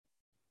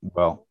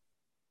Well,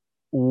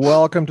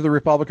 Welcome to the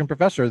Republican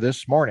Professor.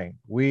 This morning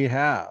we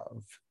have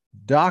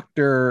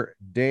Dr.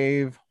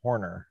 Dave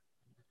Horner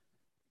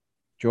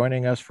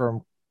joining us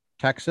from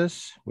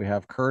Texas. We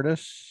have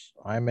Curtis.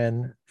 I'm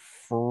in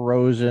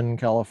frozen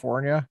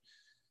California.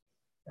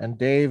 And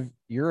Dave,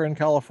 you're in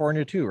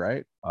California too,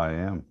 right? I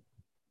am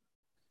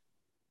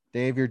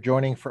Dave, you're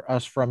joining for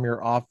us from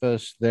your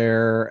office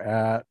there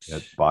at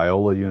at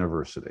Biola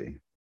University.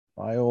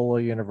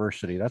 Biola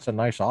University. That's a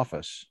nice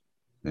office.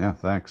 Yeah,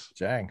 thanks.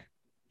 Dang.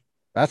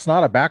 That's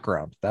not a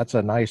background. That's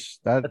a nice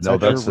That's No,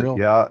 that's your that's okay. it. real.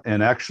 Yeah,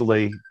 and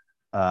actually,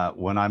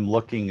 when I'm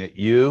looking at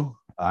you,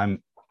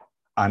 I'm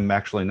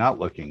actually not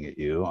looking at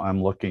you.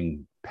 I'm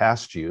looking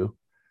past you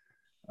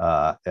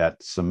at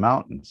some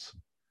mountains.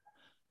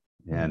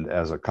 And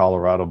as a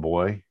Colorado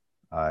boy,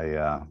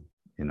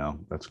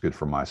 that's good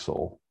for my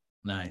soul.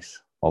 Nice.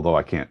 Although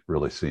I can't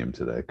really see them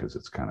today because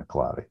it's kind of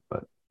cloudy.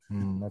 But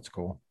That's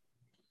cool.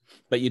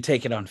 But you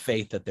take it on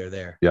faith that they're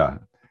there. yeah,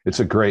 it's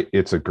a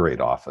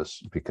great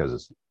office because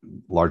it's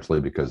largely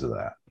because of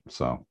that.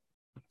 So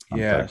I'm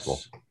thankful.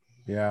 Yes.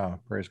 Yeah.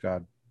 Praise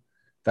God.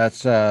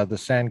 That's the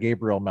San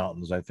Gabriel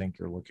Mountains, I think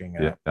you're looking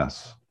at.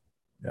 Yes.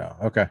 Yeah.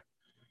 Okay.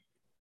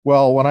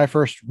 Well, when I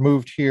first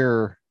moved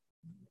here,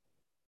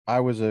 I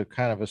was a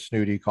kind of a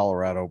snooty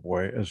Colorado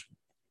boy. As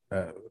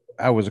uh,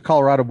 I was a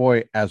Colorado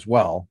boy as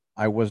well.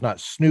 I was not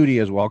snooty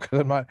as well because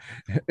I'm not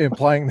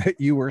implying that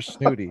you were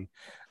snooty,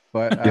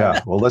 but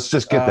Yeah. Well, let's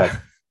just get uh,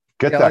 that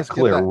get yeah, that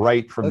clear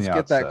right from let's the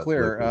get that outset,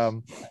 clear.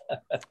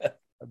 Lucas.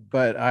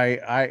 But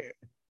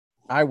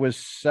I was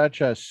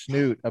such a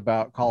snoot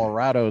about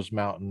Colorado's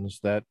mountains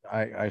that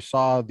I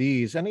saw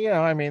these, and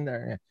I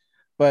mean,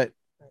 but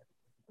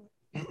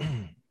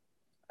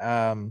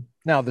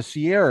now the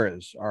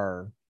Sierras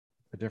are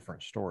a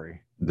different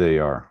story. They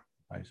are.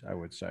 I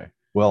would say.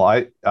 Well,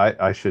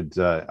 I should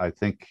I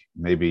think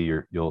maybe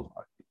you'll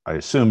I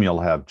assume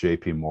you'll have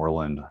JP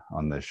Moreland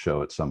on this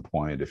show at some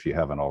point if you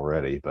haven't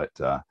already, but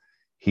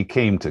he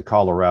came to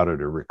Colorado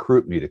to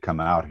recruit me to come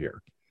out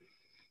here.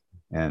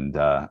 And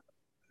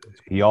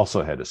he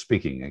also had a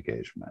speaking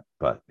engagement,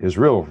 but his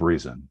real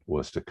reason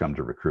was to come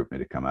to recruit me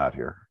to come out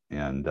here.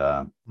 And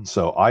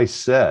so I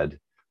said,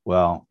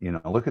 well,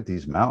 look at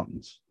these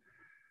mountains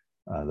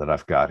that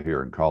I've got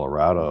here in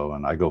Colorado,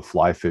 and I go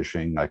fly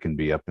fishing. I can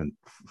be up and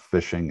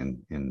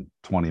fishing in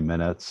 20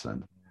 minutes.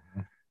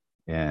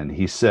 And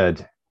he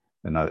said,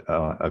 and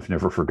I've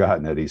never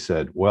forgotten it. He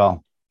said,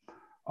 well,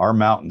 our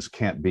mountains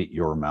can't beat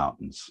your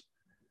mountains,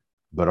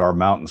 but our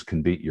mountains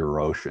can beat your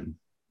ocean.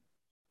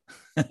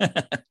 Okay,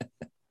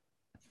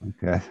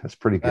 that's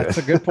pretty good. That's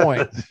a good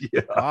point.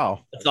 Yeah.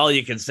 Wow. That's all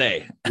you can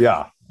say.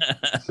 Yeah.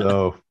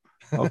 So,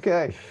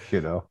 okay,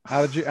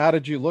 How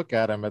did you look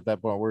at him at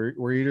that point?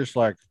 Were you just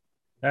like,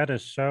 that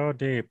is so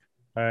deep?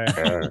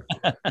 Uh,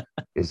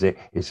 is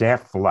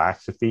that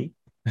philosophy?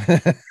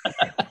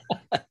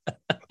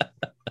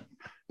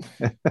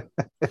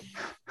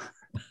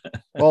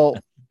 Well,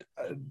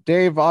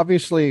 Dave,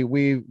 obviously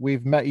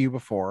we've met you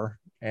before,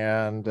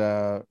 and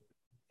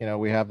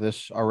we have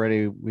this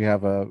already. We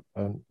have a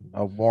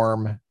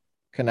warm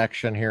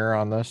connection here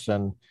on this,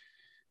 and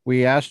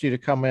we asked you to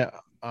come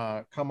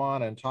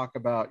on and talk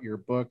about your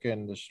book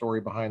and the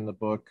story behind the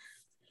book,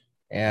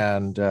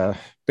 and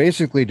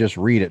basically just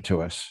read it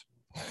to us.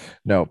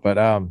 No, but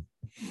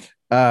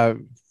uh,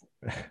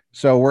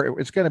 so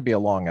it's going to be a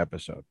long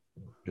episode,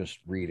 just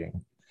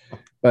reading.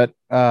 But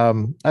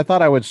I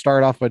thought I would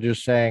start off by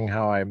just saying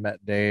how I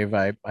met Dave.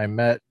 I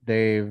met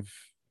Dave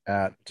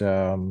at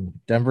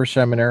Denver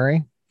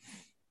Seminary.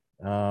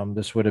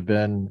 This would have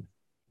been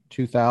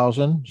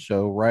 2000,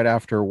 so right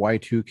after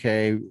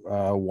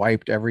Y2K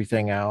wiped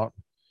everything out,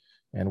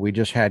 and we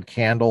just had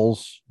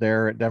candles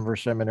there at Denver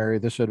Seminary.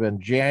 This would have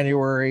been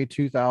January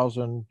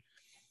 2000,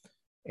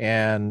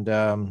 and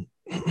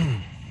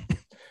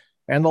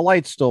and the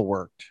lights still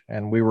worked,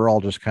 and we were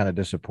all just kind of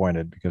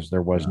disappointed because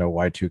there was no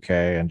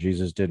Y2K, and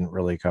Jesus didn't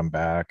really come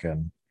back,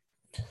 and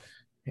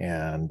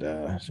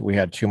so we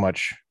had too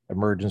much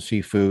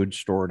emergency food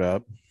stored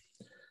up.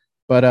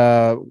 But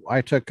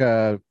I took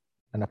an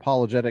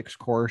apologetics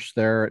course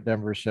there at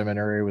Denver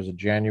Seminary. It was a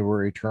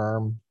January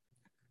term,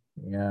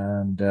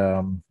 and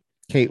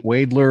Kate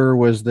Wadler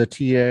was the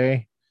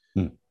TA.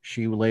 Hmm.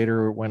 She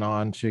later went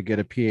on to get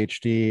a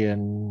PhD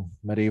in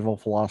medieval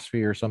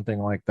philosophy or something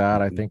like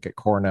that, I Mhm. think at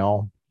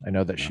Cornell. I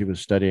know that Yeah. she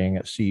was studying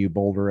at CU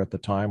Boulder at the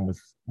time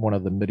with one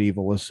of the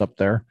medievalists up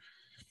there,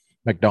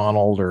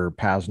 McDonald or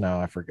Pasnow,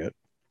 I forget.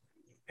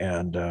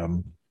 And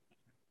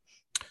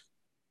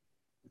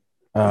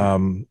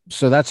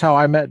so that's how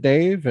I met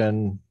Dave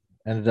and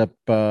ended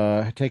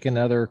up taking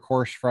another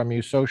course from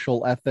you,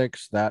 social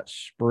ethics, that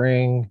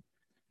spring,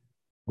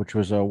 which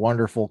was a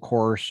wonderful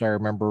course. I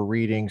remember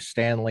reading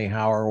Stanley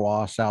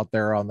Hauerwas out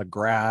there on the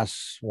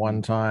grass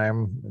one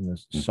time in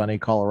this sunny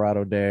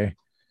Colorado day.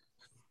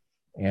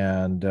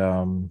 And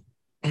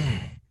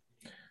and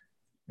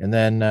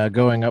then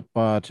going up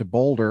to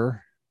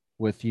Boulder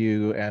with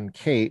you and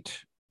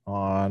Kate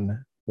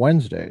on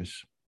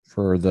Wednesdays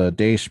for the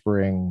Day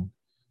Spring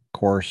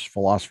course,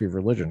 philosophy of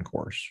religion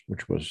course,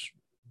 which was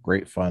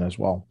great fun as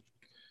well.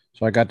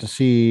 So I got to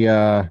see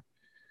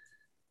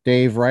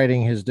Dave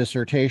writing his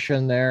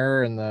dissertation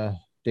there in the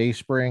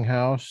Dayspring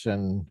house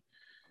and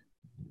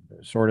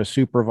sort of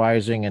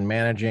supervising and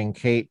managing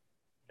Kate.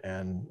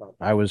 And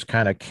I was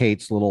kind of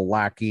Kate's little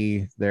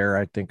lackey there.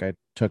 I think I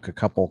took a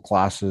couple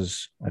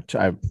classes.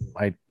 I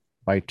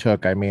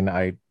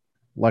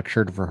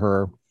lectured for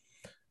her a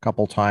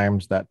couple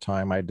times. That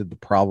time I did the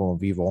problem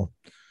of evil.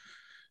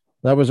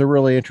 That was a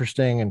really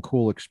interesting and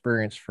cool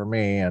experience for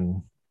me.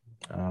 And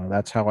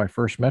that's how I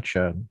first met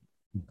you.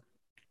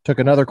 Took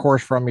another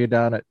course from you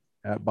down at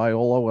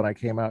Biola when I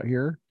came out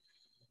here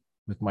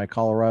with my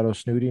Colorado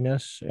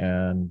snootiness.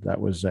 And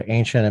that was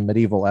ancient and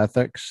medieval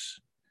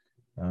ethics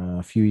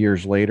a few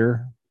years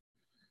later.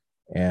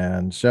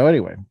 And so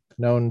anyway,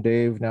 known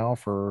Dave now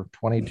for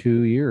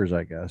 22 years,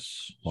 I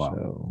guess.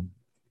 Wow.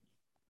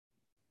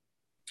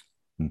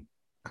 So,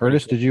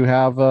 Curtis, did you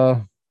have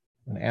an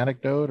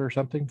anecdote or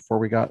something before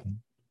we got?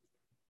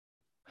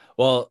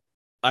 Well,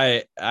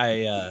 let's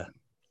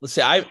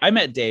see. I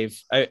met Dave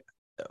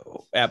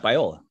at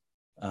Biola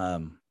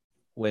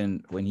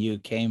when you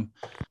came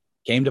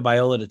to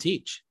Biola to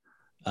teach.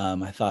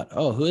 I thought,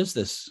 oh, who is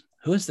this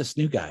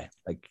new guy?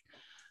 Like,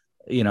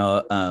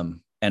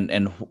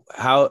 and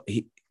how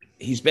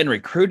he's been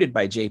recruited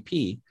by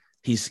JP.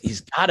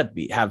 He's got to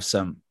have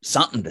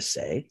something to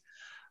say.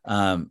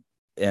 And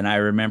I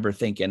remember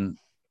thinking,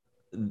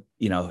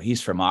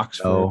 he's from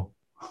Oxford. Oh.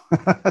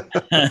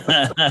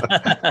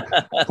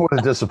 What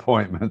a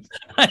disappointment.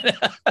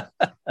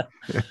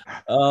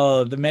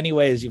 Oh, the many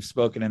ways you've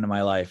spoken into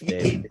my life,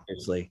 Dave,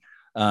 seriously,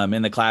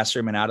 in the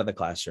classroom and out of the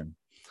classroom.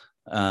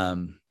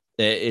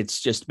 It's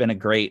just been a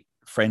great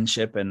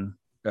friendship and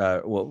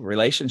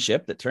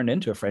relationship that turned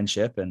into a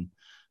friendship. And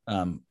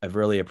I've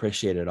really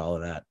appreciated all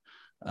of that.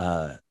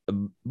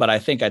 But I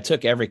think I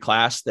took every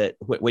class that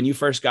when you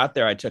first got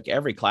there, I took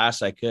every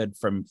class I could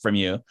from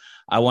you.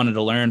 I wanted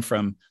to learn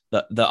from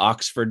the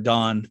Oxford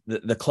Don,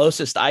 the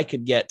closest I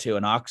could get to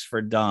an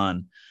Oxford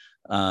Don.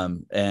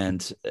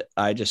 And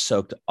I just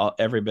soaked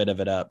every bit of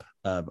it up.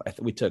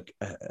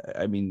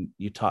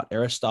 You taught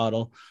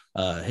Aristotle,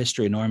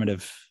 history of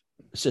normative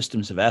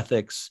systems of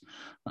ethics.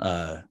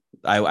 I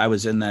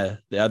was in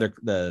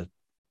the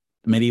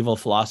medieval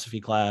philosophy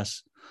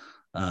class.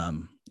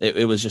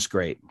 It was just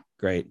great.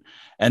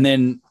 And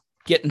then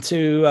getting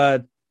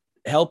to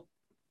help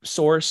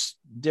source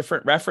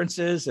different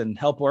references and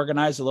help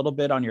organize a little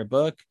bit on your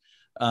book.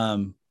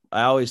 I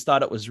always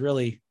thought it was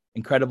really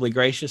incredibly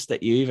gracious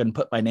that you even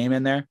put my name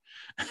in there.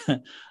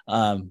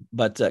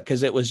 But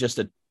because it was just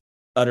an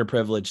utter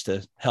privilege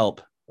to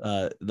help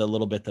the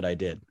little bit that I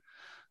did.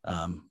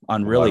 I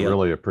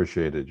really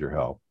appreciated your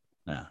help.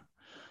 Yeah.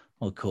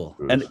 Well, cool.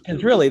 And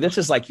really, this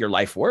is like your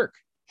life work,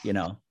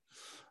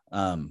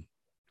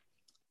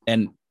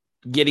 and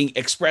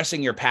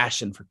expressing your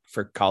passion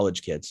for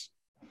college kids.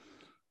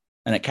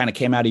 And it kind of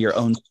came out of your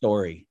own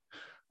story.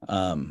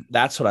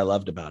 That's what I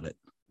loved about it.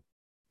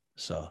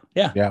 So,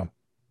 yeah. Yeah.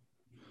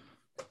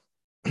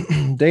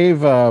 Dave,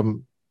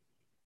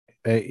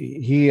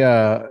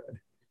 the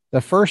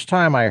first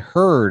time I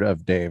heard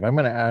of Dave, I'm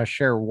going to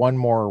share one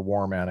more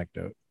warm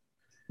anecdote.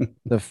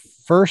 The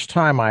first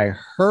time I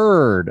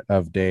heard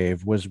of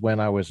Dave was when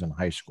I was in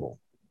high school.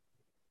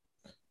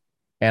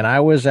 And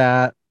I was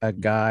at a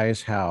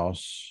guy's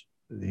house.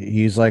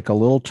 He's like a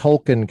little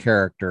Tolkien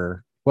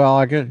character.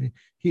 Well, to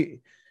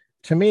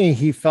me,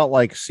 he felt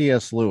like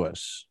C.S.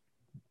 Lewis,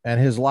 and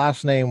his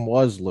last name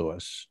was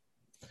Lewis.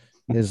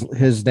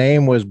 His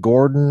name was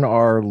Gordon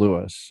R.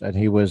 Lewis, and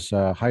he was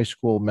a high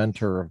school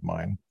mentor of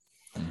mine.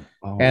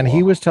 Oh, and wow.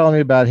 He was telling me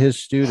about his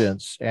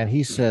students, and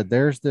he said,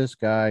 there's this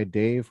guy,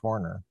 Dave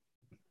Horner,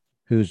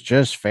 who's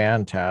just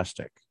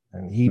fantastic,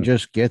 and he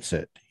just gets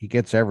it. He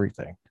gets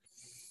everything.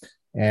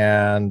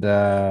 And,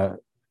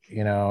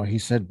 he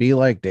said, be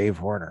like Dave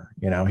Horner.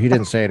 He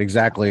didn't say it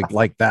exactly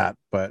like that,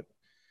 but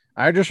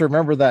I just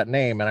remember that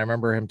name. And I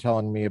remember him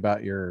telling me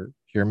about your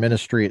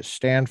ministry at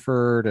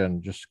Stanford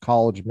and just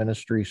college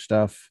ministry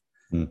stuff.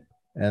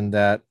 And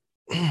that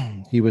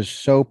he was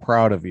so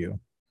proud of you.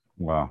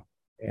 Wow.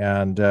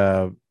 And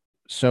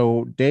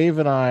so Dave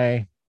and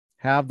I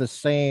have the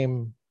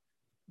same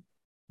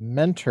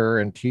mentor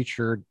and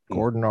teacher,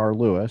 Gordon R.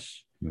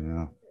 Lewis.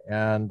 Yeah.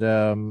 And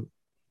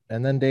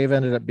then Dave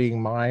ended up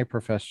being my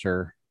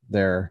professor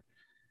there.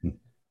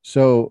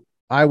 So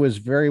I was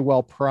very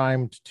well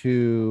primed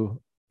to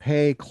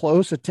pay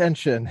close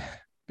attention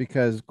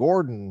because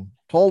Gordon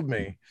told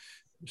me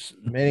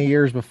many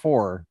years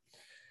before.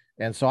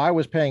 And so I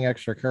was paying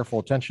extra careful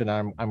attention.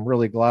 I'm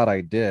really glad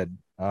I did.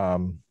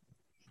 Well,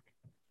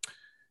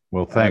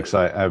 thanks.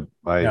 I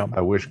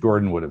wish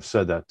Gordon would have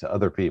said that to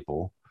other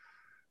people.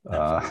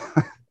 But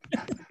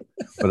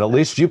at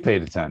least you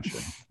paid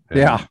attention.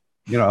 And,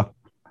 yeah.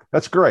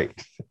 That's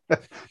great.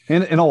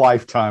 In a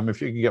lifetime, if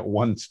you can get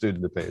one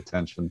student to pay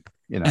attention,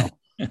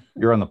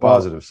 you're on the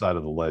positive side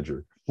of the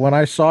ledger. When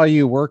I saw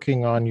you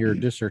working on your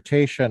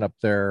dissertation up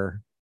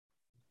there,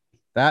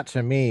 that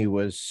to me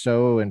was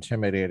so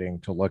intimidating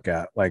to look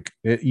at. Like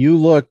you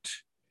looked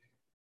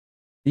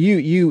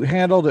You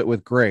handled it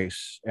with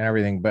grace and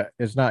everything, but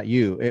it's not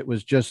you. It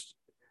was just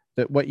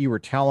that what you were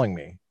telling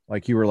me.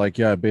 Like you were like,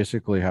 yeah, I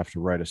basically have to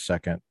write a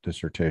second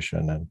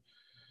dissertation,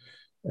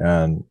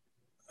 and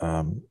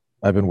um,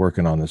 I've been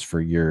working on this for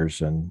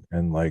years, and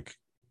like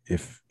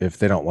if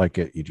they don't like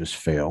it, you just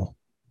fail.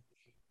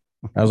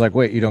 I was like,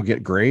 wait, you don't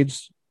get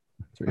grades?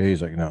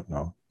 He's like,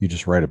 no, you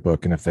just write a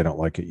book, and if they don't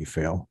like it, you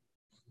fail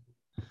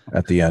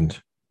at the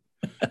end.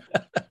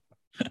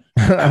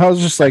 I was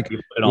just like,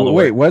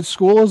 wait, what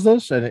school is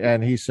this?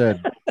 And he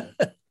said,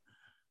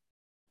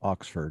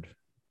 Oxford.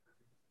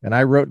 And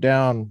I wrote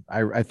down,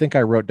 I think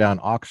I wrote down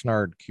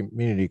Oxnard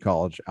Community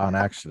College on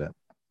accident.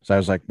 So I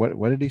was like,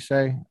 what did he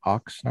say?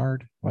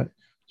 Oxnard? What?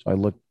 So I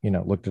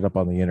looked it up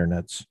on the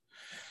internets.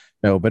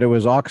 No, but it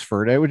was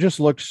Oxford. It would just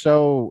look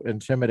so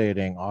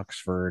intimidating,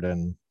 Oxford.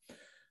 And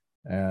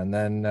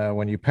then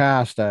when you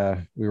passed,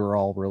 we were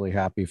all really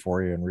happy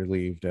for you and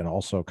relieved, and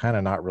also kind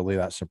of not really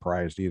that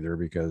surprised either,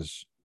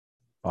 because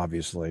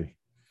obviously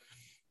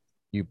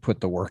you put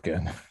the work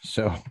in.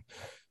 So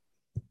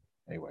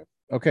anyway,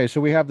 okay, so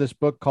we have this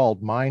book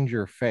called Mind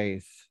Your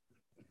Faith,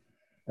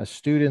 a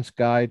student's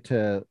guide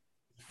to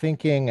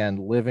thinking and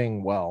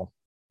living well.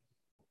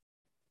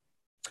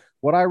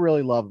 What I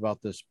really love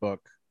about this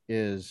book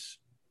is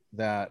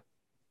that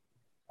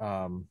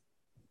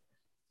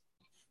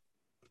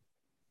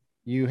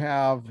you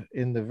have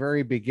in the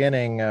very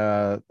beginning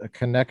a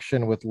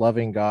connection with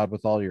loving God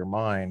with all your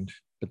mind,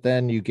 but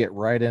then you get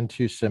right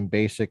into some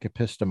basic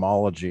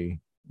epistemology,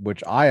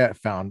 which I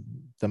found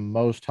the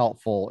most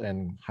helpful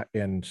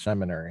in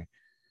seminary,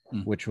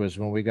 which was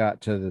when we got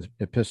to the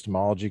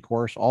epistemology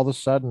course. All of a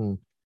sudden,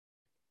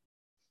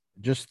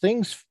 just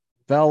things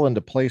fell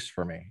into place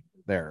for me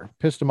there.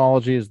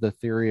 Epistemology is the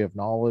theory of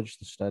knowledge,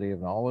 the study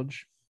of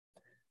knowledge.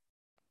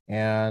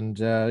 And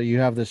you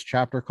have this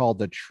chapter called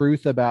The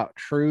Truth About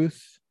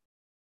Truth.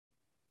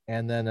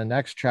 And then the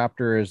next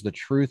chapter is The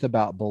Truth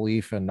About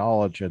Belief and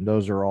Knowledge. And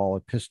those are all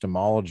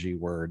epistemology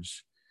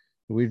words.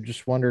 We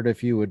just wondered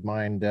if you would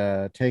mind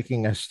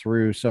taking us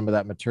through some of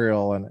that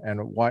material, and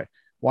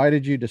why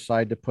did you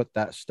decide to put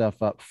that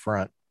stuff up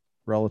front,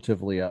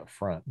 relatively up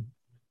front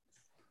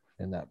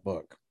in that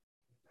book?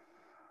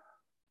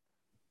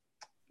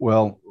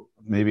 Well,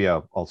 maybe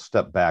I'll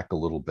step back a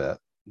little bit.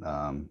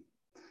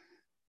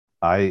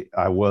 I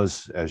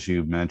was, as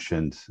you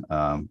mentioned,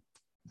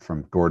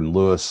 from Gordon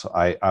Lewis,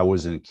 I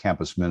was in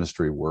campus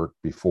ministry work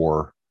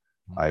before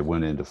I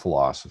went into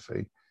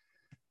philosophy.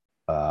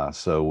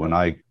 So when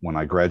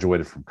I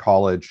graduated from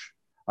college,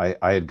 I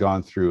had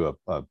gone through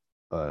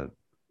a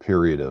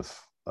period of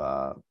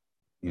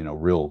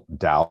real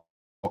doubt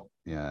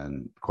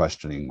and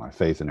questioning my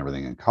faith and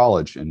everything in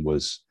college, and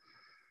was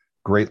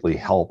greatly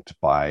helped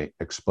by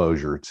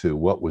exposure to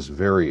what was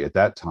very, at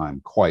that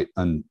time, quite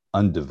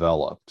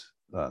undeveloped,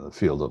 the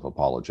field of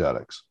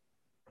apologetics.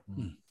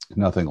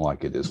 Nothing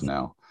like it is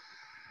now.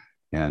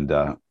 And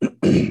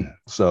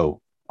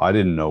so I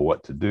didn't know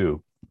what to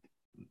do.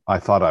 I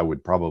thought I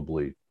would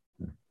probably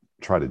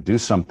try to do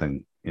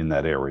something in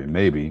that area,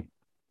 maybe,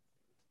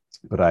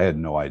 but I had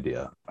no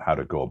idea how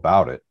to go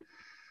about it.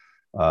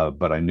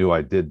 But I knew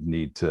I did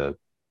need to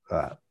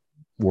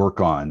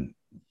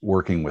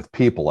working with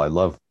people. I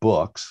love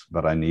books,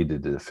 but I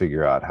needed to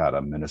figure out how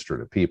to minister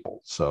to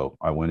people. So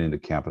I went into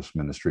campus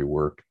ministry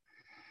work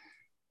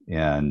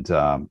and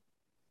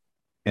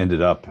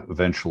ended up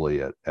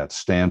eventually at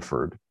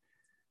Stanford.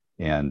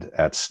 And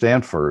at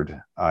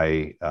Stanford,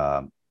 I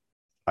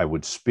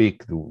would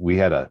speak. We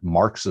had a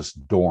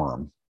Marxist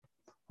dorm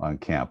on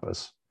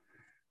campus.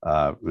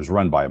 It was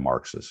run by a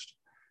Marxist,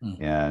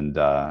 and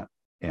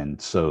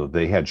so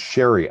they had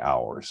sherry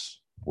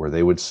hours where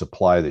they would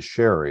supply the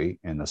sherry,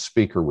 and a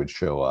speaker would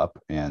show up,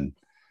 and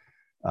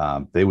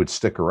they would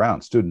stick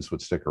around. Students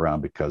would stick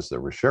around because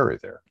there was sherry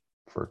there,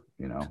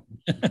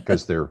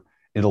 because they're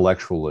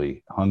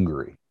intellectually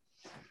hungry,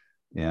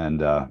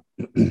 and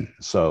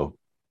so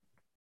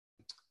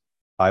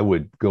I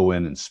would go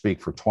in and speak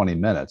for 20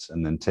 minutes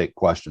and then take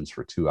questions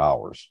for 2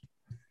 hours.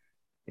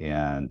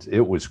 And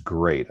it was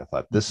great. I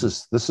thought, this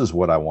is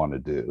what I want to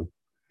do.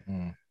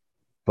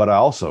 But I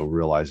also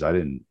realized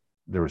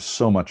there was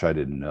so much I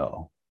didn't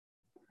know.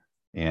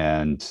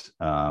 And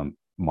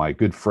my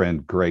good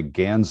friend, Greg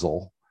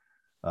Gansel,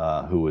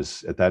 who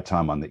was at that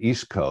time on the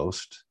East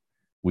Coast,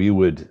 we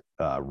would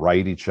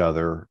write each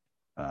other.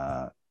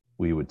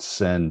 We would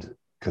send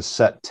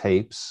cassette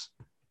tapes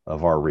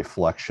of our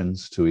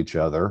reflections to each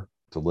other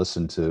to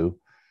listen to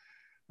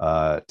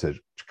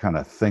kind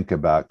of think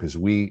about, because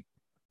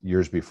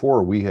years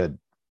before, we had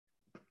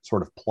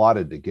sort of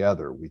plotted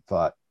together. We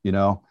thought,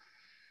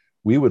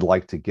 we would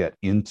like to get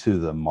into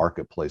the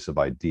marketplace of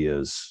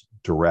ideas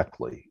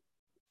directly.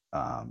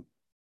 And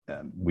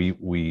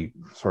we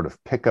sort of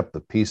pick up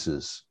the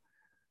pieces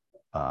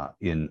on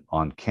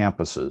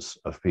campuses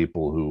of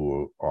people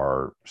who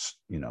are,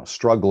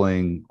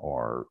 struggling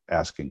or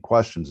asking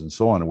questions and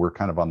so on. And we're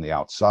kind of on the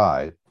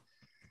outside.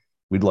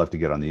 We'd love to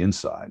get on the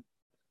inside.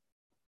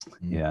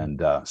 And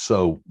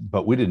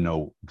but we didn't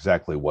know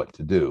exactly what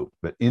to do.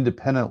 But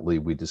independently,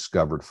 we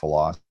discovered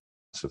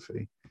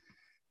philosophy.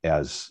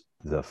 as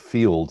the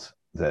field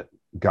that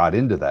got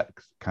into that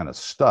kind of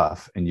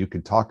stuff, and you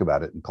could talk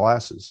about it in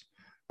classes.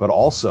 But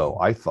also,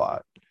 I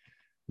thought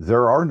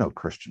there are no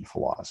Christian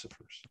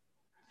philosophers.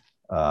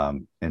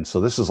 And so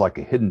this is like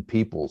a hidden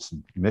people's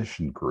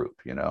mission group,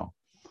 you know,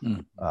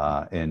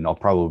 and I'll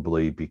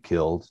probably be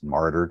killed,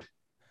 martyred,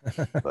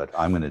 but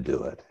I'm going to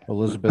do it.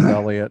 Elizabeth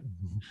Elliot.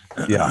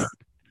 Yeah.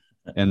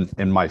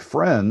 And my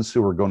friends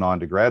who were going on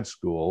to grad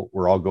school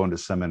were all going to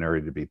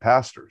seminary to be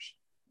pastors.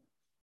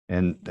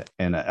 And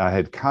I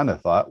had kind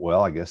of thought,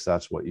 well, I guess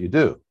that's what you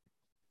do.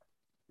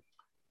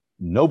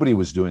 Nobody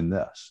was doing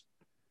this.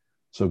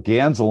 So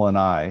Gansel and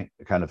I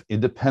kind of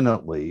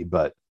independently,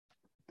 but,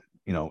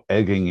 you know,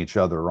 egging each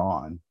other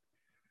on,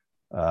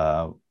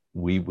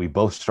 we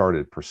both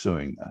started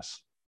pursuing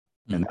this.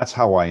 And that's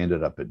how I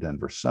ended up at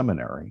Denver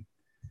Seminary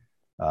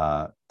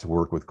to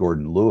work with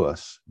Gordon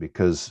Lewis,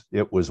 because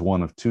it was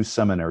one of two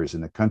seminaries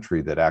in the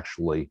country that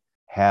actually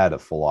had a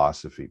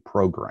philosophy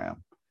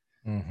program.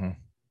 Mm-hmm.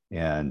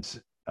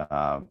 And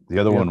the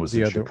other one was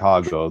in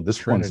Chicago. This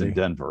Trinity. One's in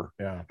Denver.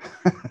 Yeah.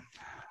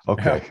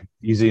 Okay. Yeah.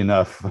 Easy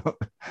enough.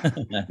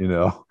 You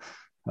know,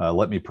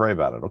 let me pray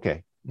about it.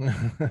 Okay.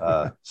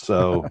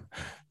 So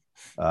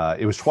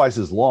it was twice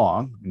as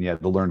long, and you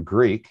had to learn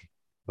Greek,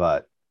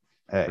 but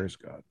hey, praise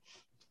God.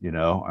 You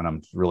know, and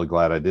I'm really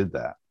glad I did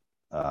that.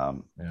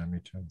 Yeah, me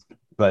too.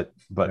 But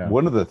yeah.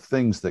 One of the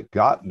things that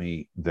got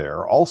me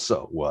there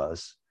also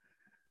was,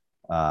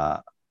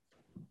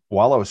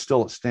 while I was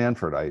still at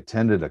Stanford, I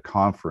attended a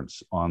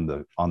conference on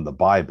the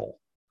Bible.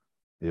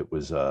 It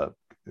was a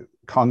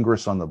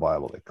Congress on the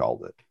Bible, they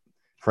called it.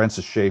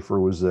 Francis Schaeffer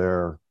was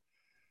there.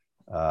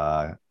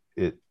 A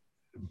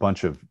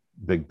bunch of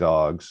big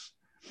dogs,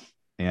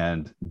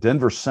 and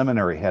Denver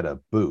Seminary had a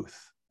booth,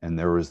 and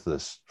there was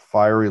this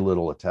fiery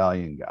little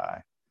Italian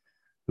guy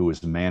who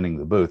was manning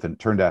the booth, and it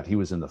turned out he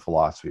was in the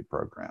philosophy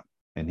program,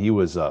 and he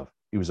was a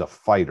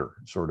fighter,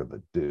 sort of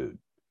a dude.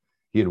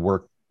 He had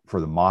worked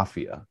for the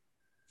mafia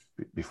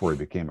before he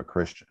became a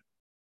Christian,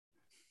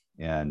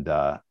 and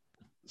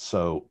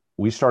so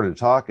we started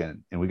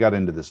talking, and we got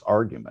into this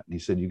argument. And he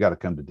said, "You got to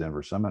come to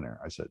Denver Seminary."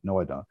 I said, "No,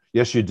 I don't."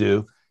 "Yes, you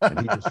do." And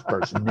he just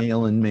starts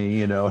nailing me,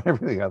 you know, and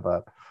everything. I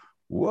thought,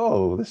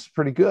 whoa, this is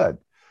pretty good.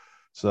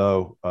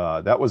 So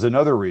that was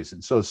another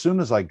reason. So as soon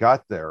as I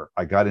got there,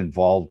 I got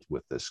involved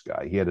with this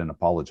guy. He had an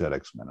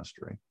apologetics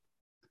ministry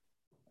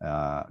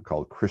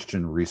called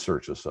Christian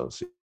Research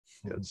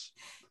Associates.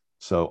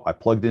 So I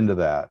plugged into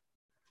that.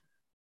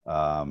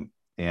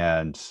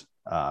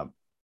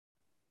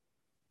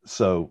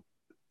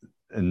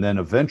 And then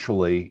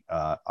eventually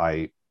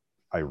I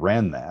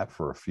ran that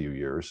for a few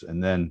years,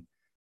 and then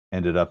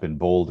ended up in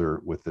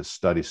Boulder with this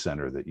study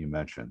center that you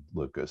mentioned,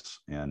 Lucas.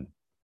 And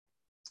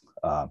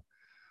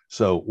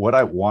so what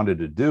I wanted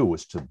to do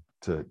was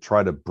to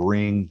try to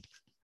bring,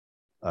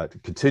 to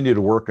continue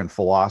to work in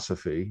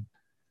philosophy,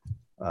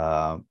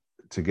 to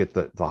get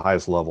the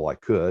highest level I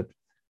could,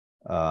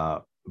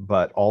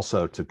 but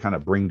also to kind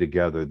of bring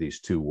together these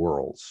two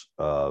worlds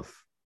of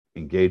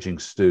engaging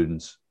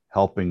students,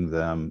 helping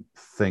them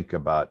think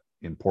about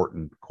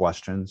important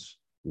questions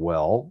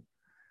well,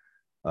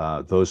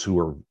 those who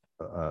are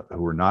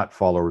not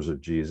followers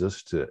of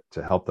Jesus, to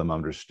help them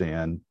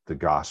understand the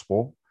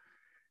gospel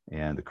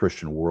and the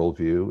Christian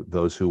worldview,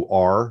 those who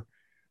are,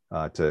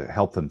 to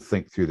help them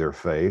think through their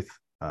faith,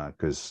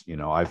 because, you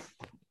know, I've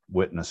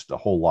witnessed a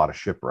whole lot of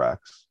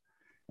shipwrecks,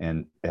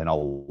 and a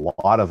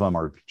lot of them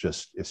are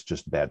it's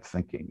just bad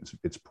thinking.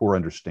 It's poor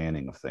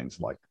understanding of things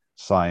like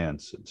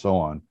science and so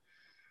on.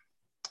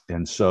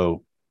 And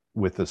so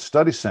with the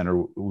study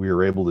center, we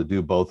were able to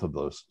do both of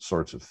those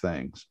sorts of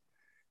things.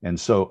 And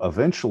so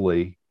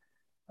eventually,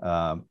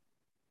 a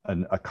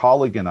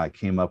colleague and I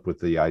came up with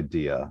the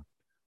idea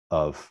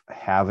of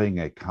having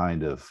a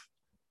kind of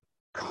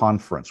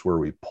conference where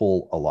we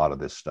pull a lot of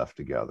this stuff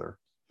together.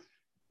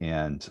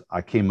 And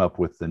I came up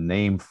with the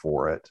name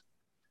for it,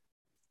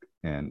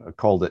 and I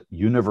called it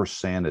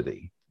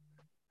Universinity: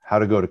 How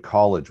to Go to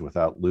College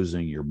Without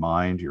Losing Your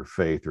Mind, Your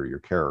Faith, or Your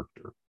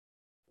Character.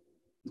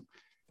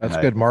 That's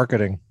good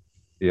marketing.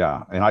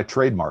 Yeah. And I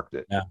trademarked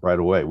it right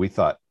away. We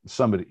thought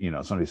somebody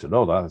said,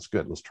 "Oh, that's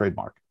good. Let's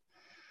trademark it."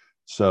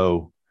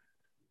 So,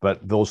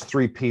 but those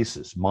three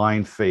pieces: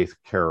 mind, faith,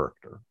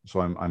 character. So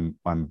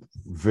I'm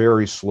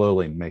very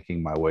slowly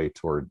making my way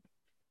toward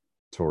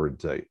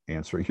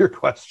answering your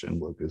question,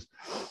 Lucas,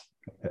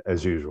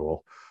 as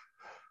usual.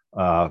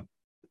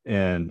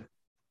 And,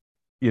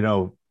 you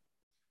know,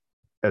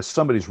 as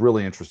somebody's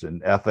really interested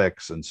in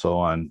ethics and so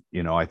on,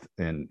 you know,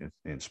 in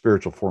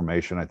spiritual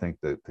formation, I think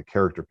that the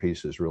character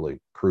piece is really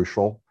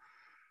crucial.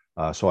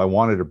 So I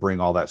wanted to bring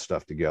all that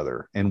stuff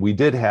together, and we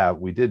did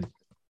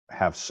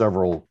have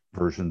several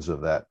versions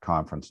of that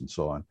conference and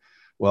so on.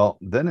 Well,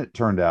 then it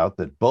turned out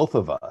that both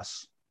of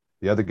us,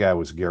 the other guy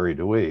was Gary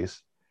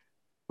DeWeese,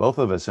 both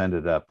of us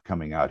ended up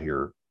coming out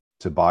here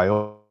to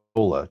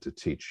Biola to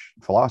teach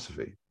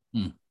philosophy.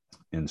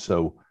 And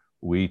so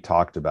we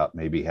talked about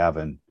maybe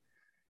having,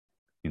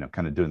 you know,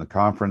 kind of doing the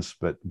conference,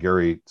 but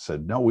Gary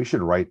said, "No, we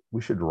should write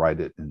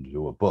it and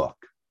do a book."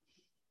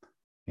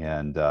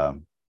 And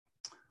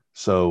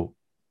So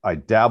I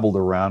dabbled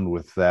around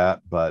with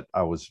that, but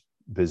I was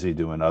busy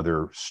doing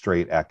other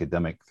straight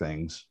academic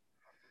things.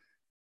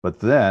 But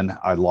then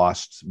I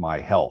lost my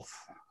health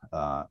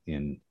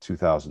in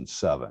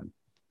 2007.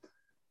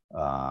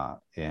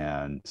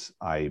 And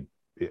I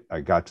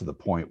got to the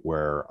point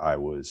where I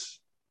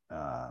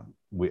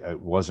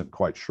wasn't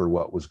quite sure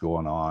what was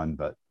going on,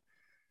 but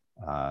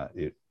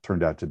it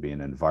turned out to be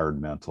an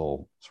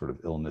environmental sort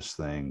of illness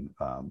thing,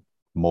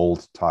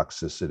 mold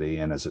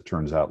toxicity, and as it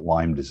turns out,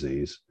 Lyme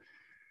disease.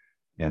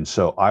 And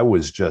so I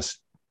was just,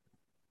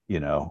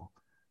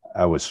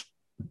 I was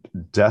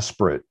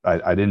desperate.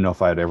 I didn't know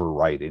if I'd ever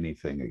write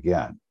anything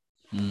again.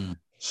 Mm.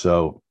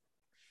 So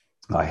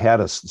I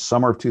had a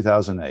summer of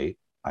 2008.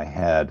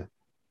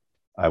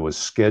 I was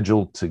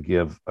scheduled to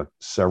give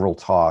several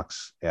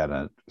talks at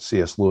a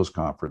C.S. Lewis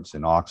conference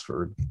in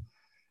Oxford,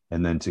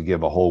 and then to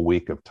give a whole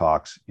week of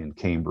talks in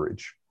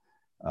Cambridge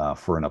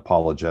for an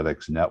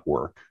apologetics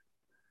network.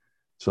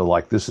 So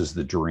like, this is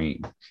the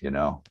dream,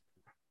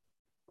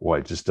 Boy,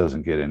 it just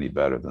doesn't get any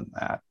better than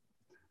that.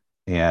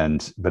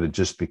 But it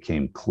just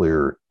became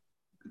clear,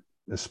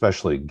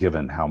 especially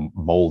given how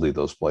moldy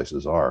those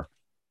places are,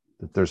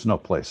 that there's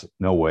no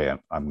way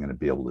I'm going to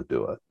be able to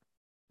do it.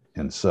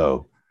 And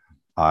so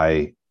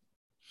I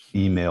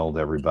emailed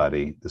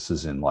everybody. This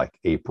is in like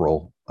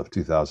April of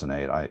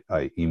 2008.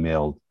 I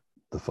emailed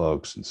the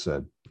folks and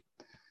said,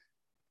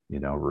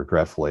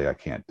 regretfully, I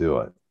can't do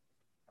it.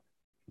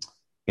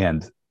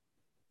 And,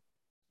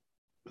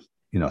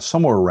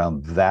 somewhere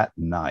around that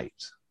night,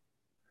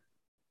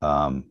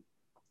 I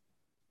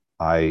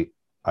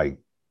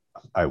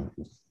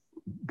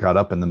got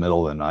up in the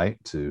middle of the night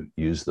to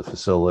use the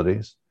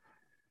facilities.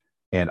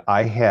 And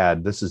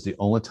this is the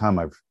only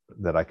time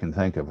that I can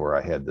think of where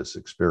I had this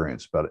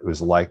experience, but it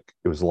was like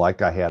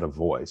I had a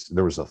voice.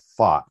 There was a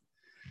thought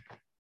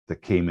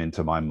that came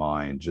into my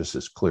mind just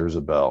as clear as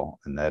a bell.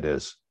 And that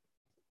is,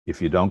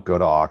 if you can't go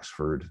to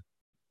Oxford,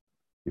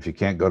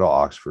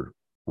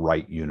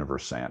 write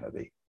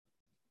Universanity.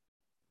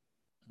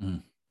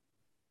 Mm.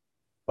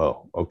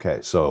 Oh,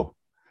 okay. So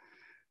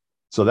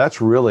that's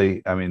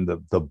really,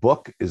 the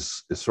book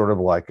is sort of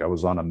like I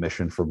was on a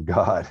mission from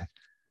God.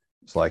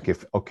 It's like,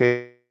 if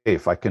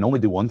I can only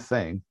do one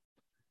thing,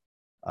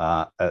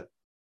 I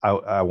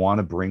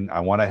want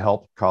to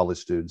help college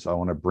students. I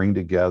want to bring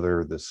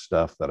together this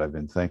stuff that I've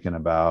been thinking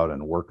about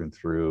and working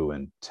through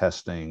and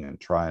testing and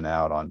trying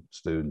out on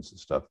students and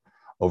stuff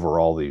over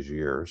all these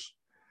years.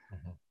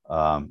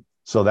 Mm-hmm.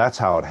 So that's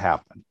how it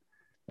happened.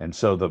 And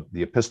so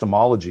the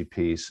epistemology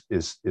piece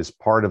is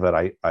part of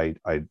it.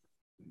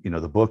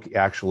 The book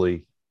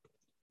actually,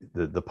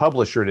 the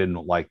publisher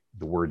didn't like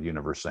the word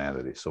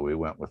Universanity, so we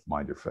went with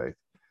Mind Your Faith.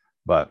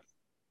 But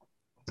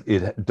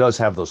it does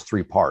have those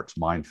three parts: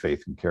 mind,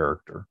 faith, and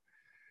character.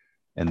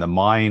 And the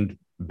mind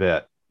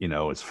bit,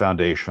 is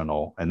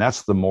foundational, and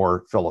that's the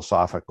more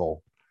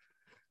philosophical.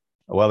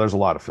 Well, there's a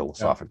lot of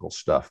philosophical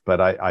stuff, but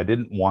I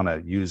didn't want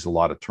to use a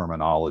lot of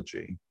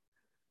terminology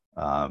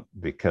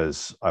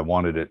because I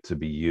wanted it to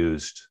be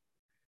used,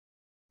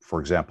 for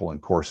example, in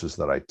courses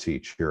that I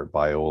teach here at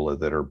Biola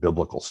that are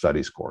biblical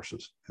studies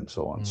courses and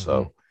so on. Mm-hmm.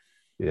 So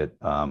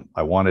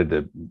I wanted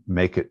to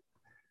make it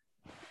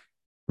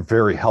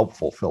very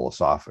helpful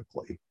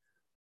philosophically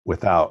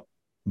without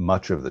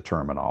much of the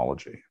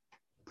terminology.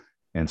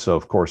 And so,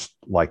 of course,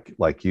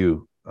 like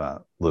you,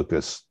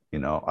 Lucas,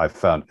 I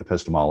found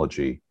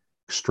epistemology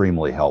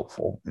extremely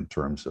helpful in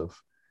terms of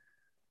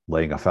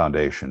laying a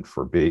foundation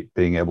for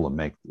being able to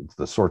make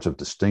the sorts of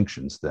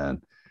distinctions then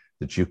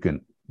that you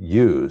can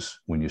use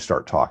when you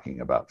start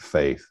talking about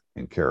faith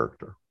and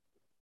character.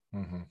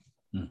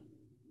 Mm-hmm.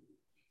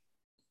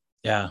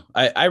 Yeah,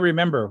 I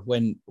remember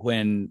when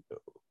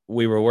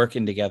we were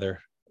working together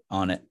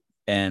on it,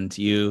 and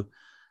you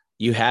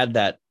had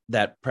that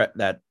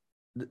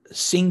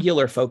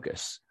singular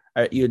focus.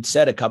 You had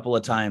said a couple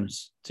of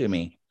times to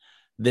me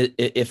that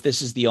if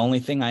this is the only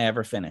thing I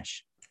ever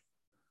finish,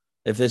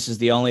 if this is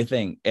the only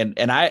thing, and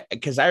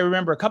because I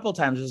remember a couple of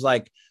times it was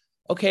like,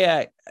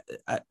 okay,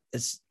 I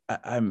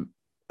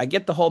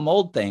get the whole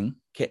mold thing.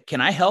 Can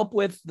I help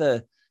with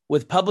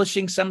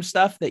publishing some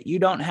stuff that you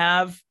don't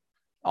have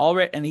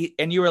already?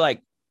 And you were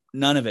like,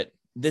 none of it.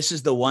 This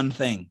is the one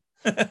thing.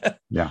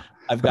 Yeah.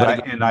 I've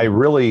got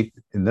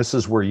and this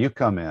is where you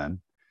come in,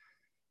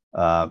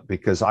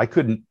 because I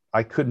could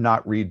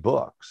not read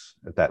books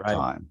at that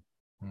time.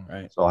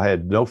 Right. So I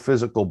had no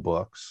physical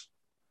books.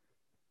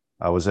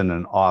 I was in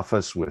an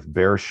office with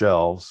bare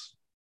shelves,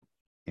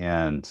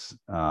 and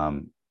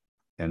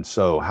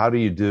so how do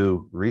you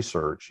do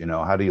research?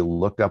 How do you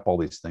look up all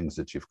these things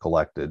that you've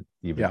collected,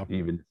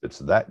 even if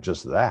it's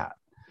just that?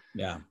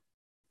 Yeah.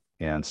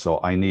 And so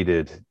I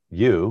needed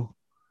you,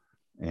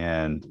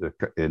 and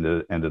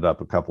it ended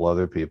up a couple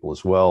other people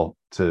as well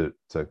to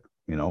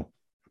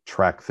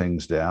track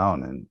things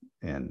down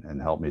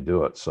and help me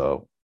do it.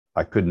 So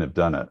I couldn't have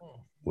done it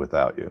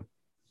without you.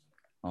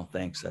 Oh,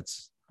 thanks.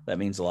 That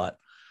means a lot.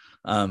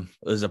 It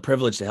was a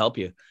privilege to help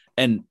you,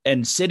 and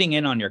sitting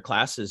in on your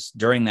classes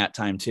during that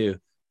time too.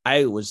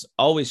 I was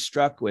always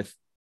struck with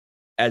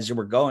as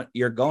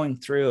you're going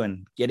through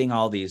and getting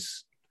all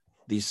these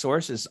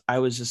sources, I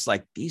was just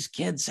like, these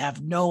kids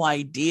have no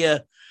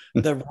idea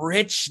the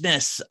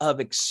richness of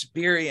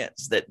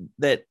experience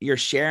that you're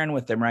sharing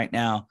with them right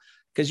now.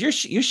 Because you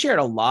shared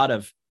a lot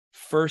of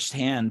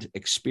firsthand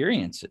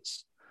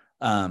experiences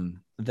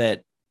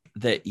that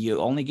you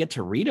only get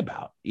to read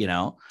about,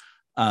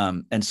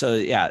 and so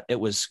yeah, it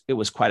was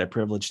quite a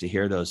privilege to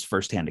hear those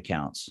firsthand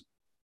accounts.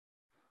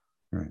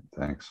 Right,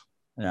 thanks.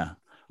 Yeah,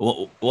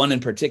 well, one in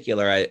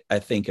particular I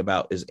think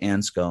about is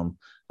Anscombe,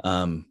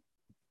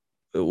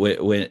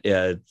 when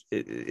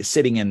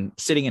sitting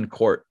in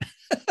court.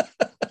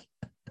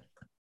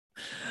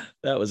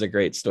 That was a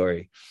great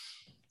story.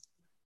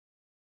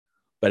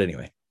 But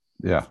anyway,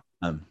 yeah.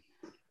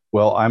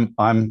 Well, I'm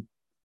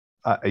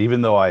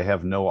even though I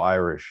have no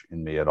Irish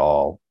in me at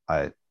all,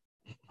 I'm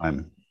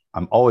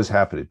always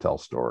happy to tell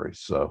stories.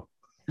 So,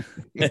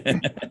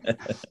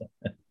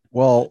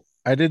 well,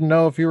 I didn't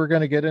know if you were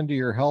going to get into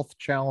your health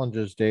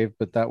challenges, Dave,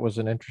 but that was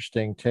an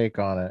interesting take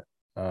on it.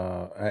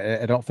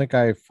 I don't think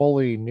I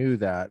fully knew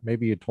that.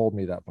 Maybe you told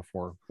me that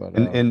before, but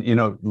and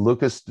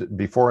Lucas,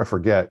 before I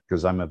forget,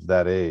 because I'm of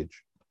that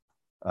age,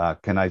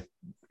 can I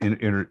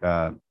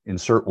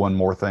insert one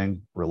more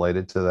thing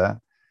related to that?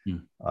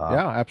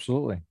 Yeah,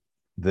 absolutely.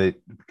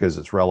 Because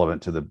it's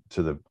relevant to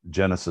the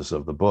genesis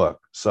of the book.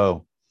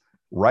 So,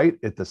 right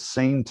at the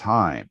same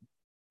time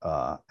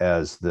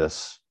as I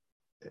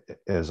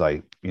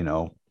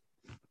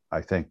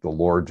think the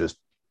Lord just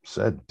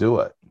said, "Do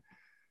it."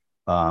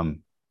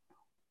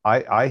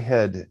 I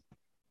had,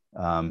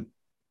 and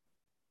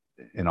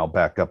I'll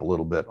back up a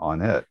little bit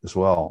on it as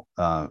well.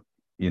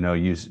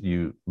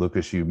 You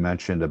Lucas, you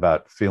mentioned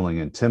about feeling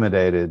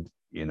intimidated,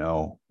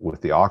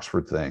 with the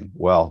Oxford thing.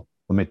 Well,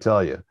 let me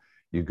tell you,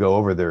 you go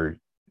over there,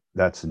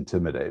 that's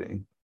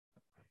intimidating.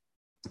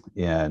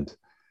 And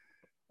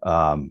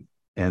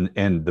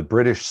the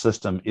British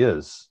system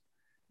is,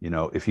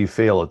 if you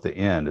fail at the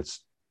end,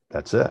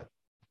 that's it.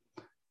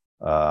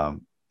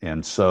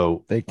 And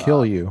so they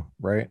kill you,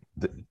 right?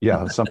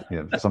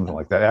 Something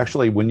like that.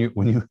 Actually, when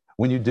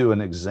you do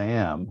an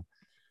exam,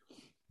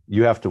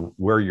 you have to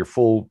wear your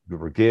full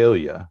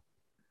regalia,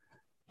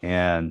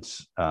 and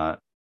so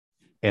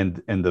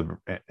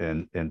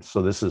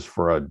this is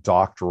for a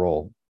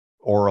doctoral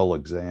oral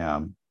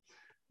exam.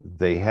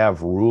 They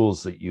have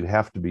rules that you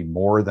have to be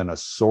more than a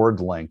sword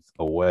length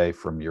away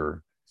from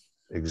your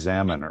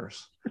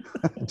examiners,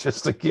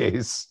 just in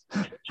case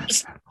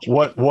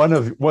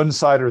one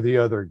side or the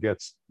other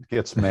gets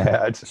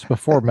mad. It's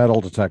before metal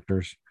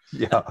detectors.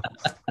 Yeah.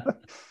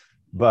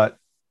 But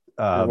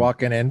you're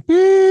walking in.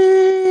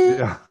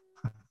 Yeah.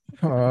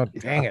 Oh,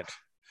 dang it.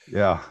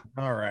 Yeah.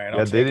 All right.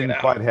 Yeah, they didn't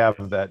quite have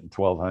that in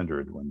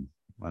 1200 when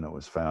it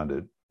was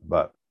founded,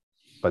 but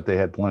they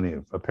had plenty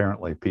of,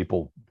 apparently,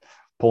 people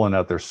pulling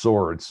out their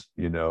swords,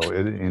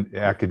 in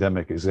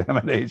academic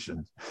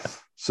examinations.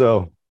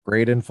 So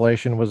great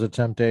inflation was a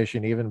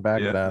temptation even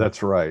back then.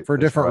 That's right. For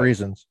different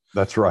reasons.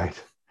 That's right.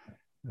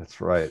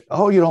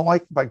 Oh, you don't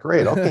like my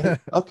grade? Okay.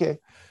 Okay.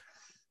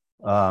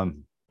 Wow.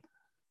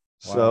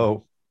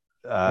 So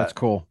that's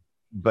cool.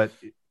 But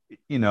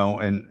I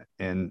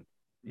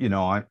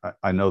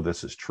know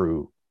this is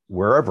true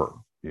wherever,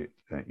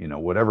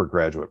 whatever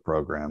graduate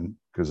program,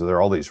 because there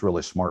are all these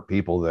really smart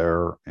people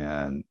there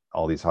and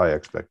all these high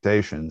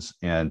expectations.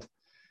 And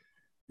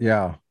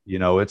yeah,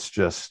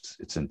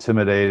 it's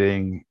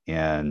intimidating,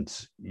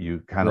 and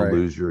you kind of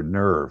lose your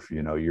nerve.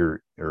 I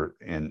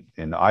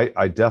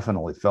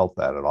definitely felt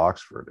that at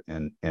Oxford,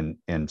 and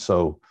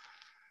so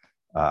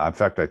in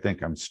fact, I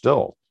think I'm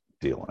still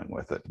dealing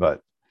with it.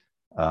 But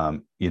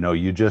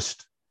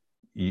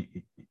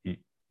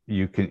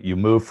you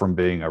move from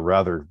being a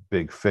rather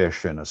big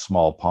fish in a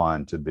small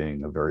pond to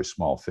being a very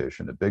small fish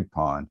in a big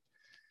pond,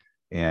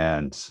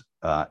 and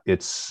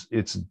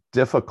it's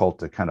difficult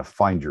to kind of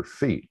find your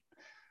feet.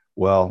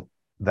 Well,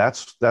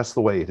 that's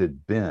the way it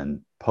had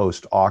been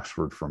post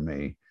Oxford for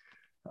me.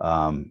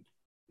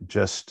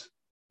 Because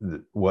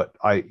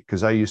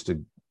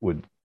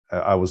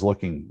I was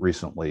looking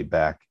recently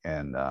back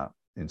and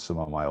in some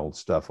of my old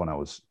stuff when I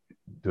was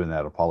doing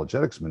that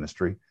apologetics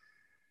ministry,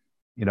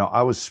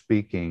 I was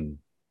speaking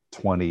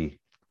 20,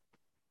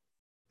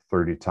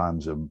 30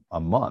 times a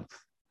month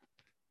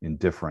in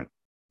different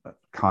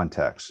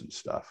contexts and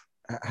stuff.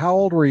 How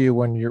old were you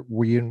when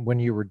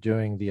you were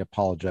doing the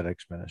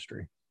apologetics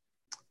ministry?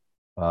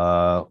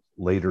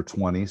 Later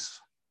 20s.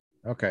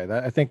 Okay,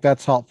 I think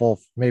that's helpful.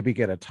 Maybe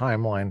get a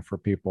timeline for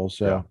people.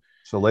 So, yeah.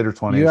 So later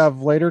 20s. You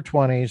have later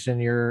 20s,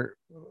 and you're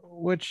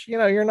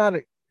not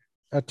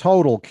a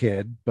total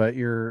kid, but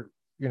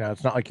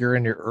it's not like you're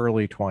in your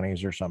early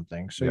 20s or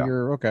something. So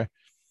you're okay.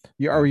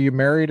 Are you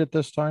married at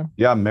this time?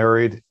 Yeah, I'm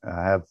married.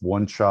 I have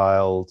one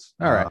child.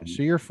 All right.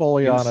 So you're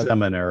fully in on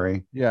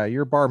seminary. Yeah,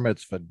 you're bar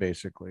mitzvahed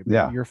basically.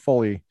 Yeah. You're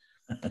fully.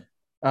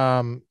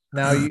 Now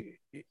I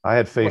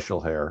had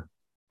facial hair.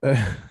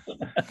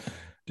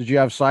 Did you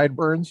have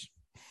sideburns?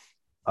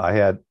 I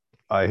had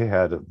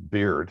a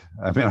beard.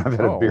 I mean, I've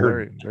had a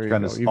beard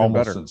kind of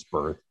almost since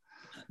birth.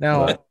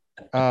 Now,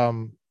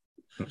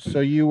 so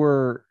you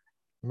were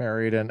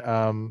married. And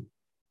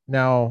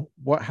now,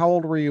 how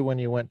old were you when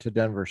you went to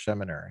Denver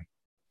Seminary?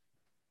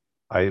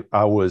 I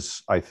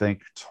was, I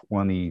think,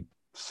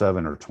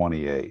 27 or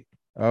 28.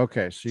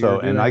 Okay, so you're So,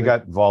 and doing I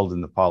got involved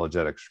in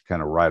apologetics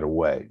kind of right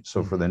away.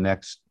 So for the Mhm.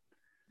 next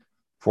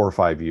 4 or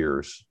 5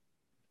 years,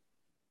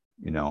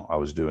 I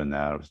was doing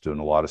that. I was doing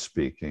a lot of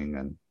speaking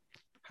and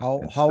How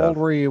old stuff.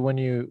 were you when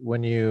you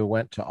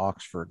went to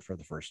Oxford for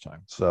the first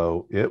time?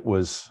 So it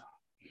was,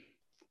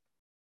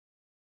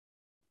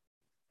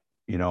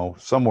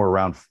 somewhere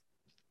around,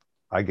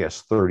 I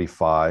guess,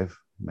 35,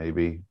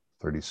 maybe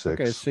Okay,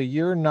 36. so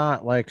you're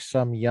not like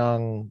some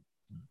young,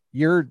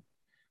 you're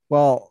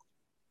well,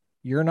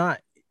 you're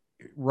not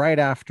right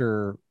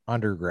after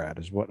undergrad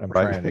is what I'm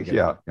Right. trying to get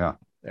Yeah. at. Yeah.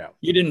 Yeah.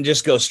 You didn't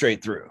just go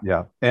straight through.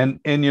 Yeah. And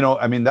I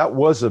mean, that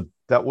was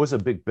a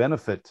big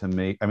benefit to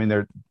me. I mean,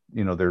 there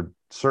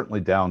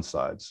certainly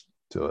downsides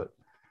to it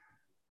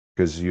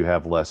because you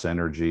have less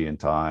energy and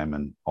time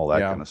and all that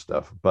Yeah. kind of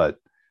stuff. But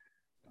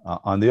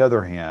on the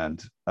other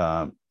hand,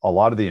 a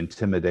lot of the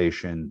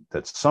intimidation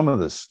that some of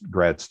the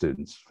grad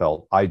students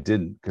felt, I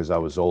didn't, because I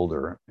was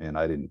older and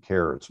I didn't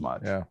care as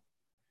much. Yeah.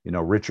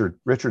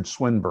 Richard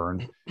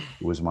Swinburne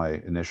was my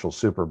initial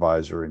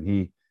supervisor, and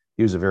he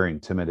was a very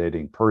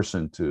intimidating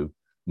person to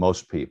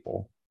most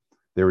people.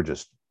 They were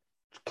just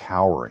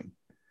cowering,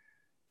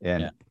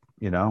 and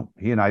he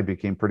and I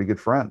became pretty good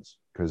friends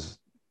because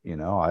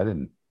I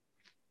didn't,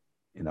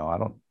 I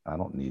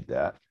don't need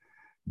that.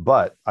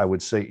 But I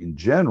would say in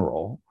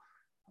general,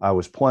 I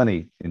was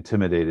plenty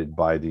intimidated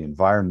by the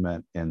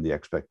environment and the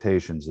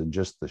expectations and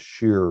just the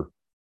sheer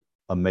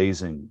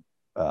amazing,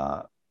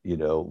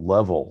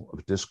 level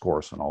of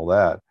discourse and all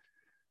that.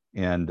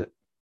 And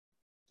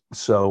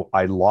so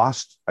I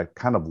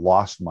kind of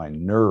lost my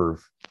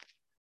nerve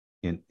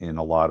in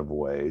a lot of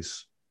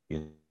ways.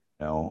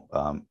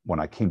 When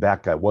I came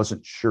back, I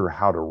wasn't sure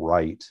how to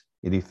write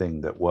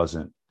anything that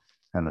wasn't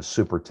kind of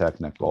super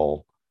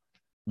technical,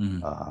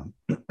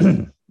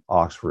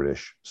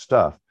 Oxfordish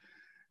stuff.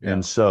 Yeah.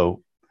 And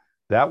so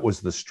that was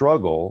the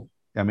struggle.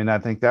 I mean, I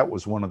think that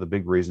was one of the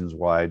big reasons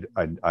why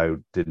I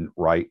didn't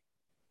write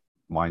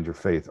Mind Your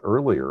Faith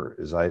earlier,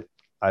 is I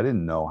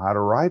didn't know how to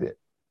write it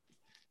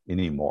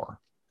anymore.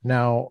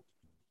 Now,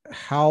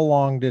 how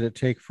long did it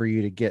take for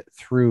you to get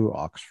through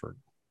Oxford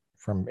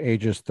from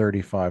ages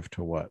 35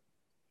 to what?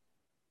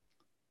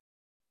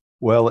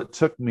 Well, it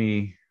took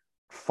me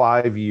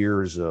 5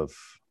 years of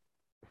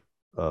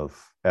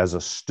as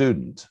a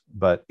student,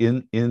 but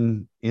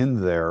in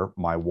there,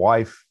 my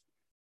wife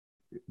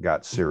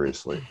got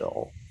seriously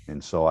ill,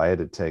 and so I had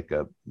to take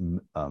a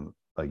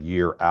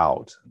year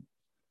out,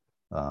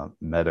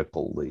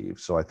 medical leave.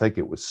 So I think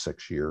it was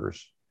 6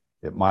 years.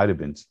 It might have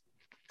been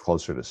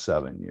closer to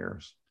 7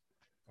 years.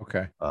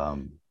 Okay. I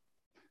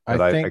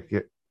But think,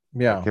 I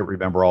can't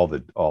remember all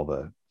the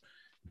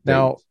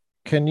now, dates.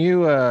 can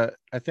you,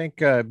 I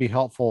think be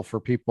helpful for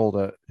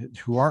people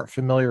who aren't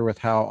familiar with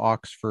how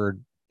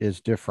Oxford is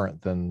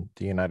different than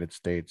the United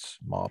States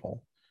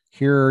model.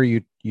 Here,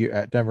 you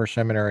at Denver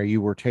Seminary,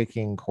 you were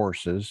taking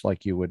courses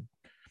like you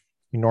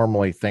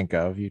normally think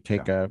of. You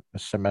take a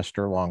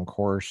semester long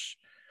course,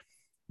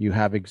 you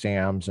have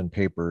exams and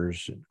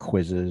papers and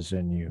quizzes,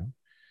 and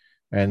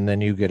then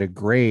you get a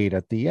grade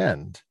at the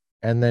end.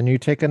 And then you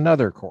take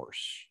another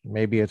course.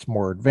 Maybe it's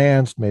more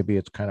advanced, maybe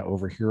it's kind of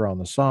over here on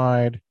the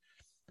side.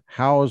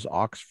 How is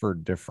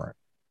Oxford different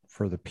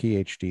for the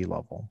PhD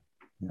level?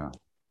 Yeah.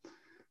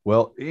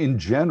 Well, in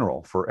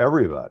general, for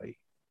everybody,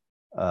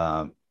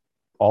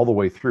 all the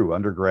way through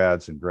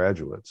undergrads and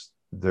graduates,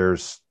 there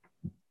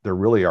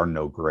really are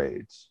no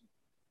grades.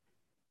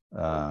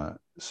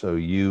 So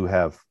you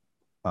have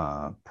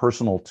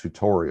personal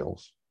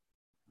tutorials.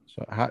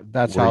 So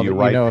that's where how you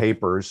write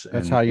papers,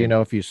 that's how you and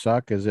know if you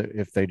suck, is it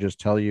if they just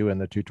tell you in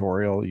the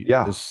tutorial, yeah,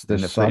 and this if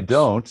they sucks.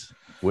 don't,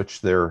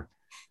 which they're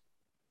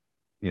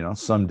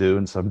some do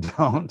and some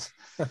don't,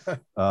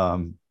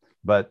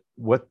 but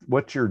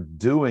what you're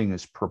doing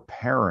is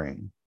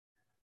preparing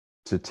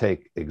to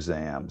take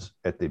exams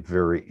at the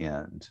very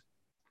end.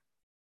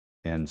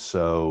 And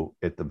so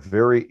at the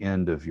very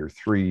end of your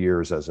 3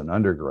 years as an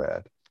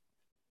undergrad,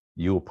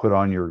 you will put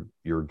on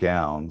your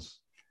gowns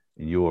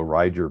and you will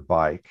ride your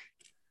bike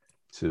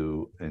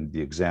in the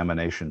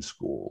examination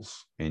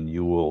schools, and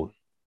you will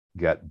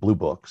get blue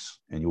books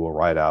and you will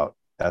write out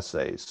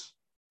essays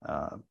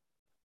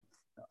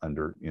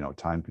under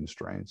time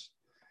constraints,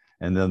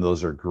 and then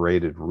those are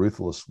graded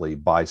ruthlessly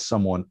by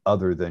someone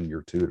other than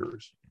your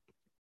tutors.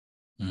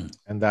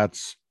 And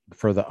that's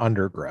for the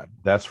undergrad.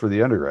 That's for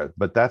the undergrad,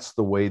 but that's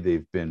the way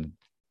they've been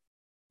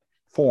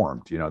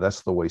formed.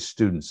 That's the way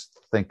students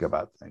think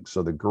about things.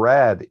 So the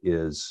grad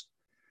is,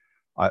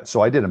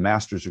 so I did a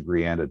master's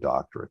degree and a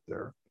doctorate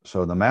there.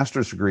 So the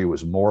master's degree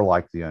was more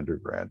like the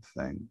undergrad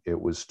thing.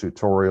 It was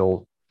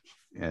tutorial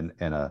and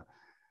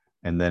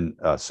then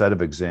a set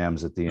of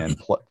exams at the end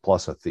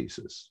plus a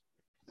thesis.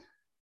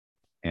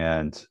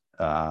 And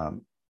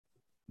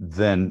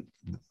then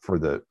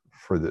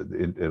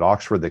at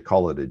Oxford, they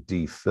call it a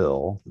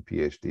D.Phil. The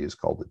PhD is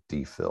called a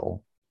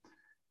D.Phil.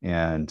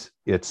 and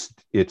it's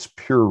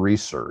pure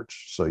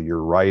research. So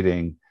you're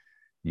writing,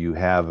 you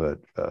have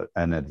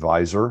an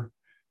advisor,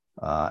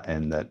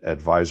 and that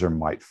advisor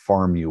might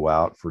farm you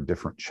out for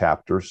different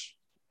chapters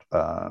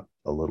a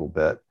little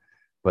bit.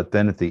 But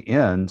then at the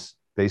end,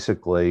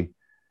 basically,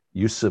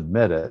 you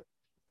submit it,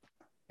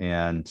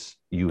 and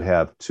you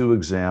have two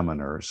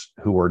examiners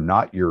who are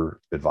not your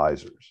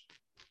advisors,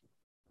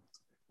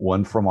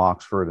 one from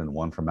Oxford and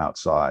one from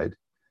outside,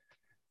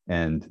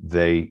 and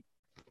they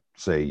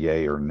say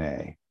yay or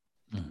nay.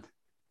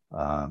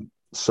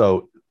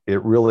 So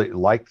it really,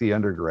 like the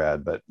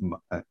undergrad, but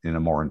in a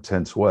more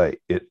intense way,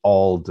 it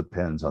all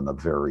depends on the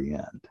very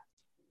end.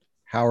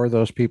 How are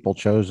those people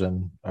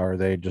chosen? Are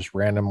they just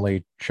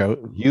randomly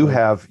chosen? You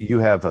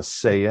have a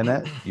say in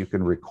it. You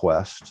can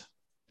request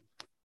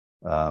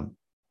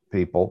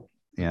people,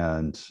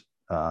 and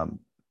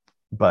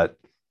but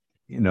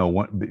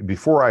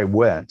before I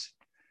went,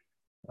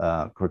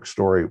 quick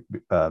story.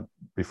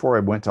 Before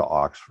I went to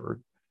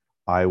Oxford,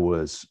 I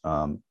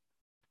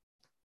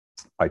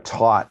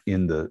taught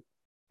in the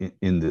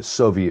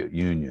Soviet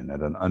Union at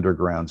an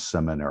underground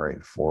seminary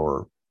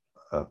for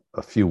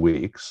a few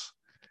weeks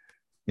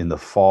in the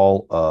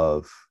fall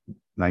of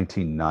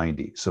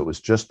 1990. So it was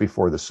just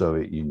before the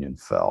Soviet Union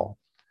fell.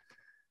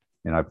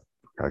 And I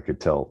could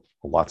tell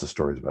lots of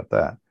stories about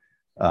that.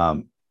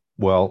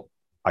 Well,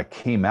 I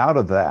came out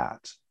of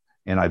that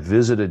and I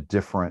visited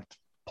different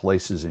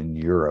places in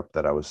Europe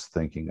that I was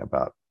thinking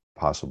about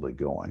possibly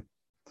going.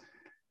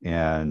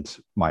 And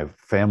my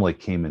family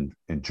came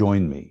and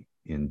joined me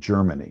in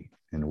Germany.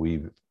 And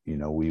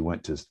we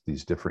went to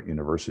these different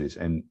universities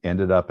and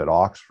ended up at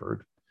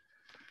Oxford.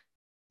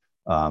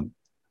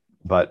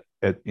 But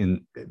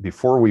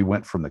before we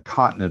went from the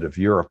continent of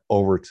Europe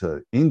over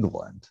to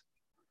England,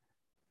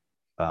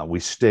 we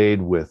stayed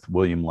with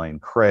William Lane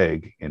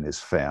Craig and his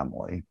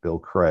family, Bill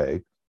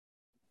Craig,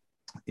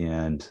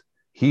 and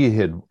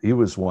he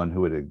was one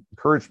who had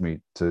encouraged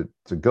me to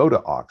go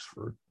to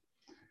Oxford.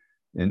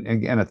 And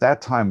again, at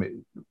that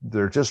time,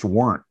 there just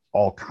weren't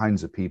all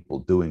kinds of people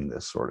doing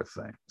this sort of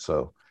thing.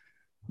 So,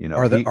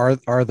 are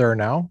there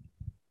now?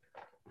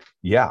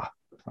 Yeah,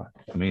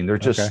 I mean, they're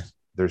just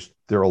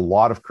there are a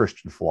lot of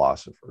Christian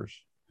philosophers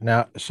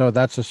now. So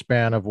that's a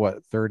span of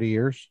what, 30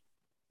 years?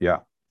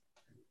 Yeah.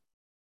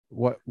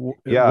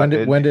 When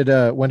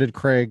did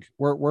Craig?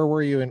 Where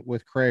were you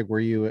with Craig? Were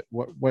you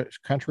what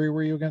country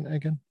were you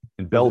again?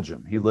 In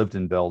Belgium. He lived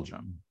in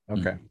Belgium.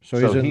 Okay, so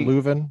he's in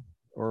Leuven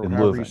or in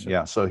Leuven.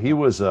 Yeah. So he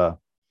was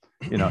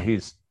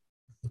he's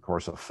of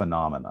course a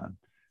phenomenon,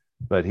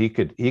 but he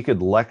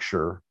could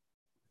lecture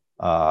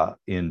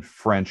in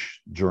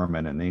French,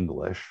 German, and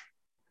English.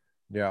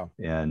 Yeah.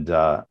 And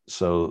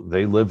so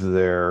they lived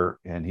there,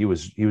 and he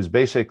was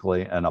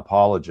basically an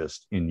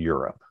apologist in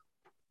Europe.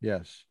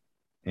 Yes.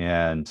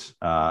 And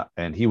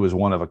he was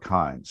one of a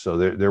kind. So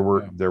there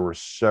were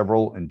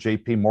several, and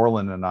J.P.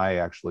 Moreland and I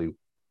actually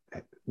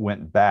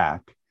went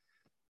back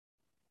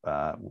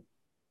to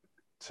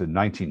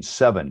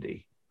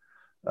 1970,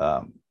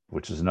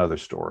 which is another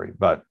story.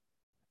 But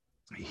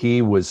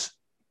JP was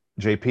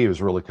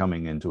really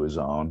coming into his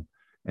own,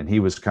 and he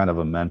was kind of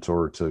a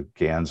mentor to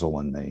Gansel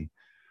and me.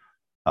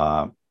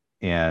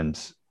 And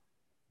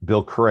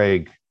Bill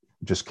Craig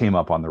just came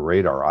up on the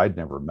radar. I'd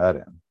never met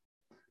him,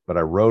 but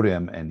I wrote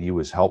him, and he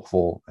was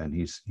helpful, and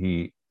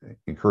he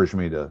encouraged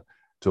me to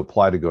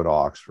apply to go to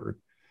Oxford.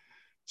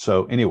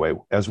 So anyway,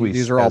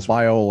 these are all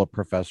Biola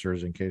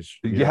professors, in case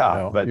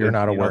but you're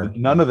not aware.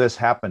 None of this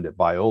happened at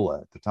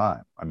Biola at the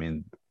time. I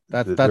mean,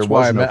 that's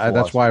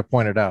why I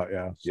pointed out.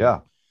 Yeah. So. Yeah.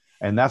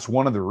 And that's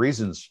one of the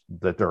reasons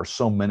that there are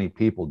so many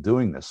people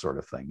doing this sort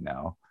of thing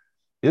now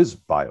is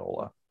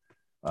Biola.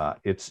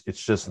 It's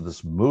just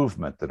this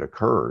movement that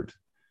occurred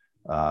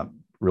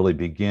really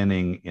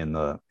beginning in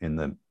the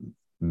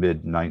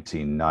mid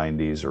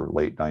 1990s or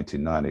late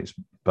 1990s.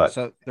 But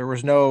so there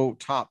was no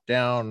top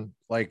down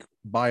like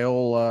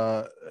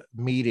Biola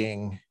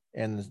meeting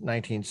in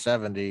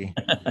 1970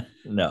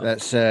 no,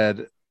 that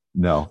said,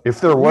 no, if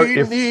there were,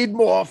 we need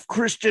more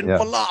Christian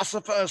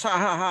philosophers, ha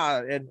ha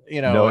ha. And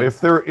no, if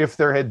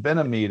there had been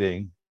a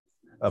meeting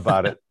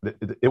about it,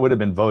 it would have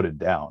been voted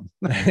down.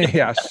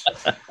 Yes.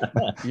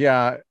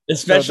 Yeah.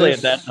 Especially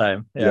at that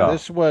time. Yeah.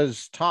 This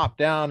was top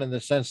down in the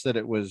sense that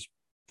it was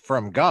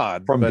from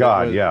God. There's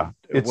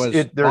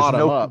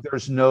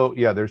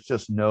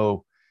just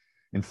no.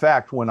 In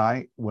fact, when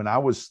I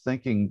was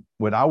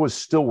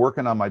still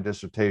working on my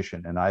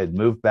dissertation, and I had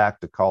moved back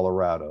to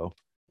Colorado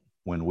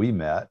when we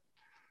met,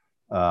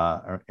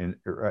 in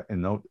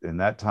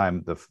that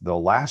time, the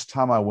last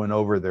time I went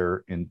over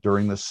there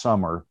during the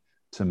summer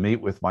to meet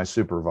with my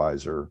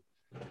supervisor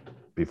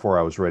before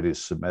I was ready to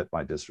submit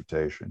my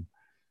dissertation,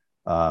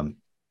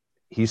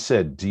 he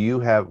said, "Do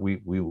you have?"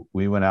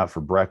 We went out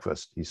for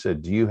breakfast. He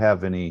said, "Do you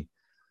have any?"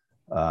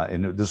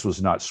 And this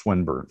was not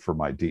Swinburne for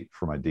my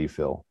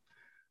D.Phil.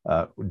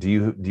 Do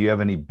you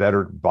have any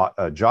better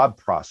job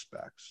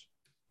prospects?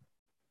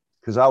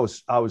 Because I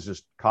was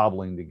just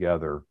cobbling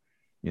together,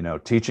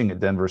 teaching at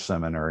Denver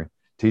Seminary,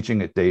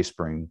 teaching at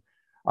Dayspring.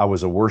 I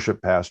was a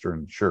worship pastor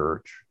in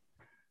church.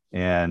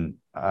 and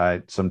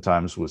I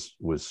sometimes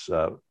was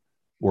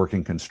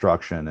working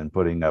construction and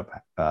putting up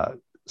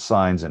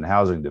signs in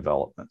housing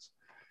developments.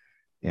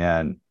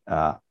 And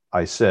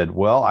I said,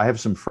 well, I have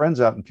some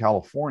friends out in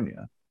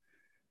California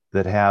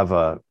that have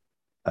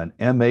an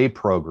MA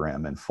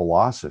program in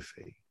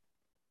philosophy,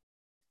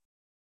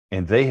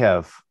 and they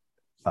have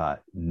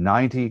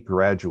 90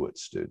 graduate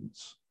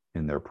students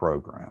in their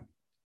program,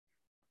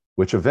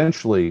 which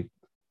eventually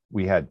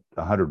we had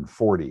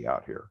 140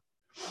 out here.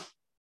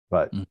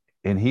 But,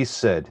 and he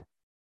said,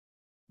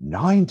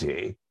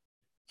 90?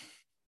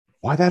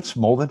 Why, that's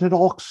more than at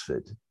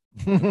Oxford.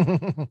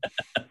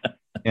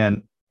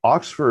 And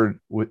Oxford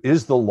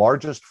is the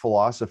largest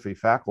philosophy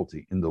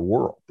faculty in the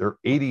world. There are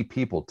 80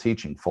 people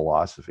teaching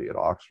philosophy at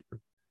Oxford.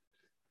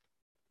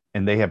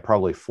 And they have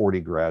probably 40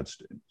 grad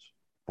students,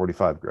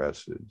 45 grad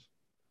students.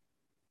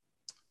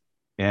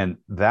 And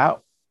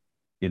that,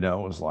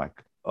 was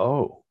like,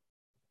 oh,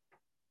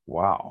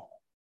 wow,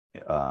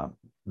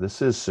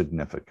 this is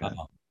significant.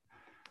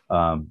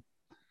 But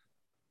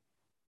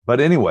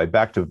anyway,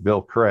 back to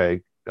Bill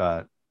Craig.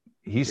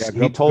 He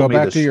told me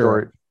this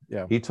story.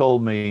 Yeah. He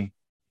told me,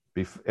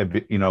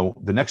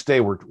 the next day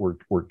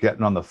we're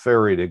getting on the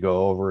ferry to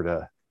go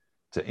over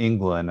to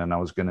England, and I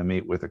was going to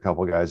meet with a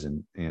couple of guys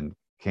in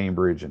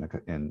Cambridge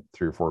and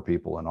 3 or 4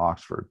 people in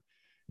Oxford,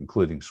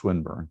 including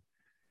Swinburne.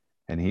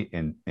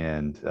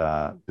 And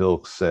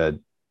Bill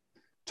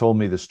told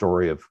me the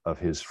story of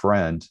his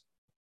friend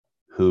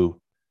who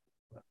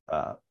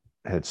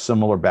had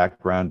similar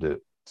background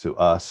to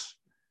us,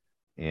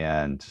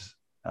 and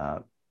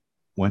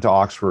went to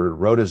Oxford,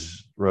 wrote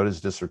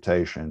his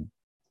dissertation,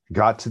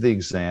 got to the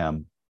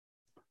exam.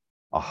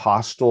 A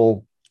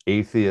hostile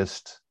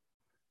atheist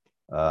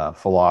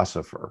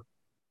philosopher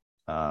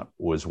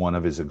was one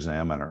of his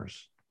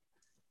examiners,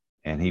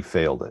 and he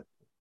failed it.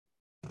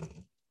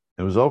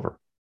 It was over.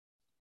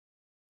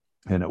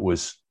 And it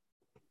was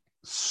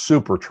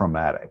super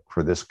traumatic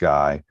for this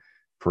guy,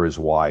 for his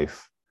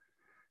wife.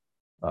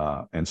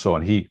 And so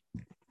on. He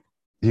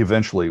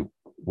eventually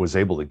was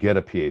able to get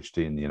a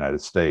PhD in the United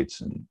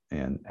States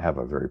and have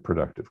a very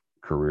productive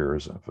career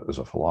as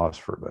a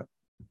philosopher. But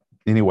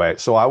anyway,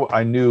 so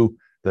I knew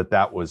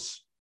that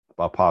was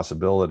a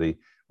possibility,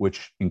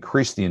 which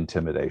increased the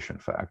intimidation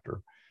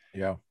factor.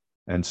 Yeah.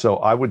 And so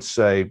I would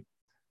say,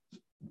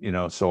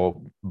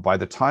 so by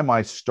the time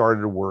I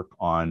started to work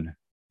on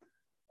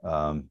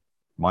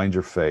Mind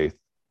Your Faith,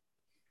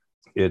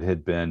 it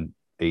had been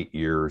 8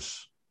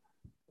 years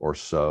or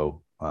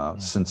so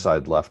since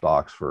I'd left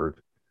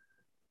Oxford.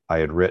 I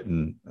had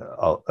written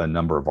a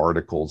number of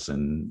articles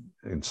in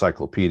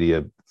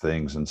encyclopedia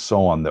things and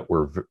so on that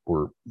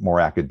were more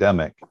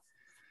academic.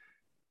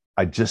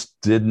 I just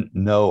didn't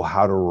know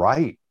how to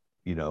write,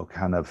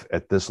 kind of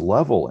at this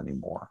level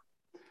anymore.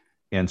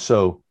 And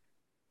so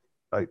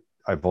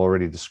I've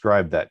already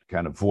described that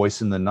kind of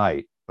voice in the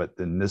night, but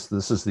then this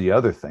is the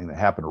other thing that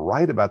happened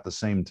right about the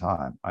same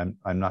time. I'm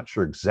not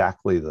sure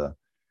exactly the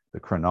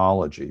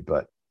chronology,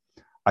 but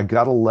I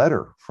got a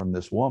letter from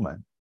this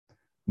woman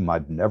whom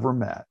I'd never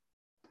met.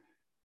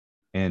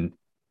 And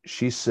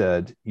she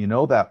said,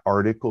 that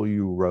article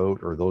you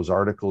wrote, or those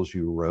articles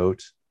you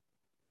wrote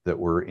that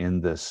were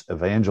in this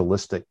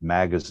evangelistic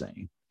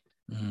magazine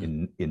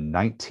in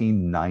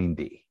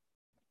 1990.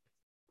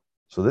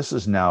 So this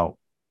is now,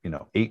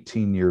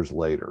 18 years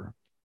later.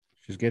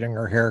 She's getting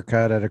her hair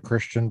cut at a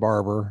Christian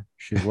barber.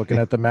 She's looking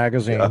at the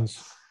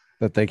magazines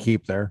that they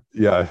keep there.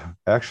 Yeah,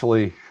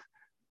 actually,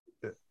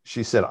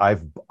 she said,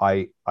 I've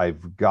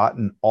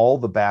gotten all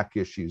the back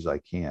issues I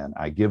can.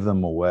 I give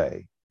them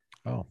away.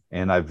 Oh.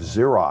 And I've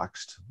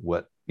Xeroxed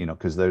what,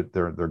 because they're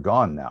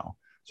gone now.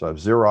 So I've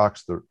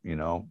Xeroxed the,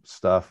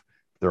 stuff.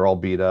 They're all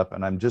beat up.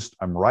 And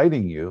I'm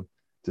writing you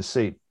to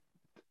say,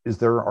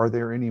 are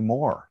there any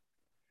more?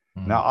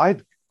 Mm. Now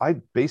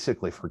I'd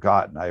basically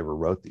forgotten I ever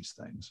wrote these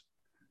things,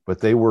 but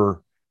they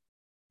were,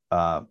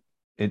 but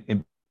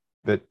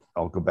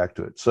I'll go back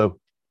to it. So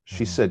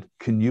she said,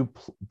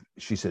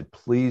 she said,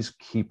 please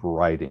keep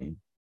writing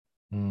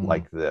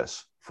like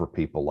this for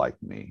people like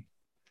me.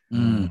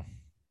 Mm.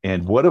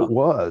 And what it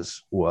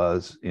was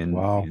in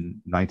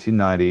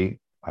 1990,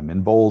 I'm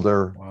in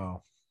Boulder.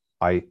 Wow.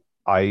 I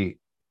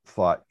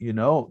thought,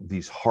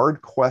 these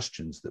hard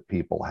questions that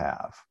people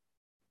have,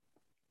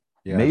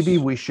 maybe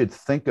we should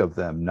think of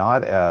them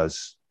not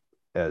as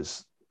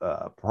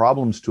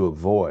problems to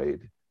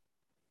avoid,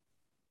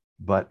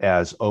 but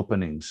as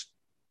openings,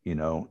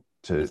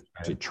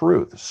 to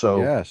truth.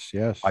 So yes,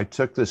 I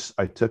took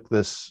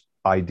this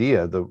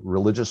idea, the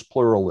religious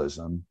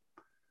pluralism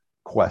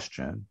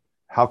question.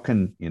 How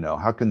can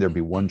there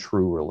be one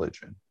true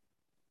religion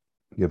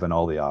given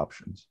all the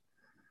options?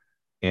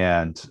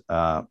 And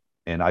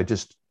I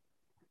just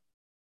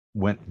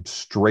went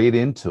straight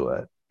into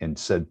it and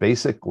said,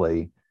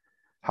 basically,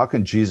 how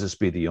can Jesus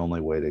be the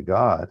only way to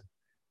God?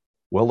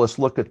 Well, let's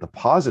look at the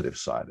positive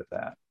side of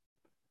that.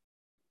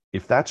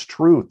 If that's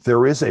true,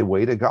 there is a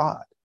way to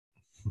God.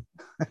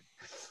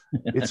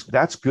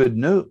 That's good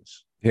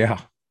news. Yeah.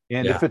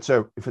 And if it's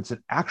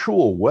an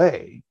actual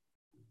way,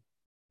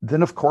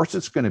 then of course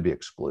it's going to be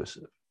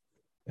exclusive.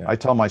 I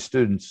tell my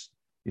students,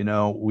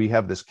 we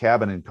have this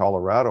cabin in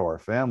Colorado, our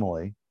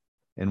family,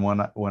 and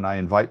when I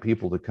invite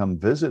people to come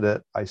visit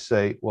it, I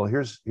say, well,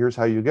 here's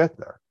how you get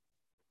there.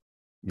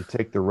 You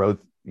take the road,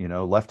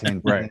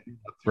 left-hand right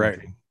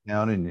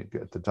down, and you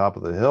get to the top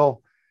of the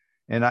hill.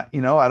 And I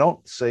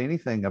don't say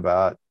anything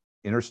about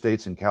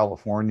interstates in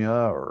California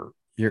or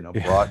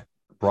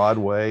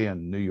Broadway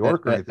and New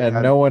York or anything.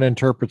 And no one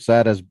interprets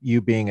that as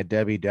you being a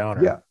Debbie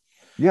Downer.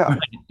 Yeah.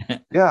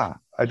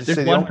 I just There's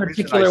say one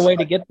particular way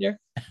to get there.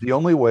 The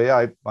only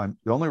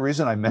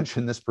reason I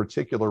mention this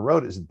particular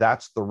road is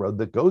that's the road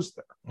that goes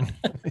there.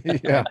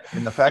 Yeah.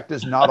 And the fact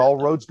is, not all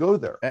roads go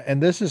there.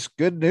 And this is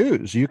good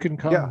news. You can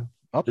come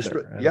up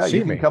there.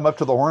 You can come up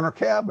to the Horner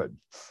cabin.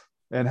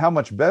 And how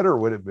much better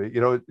would it be?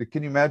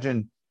 Can you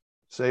imagine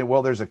saying,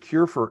 well, there's a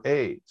cure for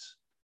AIDS?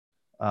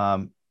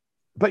 But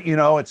it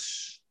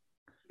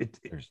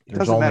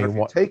doesn't matter if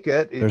you take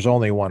it. There's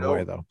only one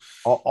way, though.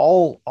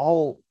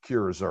 All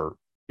cures are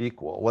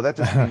equal. Well, that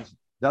just means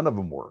none of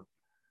them work.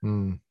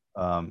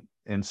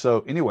 And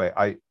so anyway,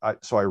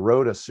 I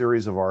wrote a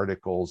series of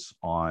articles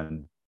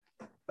on,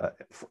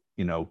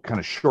 kind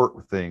of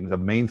short things. The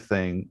main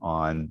thing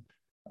on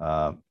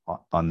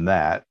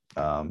that,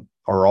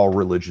 are all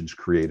religions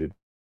created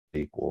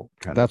equal?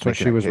 That's what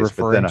she was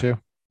referring to.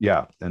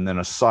 Yeah, and then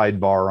a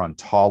sidebar on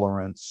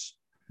tolerance,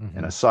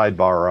 and a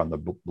sidebar on the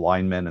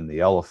blind men and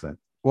the elephant.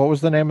 What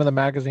was the name of the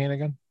magazine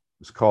again?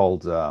 It was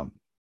called A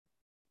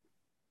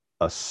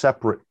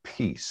Separate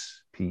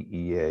Peace,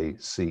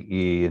 PEACE,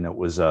 and it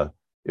was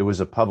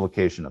a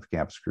publication of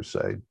Campus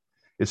Crusade.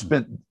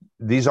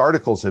 These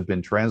articles have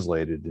been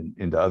translated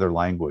into other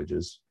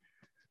languages,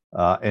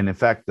 and in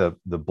fact, the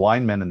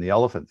blind men and the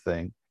elephant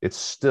thing, it's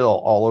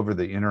still all over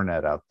the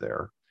internet out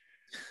there.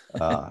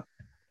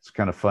 It's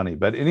kind of funny,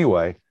 but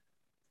anyway,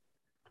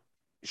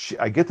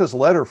 I get this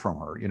letter from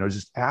her,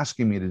 just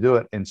asking me to do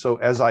it. And so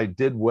as I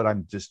did what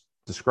I'm just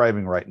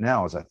describing right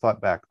now, as I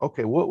thought back,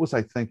 okay, what was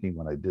I thinking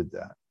when I did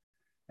that?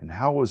 And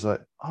how was I?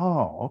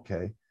 Oh,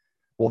 okay.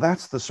 Well,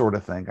 that's the sort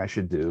of thing I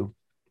should do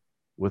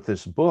with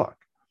this book.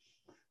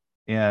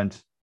 And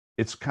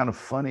it's kind of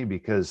funny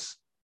because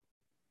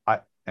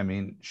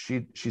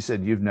she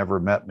said, you've never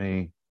met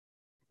me,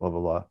 blah, blah,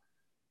 blah.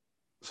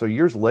 So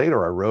years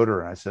later, I wrote her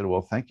and I said,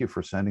 well, thank you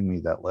for sending me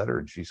that letter.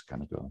 And she's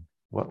kind of going,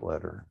 what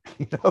letter?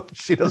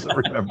 She doesn't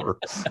remember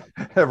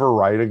ever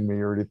writing me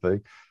or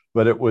anything.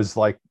 But it was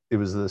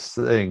this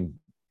thing,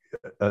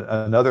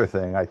 another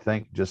thing, I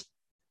think, just,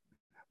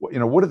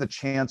 what are the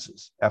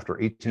chances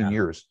after 18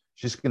 years,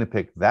 she's going to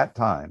pick that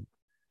time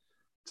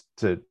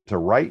to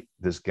write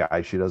this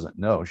guy she doesn't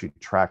know. She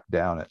tracked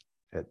down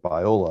at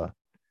Biola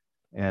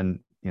and,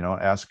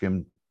 ask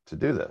him to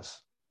do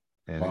this.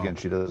 And again,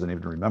 she doesn't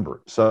even remember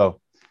it. So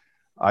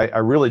I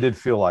really did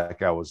feel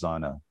like I was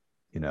on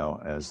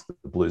as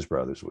the Blues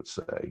Brothers would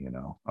say,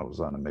 I was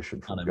on a mission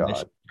from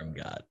God.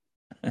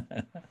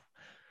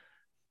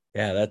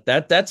 Yeah,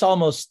 that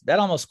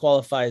almost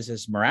qualifies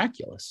as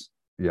miraculous.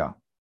 Yeah.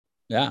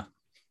 Yeah.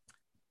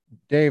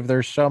 Dave,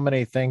 there's so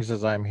many things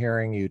as I'm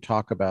hearing you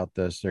talk about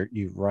this.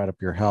 You've brought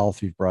up your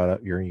health, you've brought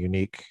up your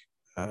unique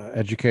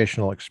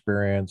educational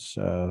experience,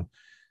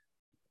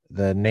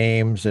 the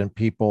names and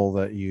people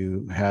that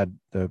you had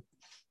the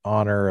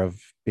honor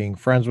of being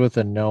friends with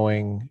and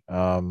knowing.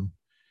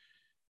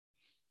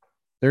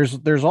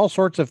 There's all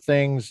sorts of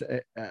things.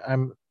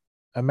 I'm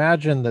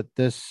imagine that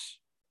this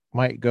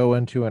might go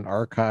into an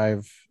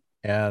archive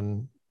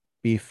and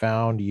be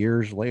found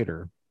years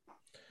later.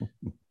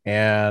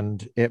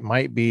 And it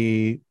might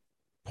be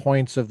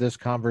points of this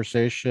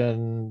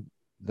conversation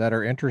that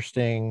are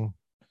interesting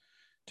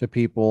to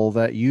people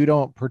that you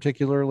don't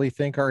particularly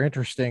think are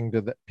interesting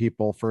to the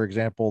people. For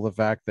example, the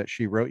fact that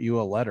she wrote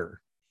you a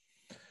letter.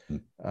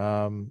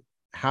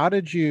 How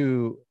did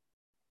you?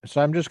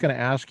 So I'm just going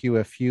to ask you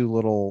a few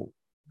little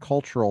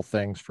cultural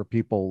things for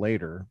people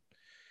later.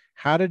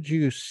 How did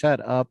you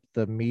set up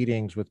the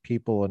meetings with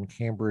people in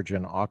Cambridge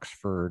and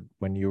Oxford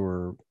when you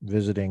were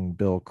visiting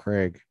Bill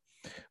Craig?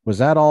 Was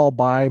that all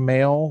by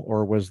mail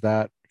or was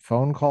that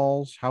phone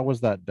calls? How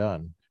was that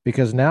done?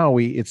 Because now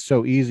it's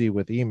so easy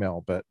with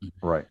email, but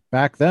right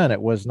back then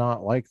it was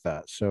not like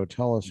that. So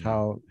tell us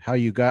how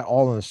you got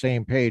all on the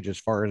same page as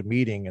far as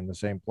meeting in the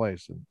same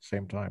place at the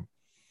same time.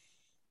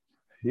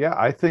 Yeah,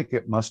 I think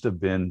it must have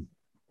been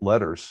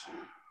letters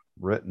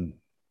written.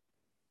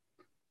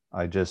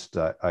 I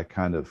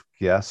kind of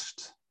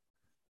guessed,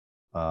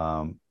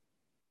 I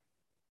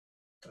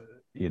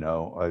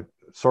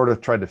sort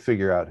of tried to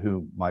figure out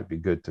who might be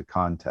good to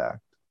contact.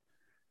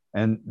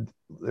 And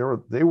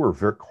they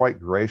were quite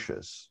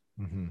gracious.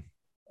 Mm-hmm.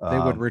 They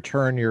would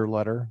return your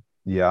letter.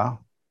 Yeah,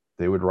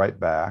 they would write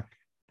back.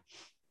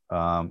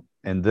 And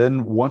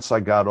then once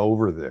I got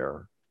over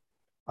there,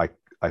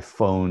 I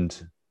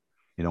phoned,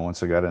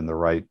 once I got in the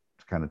right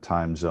kind of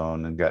time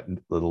zone and got a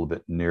little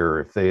bit nearer.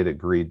 If they had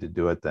agreed to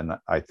do it, then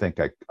I think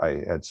I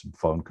had some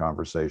phone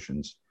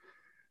conversations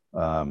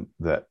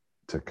that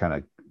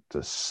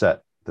to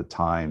set the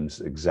times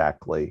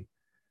exactly.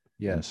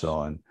 Yes. And so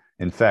on.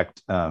 In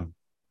fact,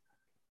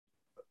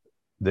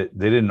 they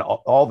didn't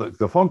all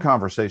the phone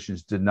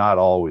conversations did not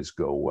always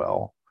go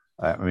well.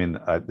 I mean,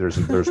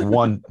 there's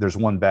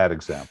one bad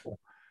example.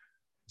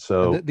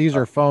 So these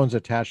are phones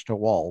attached to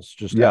walls.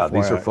 Just yeah, FYI.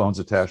 these are phones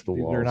attached to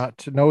walls. They're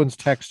not. No one's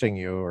texting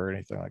you or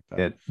anything like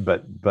that.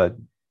 But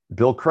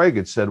Bill Craig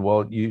had said,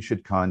 well, you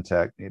should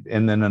contact.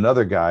 And then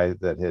another guy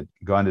that had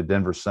gone to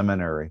Denver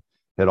Seminary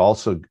had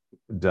also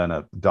done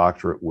a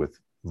doctorate with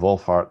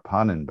Wolfhard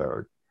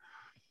Pannenberg.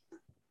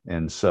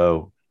 And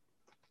so,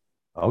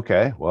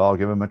 okay, well, I'll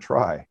give him a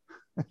try.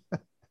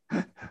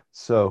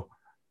 So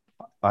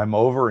I'm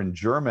over in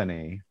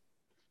Germany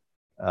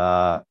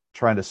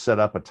trying to set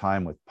up a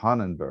time with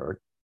Pannenberg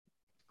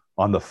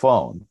on the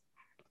phone.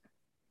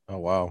 Oh,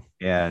 wow.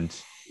 And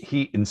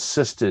he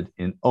insisted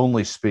in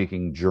only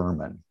speaking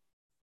German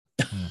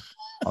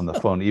on the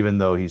phone, even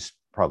though he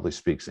probably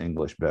speaks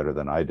English better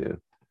than I do.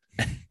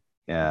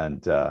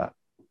 And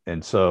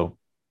so,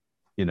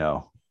 you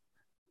know,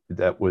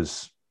 that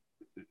was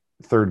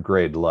third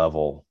grade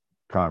level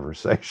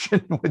conversation,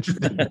 which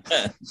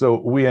so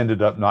we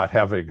ended up not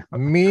having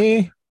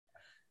me.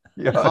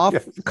 Yeah,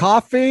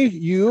 coffee,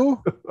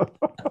 you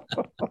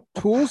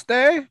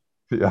Tuesday.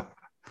 Yeah.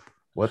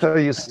 What are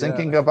you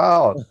thinking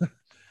about?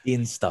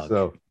 Beanstalk.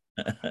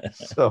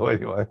 So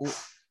anyway,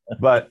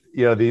 but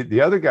you know,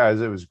 the other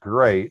guys, it was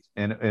great.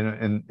 And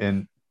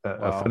wow.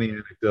 A funny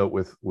anecdote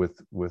with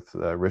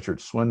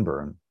Richard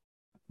Swinburne.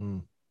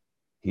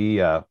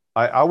 He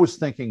I was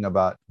thinking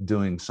about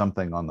doing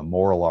something on the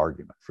moral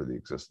argument for the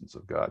existence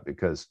of God,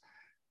 because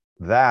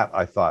that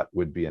I thought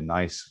would be a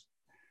nice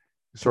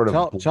sort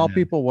of tell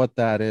people what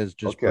that is.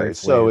 Just okay. Briefly.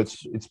 So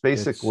it's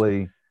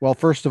basically well,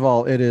 first of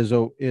all,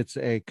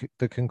 the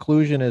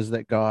conclusion is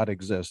that God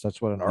exists. That's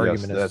what an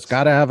argument is. It's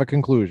got to have a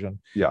conclusion.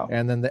 Yeah.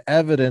 And then the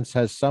evidence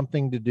has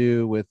something to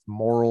do with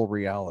moral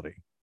reality.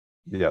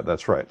 Yeah,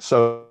 that's right.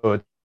 So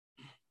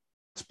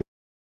it's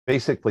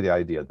basically the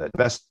idea that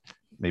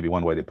maybe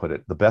one way to put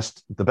it, the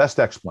best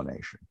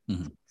explanation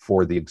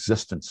for the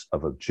existence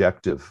of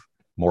objective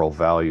moral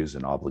values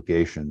and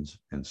obligations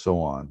and so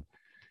on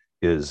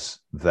is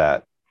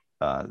that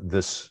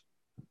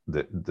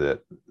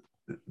that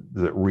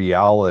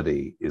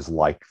reality is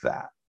like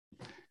that.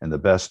 And the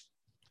best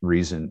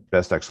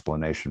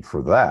explanation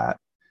for that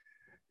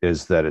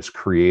is that it's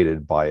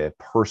created by a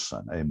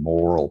person, a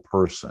moral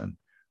person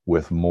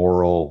with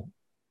moral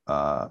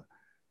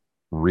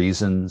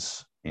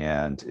reasons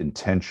and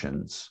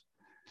intentions,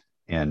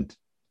 and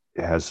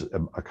it has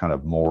a kind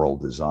of moral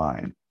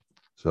design.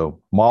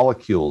 So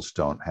molecules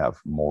don't have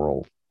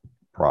moral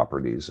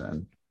properties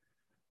and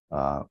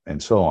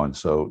so on.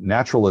 So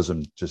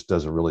naturalism just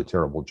does a really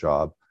terrible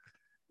job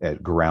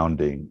at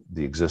grounding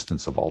the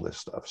existence of all this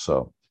stuff.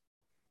 So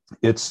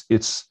it's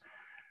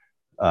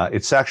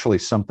actually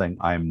something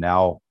I'm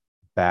now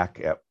back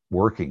at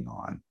working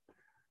on.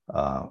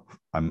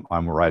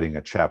 I'm writing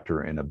a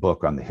chapter in a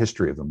book on the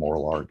history of the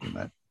moral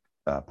argument,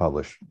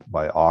 published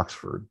by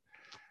Oxford.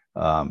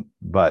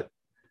 But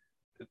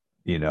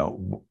you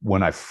know,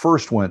 when I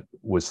first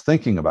was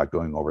thinking about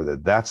going over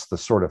that's the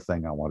sort of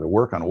thing I want to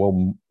work on.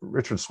 Well,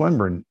 Richard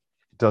Swinburne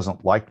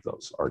doesn't like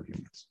those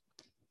arguments.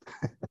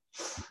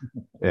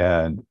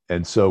 and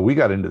so we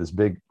got into this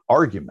big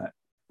argument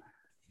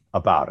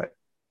about it.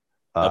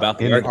 About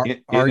the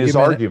in his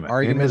argument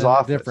in his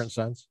office. In a different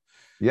sense.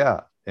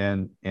 Yeah.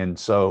 And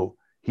so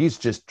he's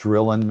just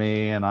drilling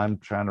me and I'm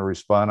trying to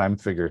respond. I'm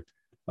figuring,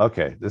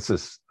 okay, this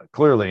is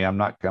clearly I'm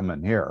not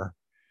coming here,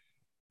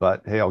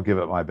 but hey, I'll give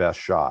it my best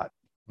shot.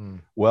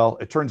 Well,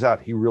 it turns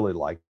out he really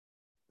liked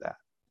that.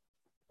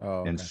 Oh,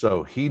 okay. And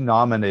so he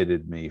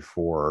nominated me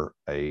for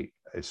a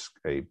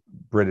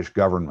British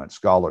government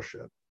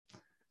scholarship,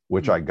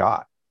 which I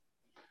got.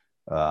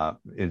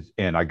 And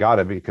I got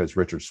it because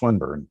Richard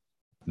Swinburne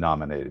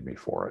nominated me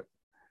for it.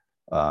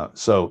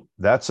 So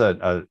that's one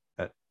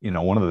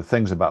of the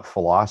things about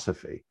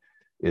philosophy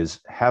is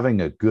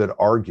having a good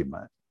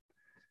argument,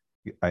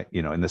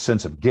 in the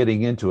sense of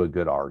getting into a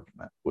good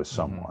argument with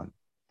someone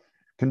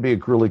can be a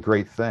really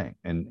great thing.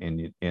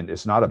 And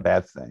it's not a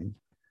bad thing.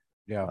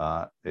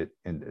 Yeah.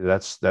 And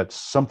that's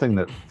something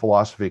that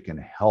philosophy can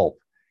help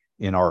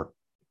in our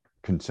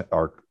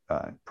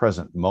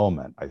present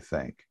moment, I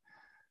think,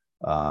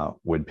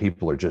 when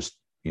people are just,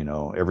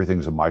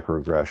 everything's a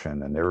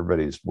microaggression and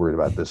everybody's worried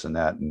about this and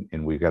that.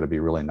 And we've got to be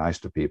really nice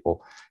to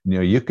people.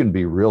 You can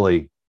be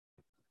really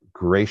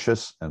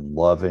gracious and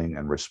loving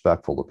and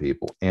respectful to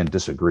people and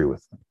disagree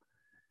with them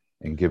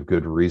and give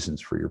good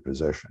reasons for your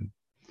position.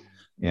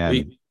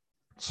 And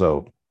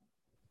so,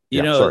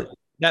 sorry.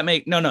 I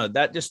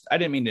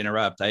didn't mean to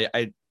interrupt.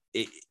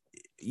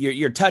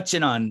 You're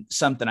touching on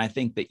something I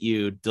think that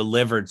you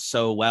delivered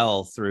so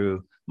well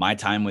through my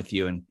time with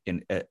you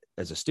and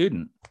as a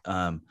student.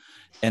 And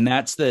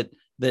that's that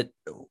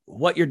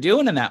what you're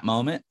doing in that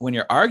moment when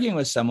you're arguing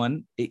with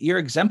someone, you're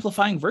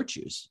exemplifying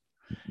virtues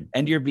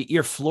and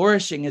you're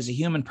flourishing as a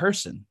human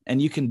person. And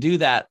you can do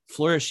that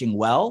flourishing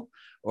well,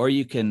 or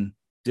you can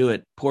do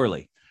it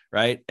poorly.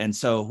 Right. And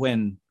so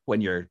when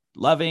you're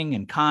loving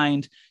and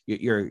kind,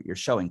 you're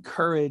showing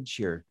courage,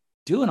 you're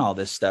doing all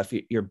this stuff,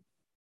 you're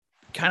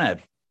kind of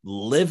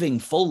living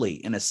fully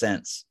in a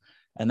sense.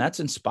 And that's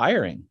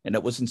inspiring. And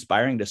it was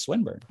inspiring to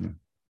Swinburne.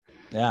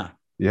 Yeah.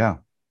 Yeah.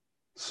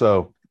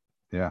 So,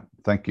 yeah,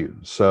 thank you.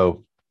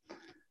 So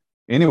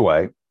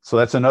anyway, so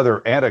that's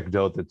another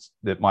anecdote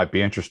that might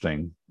be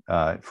interesting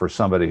for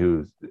somebody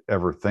who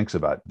ever thinks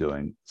about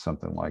doing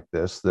something like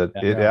this, that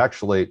it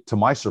actually, to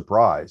my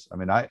surprise, I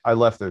mean, I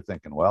left there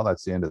thinking, well,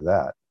 that's the end of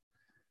that.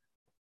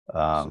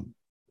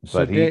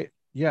 But he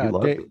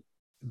loved it.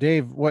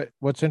 Dave,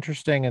 what's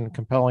interesting and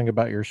compelling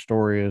about your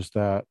story is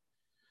that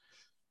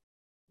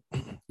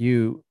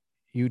you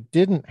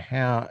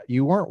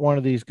weren't one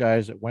of these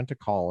guys that went to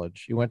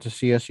college. You went to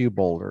CSU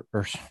Boulder,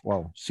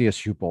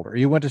 CSU Boulder.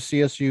 You went to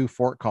CSU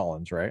Fort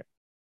Collins, right?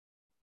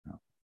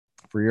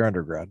 For your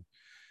undergrad.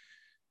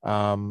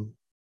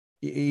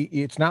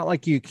 It's not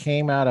like you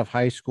came out of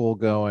high school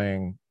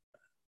going,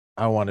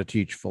 I want to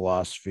teach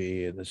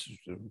philosophy, and this is,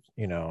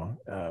 going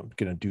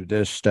to do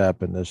this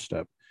step and this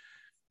step.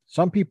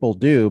 Some people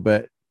do,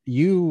 but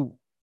you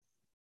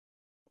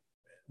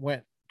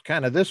went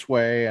kind of this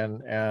way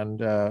and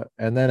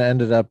then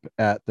ended up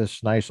at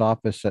this nice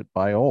office at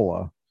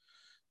Biola.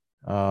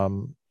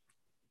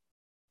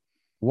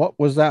 What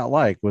was that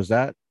like?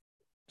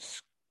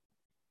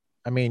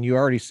 I mean, you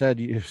already said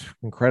you're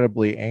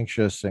incredibly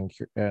anxious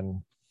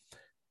and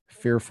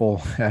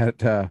fearful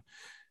at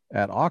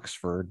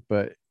Oxford,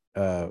 but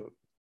the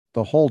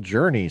whole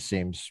journey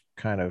seems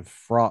kind of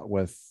fraught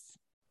with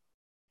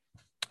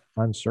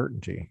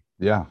uncertainty.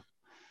 Yeah.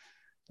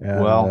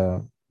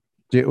 And,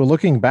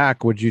 looking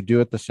back, would you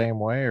do it the same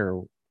way,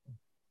 or?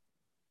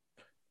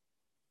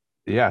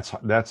 Yeah,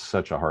 that's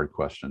such a hard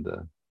question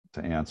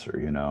to answer,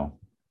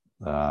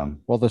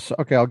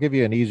 I'll give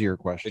you an easier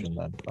question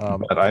then.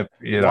 But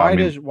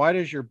why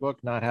does your book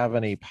not have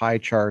any pie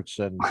charts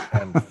and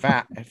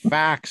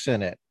facts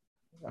in it?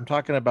 I'm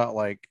talking about,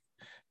 like,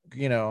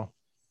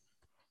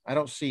 I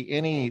don't see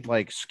any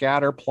like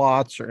scatter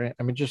plots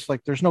just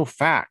like there's no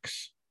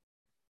facts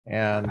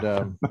and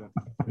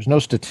there's no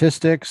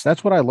statistics.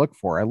 That's what I look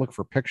for. I look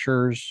for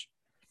pictures,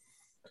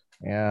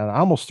 and I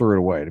almost threw it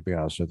away, to be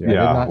honest with you. I did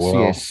not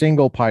see a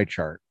single pie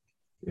chart.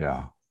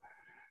 Yeah.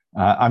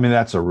 I mean,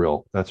 that's a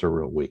real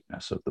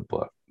weakness of the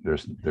book.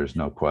 There's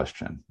no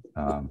question.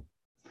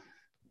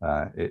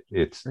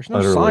 There's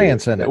no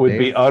science in it. It would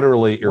be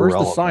utterly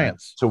irrelevant the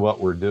science to what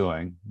we're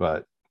doing.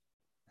 But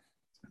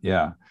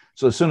yeah.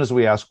 So as soon as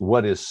we ask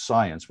what is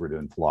science, we're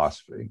doing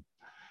philosophy.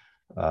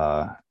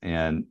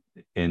 And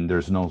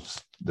there's no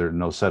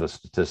set of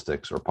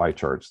statistics or pie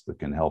charts that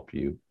can help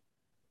you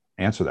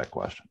answer that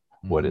question.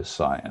 Mm-hmm. What is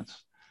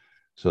science?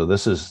 So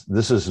this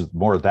is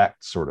more that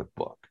sort of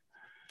book.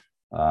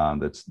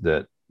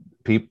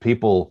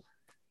 People,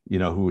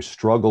 who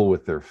struggle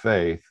with their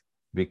faith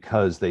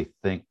because they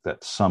think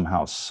that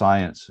somehow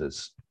science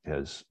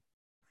has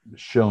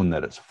shown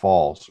that it's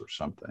false or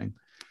something.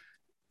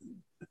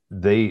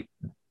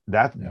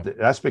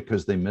 That's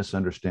because they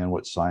misunderstand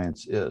what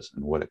science is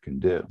and what it can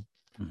do.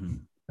 Mm-hmm.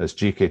 As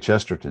G.K.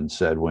 Chesterton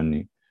said,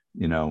 when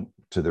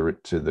to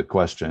the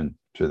question,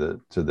 to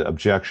the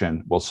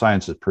objection, well,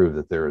 science has proved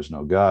that there is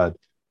no God.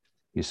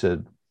 He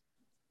said,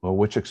 well,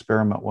 which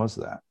experiment was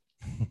that?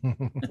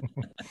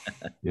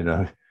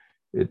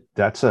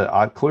 That's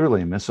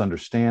clearly a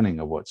misunderstanding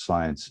of what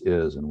science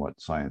is and what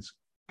science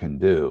can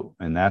do.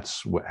 And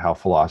that's how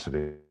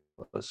philosophy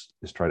is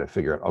try to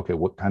figure out, okay,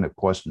 what kind of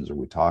questions are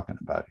we talking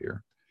about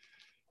here?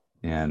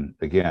 And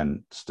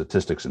again,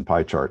 statistics and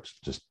pie charts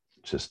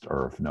just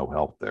are of no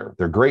help there.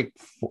 They're great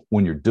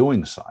when you're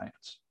doing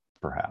science,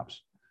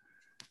 perhaps,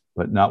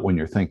 but not when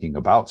you're thinking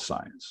about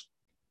science.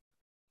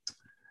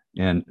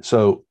 And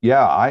so,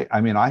 yeah, I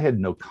had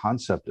no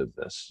concept of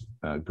this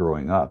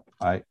growing up.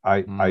 I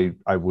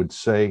would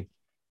say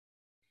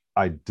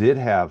I did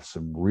have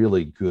some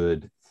really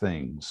good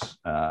things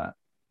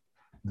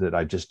that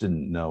I just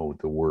didn't know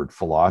the word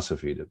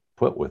philosophy to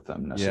put with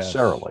them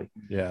necessarily.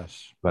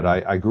 Yes. But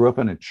I grew up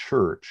in a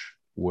church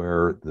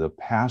where the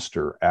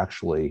pastor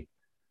actually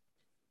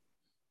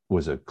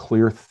was a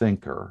clear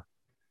thinker,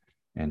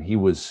 and he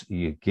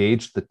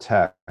gauged the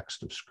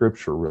text of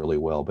scripture really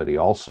well, but he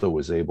also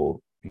was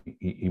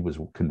he was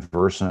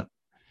conversant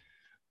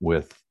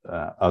with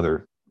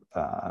other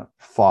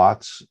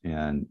thoughts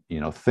and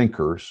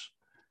thinkers,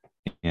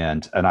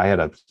 and I had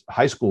a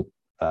high school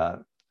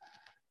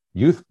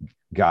youth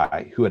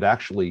guy who had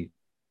actually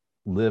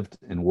lived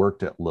and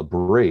worked at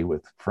L'Abri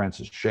with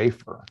Francis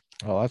Schaeffer.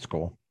 Oh, that's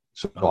cool.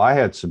 So I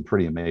had some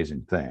pretty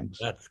amazing things.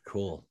 That's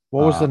cool.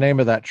 What was the name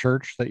of that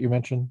church that you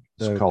mentioned?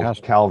 It's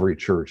called Calvary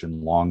Church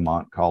in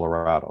Longmont,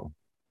 Colorado.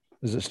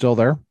 Is it still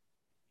there?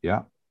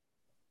 Yeah.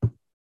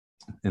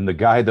 And the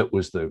guy that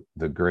was the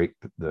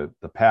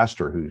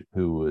pastor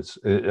who was,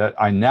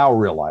 I now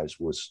realize,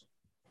 was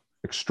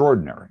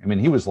extraordinary. I mean,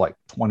 he was like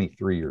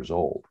 23 years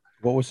old.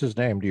 What was his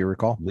name? Do you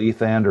recall?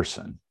 Leith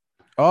Anderson.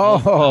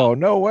 Oh,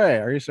 no way.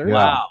 Are you serious?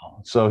 Yeah.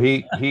 Wow. So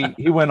he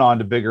went on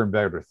to bigger and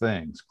better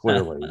things,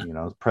 clearly,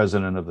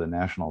 president of the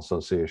National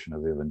Association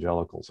of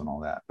Evangelicals and all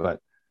that. But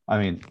I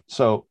mean,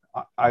 so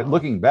I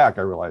looking back,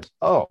 I realized,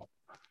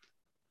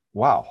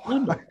 wow.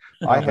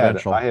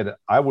 Confidential.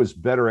 I was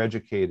better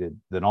educated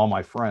than all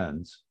my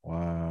friends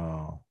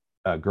Wow.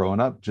 growing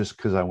up just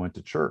because I went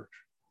to church.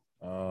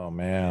 Oh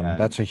man, And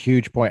that's a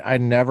huge point. I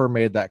never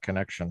made that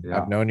connection. I've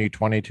yeah, known you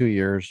 22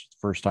 years.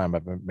 First time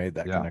I've made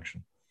that yeah.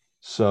 connection.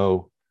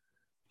 So,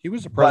 He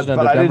was the but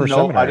president of I Denver I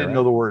Seminary, didn't know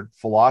right? the word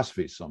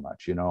philosophy so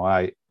much. You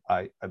know,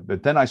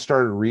 but then I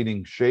started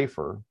reading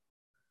Schaefer,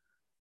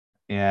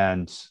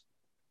 and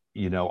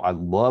you know, I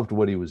loved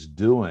what he was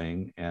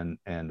doing, and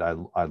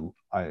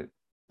I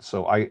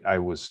so I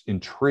was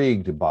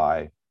intrigued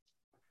by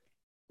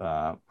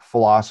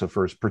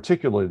philosophers,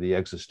 particularly the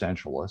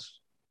existentialists.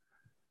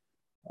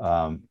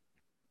 Um,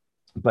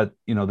 but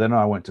you know, then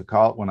I went to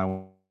college. When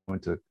I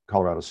went to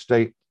Colorado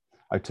State,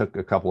 I took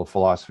a couple of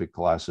philosophy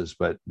classes,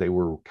 but they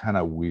were kind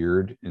of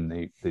weird, and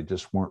they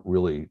just weren't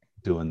really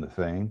doing the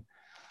thing.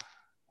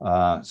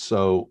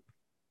 So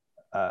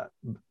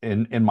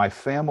in my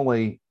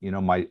family, you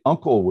know, my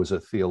uncle was a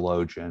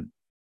theologian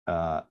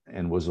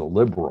and was a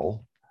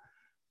liberal,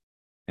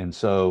 and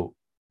so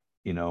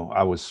you know,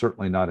 I was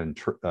certainly not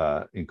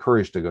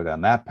encouraged to go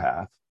down that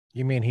path.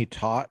 You mean he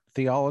taught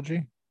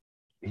theology?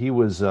 He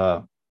was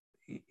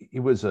he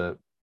was a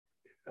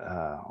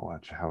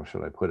how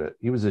should I put it?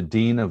 He was a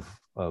dean of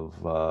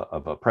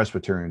a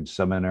Presbyterian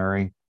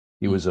seminary.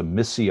 He was a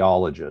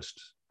missiologist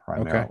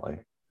primarily.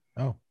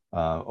 Okay.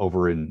 Oh,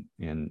 Over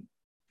in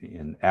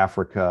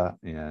Africa,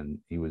 and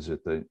he was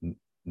at the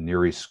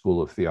Near East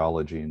School of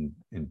Theology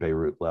in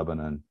Beirut,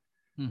 Lebanon,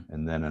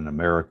 and then an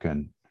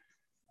American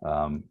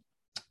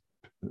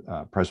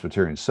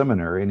Presbyterian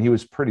seminary, and he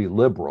was pretty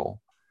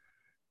liberal.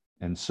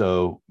 And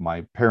so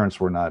my parents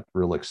were not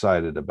real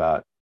excited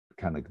about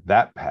kind of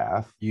that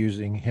path.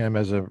 using him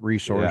as a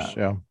resource.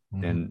 Yeah.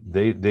 Mm-hmm. And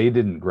they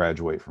didn't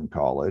graduate from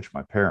college,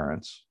 my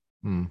parents.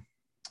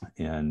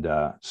 And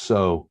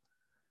so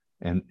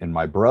and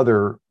my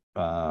brother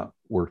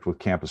worked with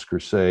Campus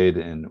Crusade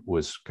and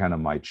was kind of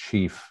my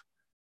chief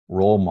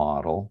role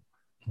model.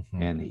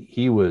 And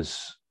he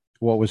was,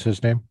 what was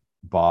his name?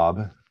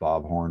 Bob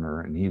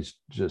Horner, and he's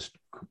just,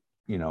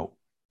 you know,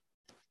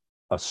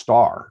 a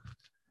star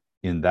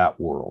in that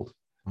world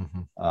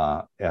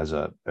as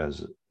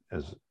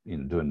you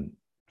know, doing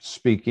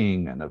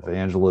speaking and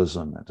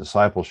evangelism and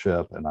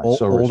discipleship. And I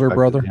so older respected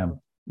brother him.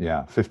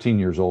 Yeah, 15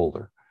 years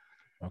older.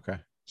 Okay,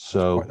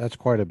 so that's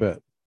quite a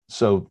bit.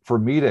 So for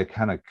me to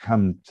kind of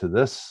come to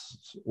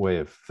this way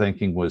of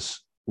thinking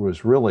was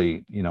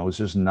really, you know, it was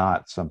just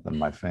not something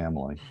my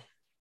family.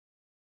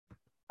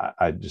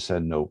 I just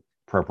had no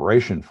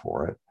preparation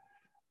for it,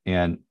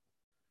 and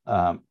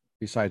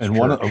besides, and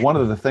one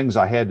of the things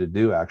I had to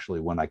do actually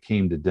when I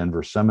came to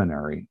Denver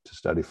Seminary to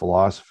study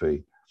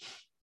philosophy,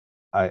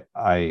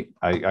 I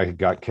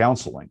got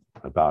counseling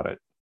about it,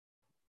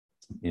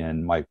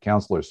 and my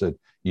counselor said,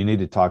 you need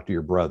to talk to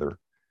your brother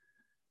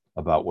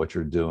about what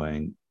you're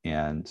doing,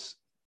 and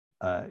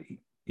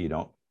you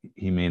know,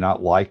 he may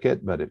not like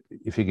it, but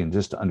if he can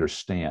just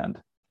understand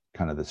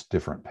kind of this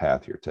different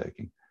path you're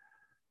taking.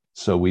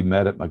 So we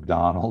met at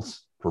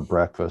McDonald's for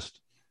breakfast,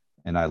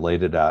 and I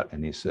laid it out,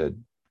 and he said,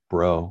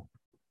 bro,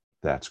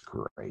 that's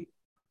great.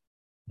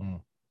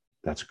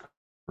 That's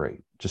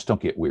great. Just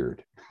don't get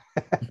weird.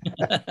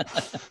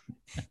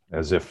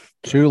 As if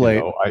too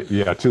late.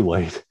 You know, too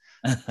late.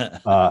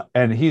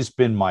 And he's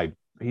been my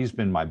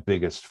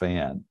biggest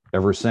fan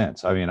ever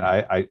since. I mean,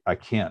 I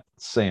can't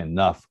say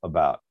enough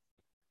about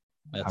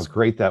how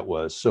great that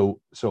was.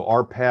 So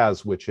our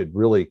paths, which had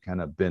really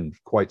kind of been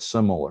quite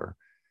similar,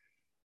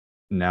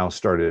 now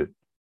started,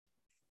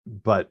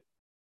 but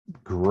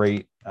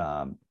great,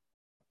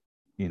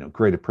 you know,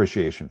 great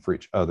appreciation for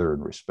each other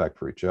and respect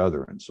for each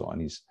other and so on.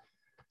 He's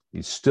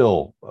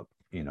still,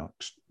 you know,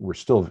 we're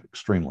still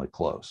extremely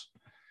close.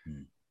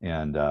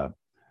 And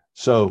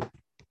so,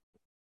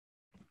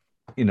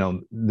 you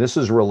know, this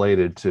is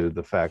related to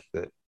the fact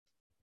that,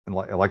 and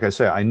like I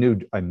say,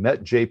 I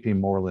met J.P.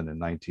 Moreland in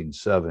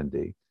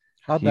 1970.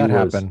 How'd that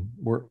happen?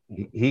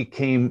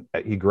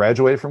 He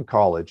graduated from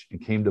college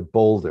and came to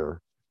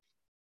Boulder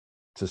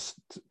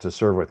to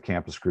serve with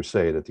Campus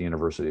Crusade at the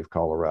University of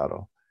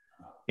Colorado.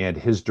 And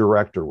his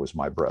director was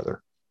my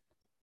brother.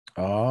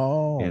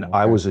 Oh. And okay.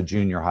 I was a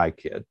junior high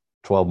kid,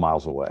 12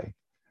 miles away.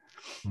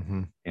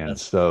 And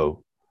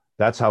so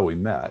that's how we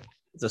met.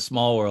 It's a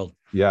small world.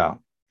 Yeah.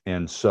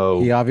 And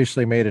so he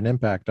obviously made an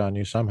impact on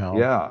you somehow.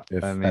 Yeah.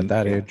 I mean, at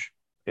that age.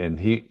 And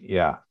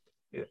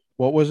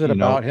what was it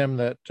about him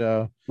that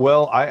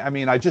well, I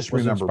mean, I just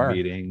remember inspiring.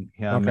 Meeting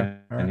him,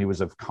 and he was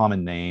a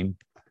common name,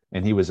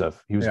 and he was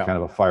kind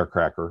of a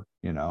firecracker,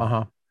 you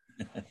know.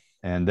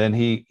 And then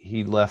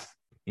he left,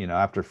 you know,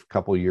 after a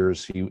couple of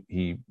years,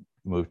 he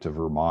moved to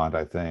Vermont,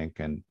 I think,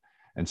 and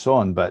so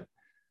on. But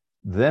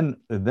then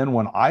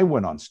when I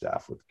went on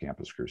staff with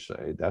Campus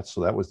Crusade,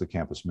 that was the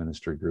campus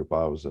ministry group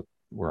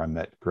where I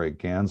met Greg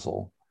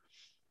Gansel.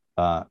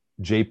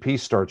 JP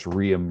starts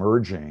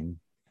reemerging,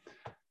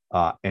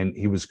 and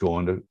he was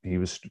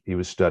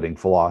studying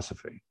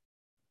philosophy.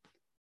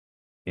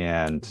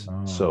 And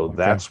so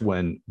that's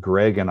when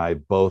Greg and I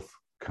both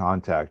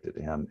contacted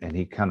him, and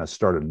he kind of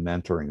started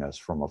mentoring us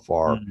from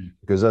afar. Mm-hmm.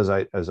 Because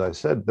as I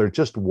said, there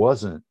just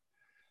wasn't,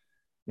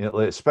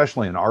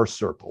 especially in our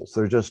circles,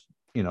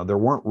 there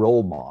weren't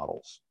role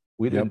models.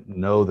 We didn't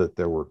know that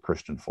there were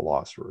Christian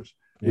philosophers.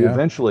 We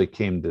eventually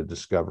came to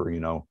discover,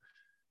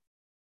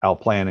 Al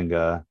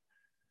Plantinga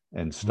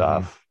and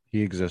stuff.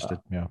 He existed.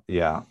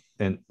 Yeah.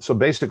 And so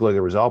basically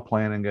there was Al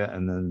Plantinga,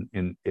 and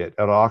then at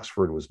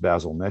Oxford was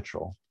Basil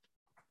Mitchell,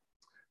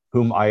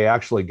 whom I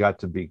actually got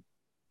to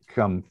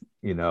become,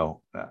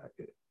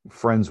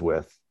 friends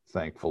with,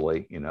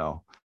 thankfully,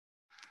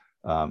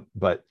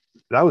 but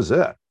that was it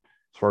as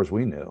far as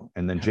we knew.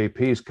 And then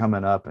JP's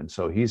coming up, and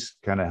so he's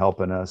kind of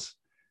helping us.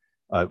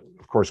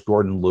 Of course,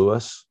 Gordon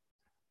Lewis.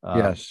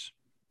 Yes.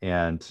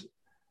 And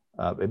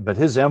but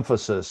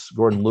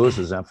Gordon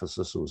Lewis's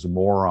emphasis was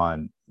more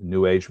on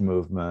New Age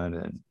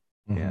movement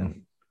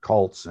and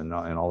cults and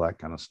all that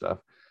kind of stuff.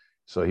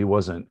 So he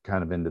wasn't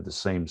kind of into the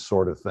same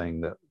sort of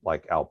thing that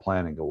like Al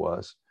Plantinga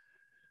was.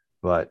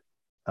 But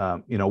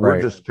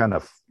we're just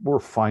we're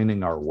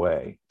finding our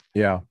way.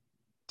 Yeah.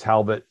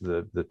 Talbot,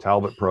 the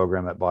Talbot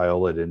program at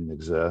Biola didn't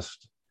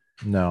exist.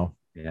 No.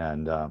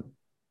 And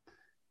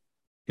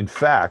in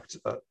fact,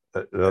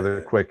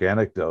 another quick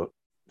anecdote.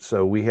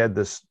 So we had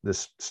this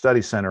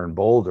study center in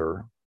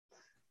Boulder,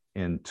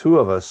 and two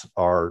of us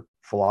are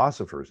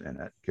philosophers in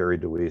it, Gary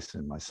DeWeese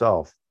and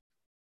myself.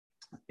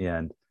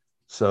 And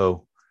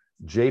so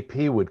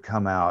JP would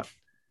come out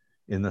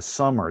in the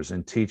summers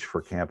and teach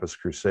for Campus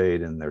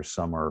Crusade in their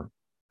summer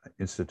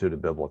Institute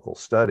of Biblical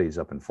Studies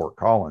up in Fort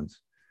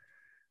Collins.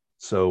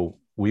 So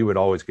we would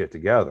always get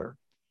together.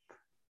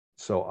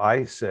 So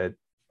I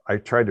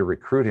tried to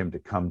recruit him to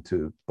come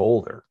to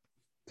Boulder,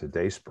 to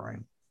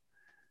Dayspring.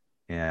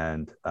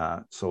 And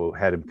so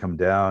had him come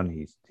down.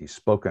 He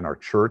spoke in our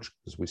church,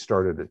 because we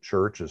started a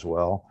church as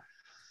well.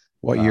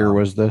 What year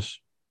was this?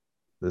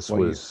 This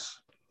was,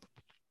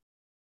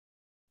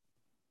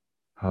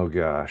 oh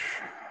gosh.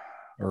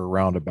 Or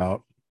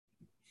roundabout.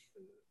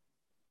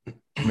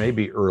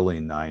 Maybe early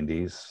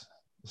 90s,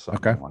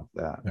 something like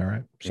that. All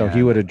right. So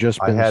he would have just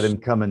been I had him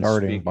come and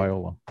starting speak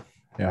Biola.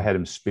 Yeah. I had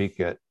him speak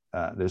at,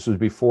 this was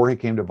before he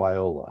came to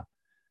Biola.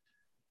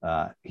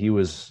 He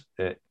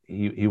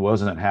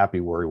wasn't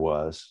happy where he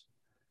was.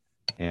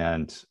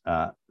 And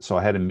so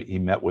I had him, he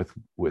met with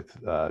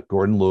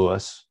Gordon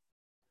Lewis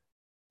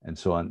and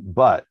so on.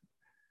 But,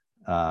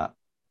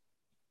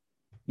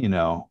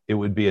 it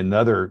would be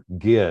another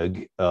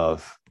gig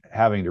of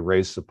having to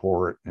raise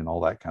support and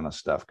all that kind of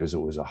stuff, because it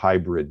was a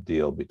hybrid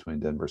deal between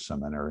Denver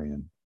Seminary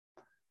and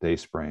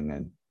Dayspring.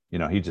 And,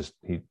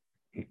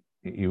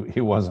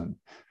 he wasn't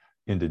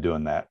into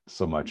doing that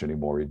so much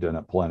anymore. He'd done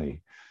it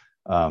plenty.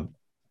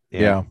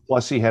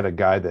 Plus he had a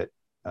guy that,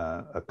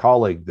 a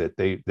colleague that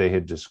they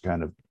had just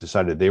kind of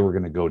decided they were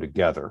going to go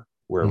together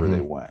wherever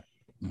they went.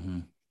 Mm-hmm.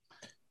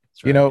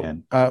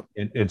 Right.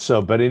 And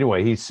so, but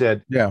anyway, he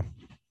said,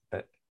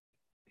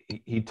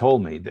 he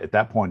told me at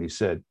that point, he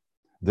said,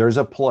 there's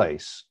a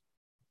place,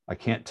 I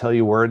can't tell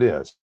you where it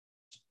is,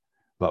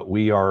 but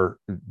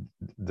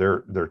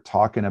they're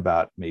talking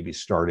about maybe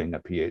starting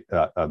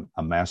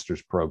a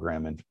master's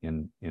program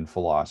in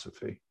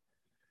philosophy,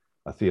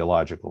 a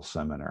theological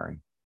seminary.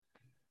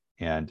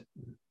 And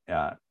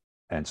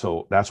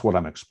so that's what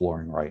I'm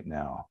exploring right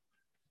now.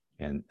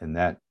 And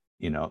that,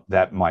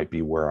 that might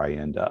be where I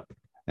end up.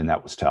 And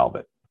that was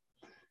Talbot.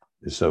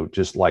 So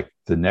just like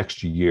the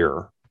next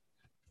year,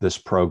 this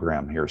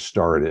program here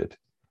started,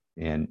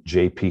 and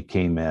JP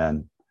came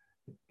in,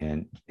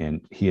 and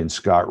he and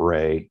Scott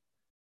Ray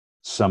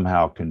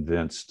somehow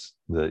convinced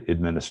the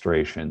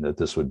administration that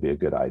this would be a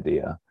good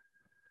idea.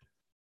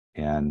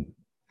 And,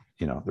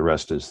 the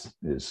rest is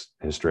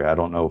history. I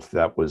don't know if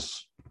that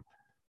was,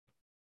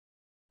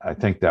 I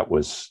think that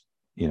was,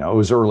 it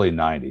was early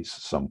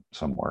 90s,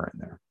 somewhere in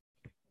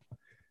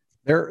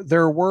there.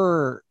 There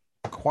were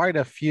quite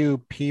a few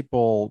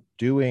people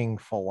doing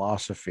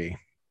philosophy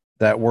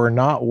that were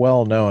not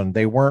well known.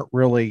 They weren't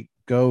really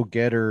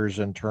go-getters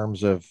in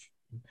terms of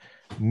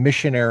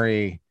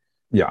missionary.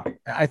 Yeah.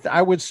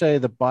 I would say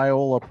the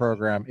Biola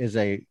program is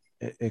a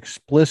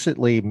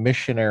explicitly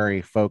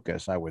missionary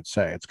focus. I would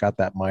say it's got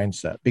that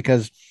mindset,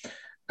 because,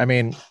 I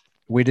mean,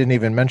 we didn't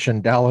even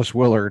mention Dallas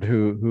Willard,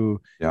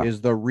 who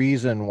is the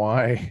reason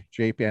why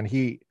JP, and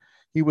he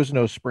was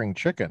no spring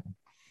chicken.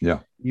 Yeah.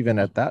 Even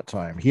at that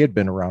time, he had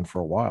been around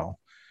for a while.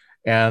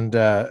 And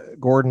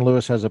Gordon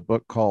Lewis has a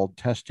book called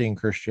Testing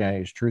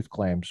Christianity's Truth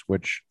Claims,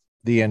 which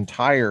the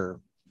entire,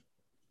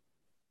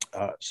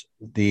 as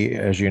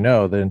you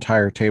know, the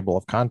entire table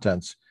of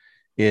contents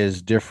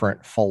is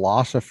different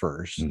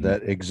philosophers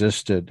that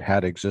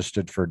had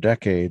existed for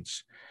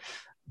decades,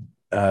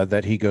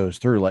 that he goes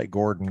through, like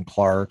Gordon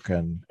Clark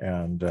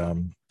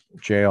and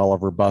J.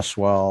 Oliver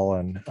Buswell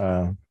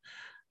and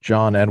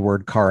John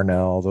Edward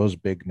Carnell, those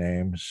big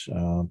names.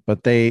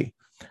 But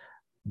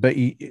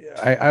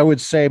I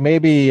would say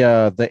maybe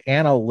the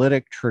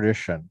analytic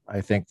tradition,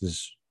 I think,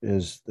 is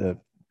the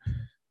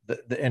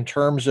in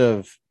terms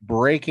of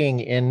breaking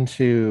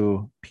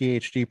into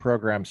PhD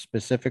programs,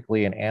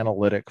 specifically in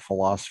analytic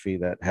philosophy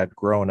that had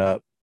grown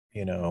up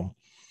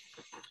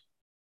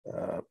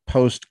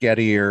post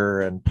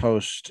Gettier and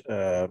post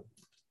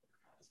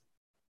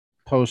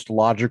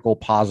logical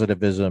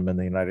positivism in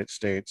the United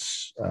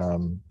States.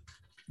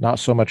 Not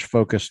so much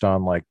focused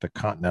on like the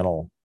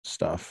continental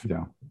stuff,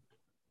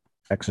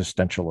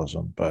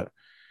 existentialism, but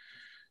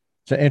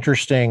it's an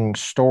interesting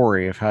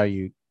story of how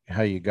you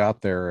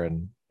got there.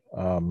 And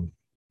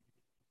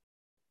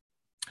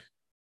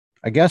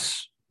I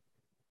guess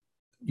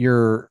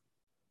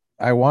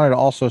I wanted to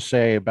also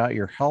say about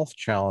your health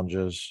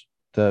challenges,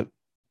 the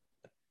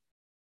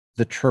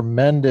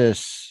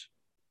tremendous,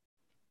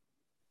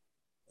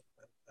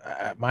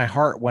 my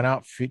heart went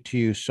out to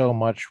you so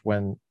much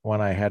when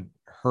I had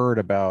heard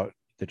about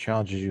the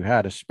challenges you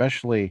had,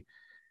 especially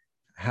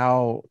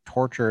how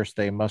torturous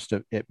it must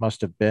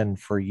have been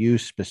for you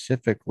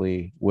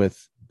specifically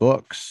with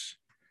books.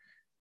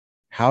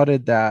 How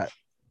did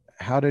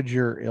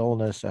your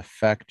illness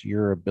affect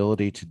your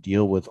ability to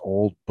deal with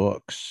old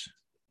books,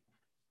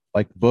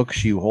 like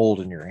books you hold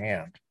in your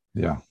hand?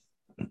 Yeah.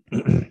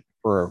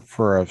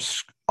 For a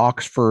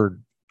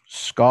Oxford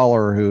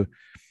scholar who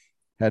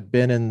had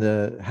been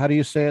in how do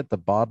you say it? The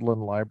Bodleian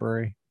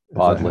Library?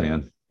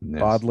 Bodleian. Yes.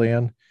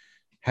 Bodleian.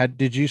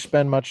 Did you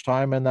spend much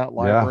time in that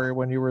library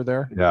when you were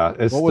there? Yeah.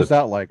 What was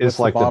that like? It's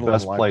like the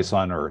best place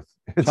on earth.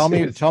 Tell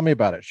me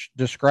about it.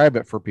 Describe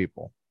it for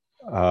people.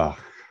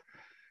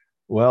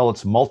 Well,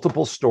 it's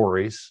multiple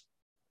stories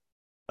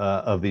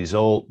of these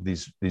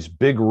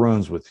big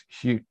rooms with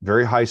huge,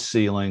 very high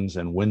ceilings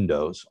and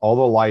windows. All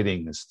the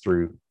lighting is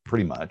through,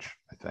 pretty much,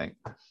 I think,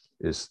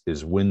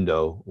 is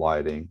window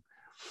lighting.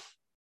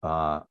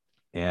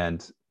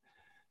 And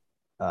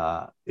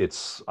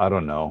it's, I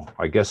don't know,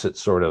 I guess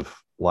it's sort of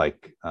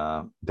like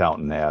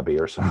Downton Abbey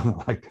or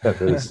something like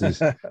that.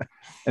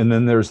 And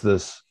then there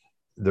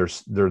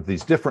are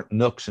these different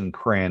nooks and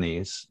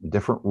crannies,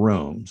 different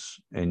rooms,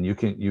 and you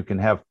can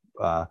have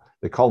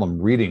they call them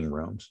reading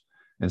rooms.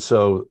 And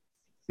so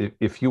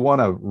if you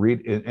want to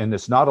read, and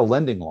it's not a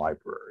lending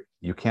library,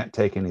 you can't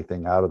take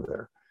anything out of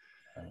there.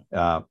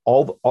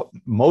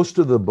 Most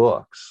of the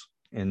books,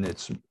 and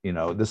it's,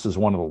 this is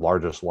one of the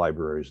largest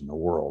libraries in the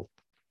world.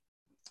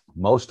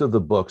 Most of the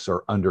books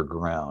are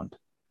underground,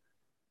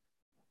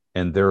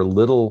 and they're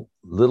little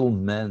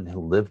men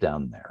who live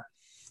down there.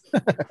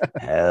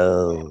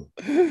 Oh,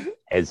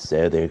 and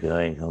so they're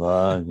going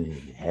along.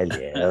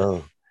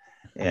 Hello.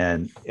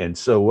 And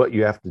so what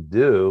you have to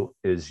do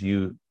is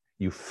you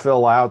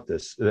fill out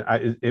this.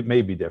 It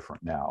may be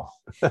different now.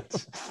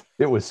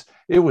 it was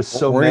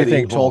so. Where medieval. do you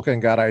think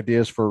Tolkien got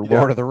ideas for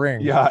Lord of the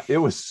Rings? Yeah, it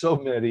was so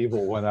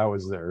medieval when I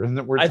was there. And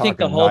I think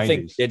the whole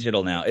thing's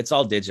digital now. It's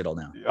all digital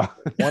now. Yeah.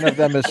 One of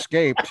them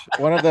escaped,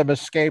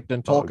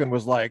 and Tolkien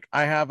was like,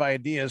 "I have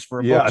ideas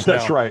for books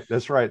that's now." right.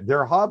 That's right.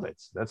 They're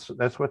hobbits.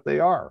 That's what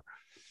they are.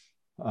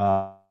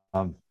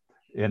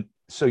 And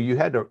so you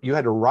had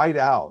to write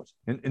out,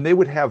 and they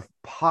would have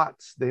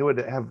pots. They would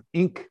have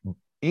ink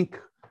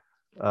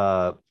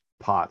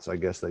pots, I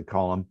guess they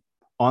call them,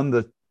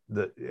 on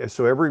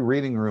so every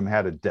reading room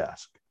had a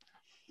desk,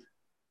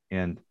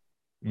 and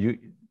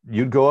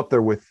you'd go up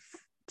there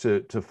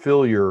to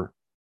fill your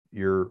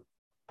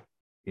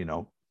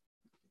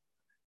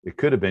it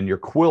could have been your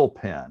quill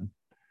pen.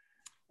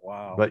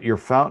 Wow. But your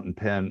fountain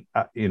pen,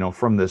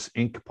 from this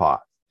ink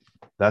pot.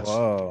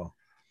 Whoa.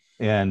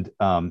 And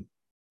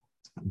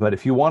but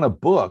if you want a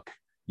book,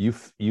 you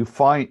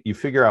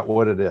figure out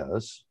what it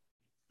is,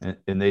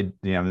 and they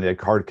had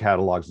card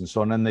catalogs and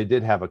so on, and they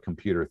did have a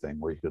computer thing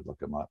where you could look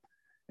them up,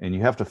 and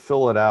you have to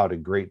fill it out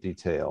in great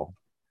detail,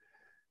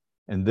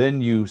 and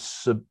then you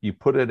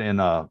put it in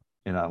a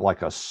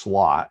like a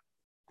slot,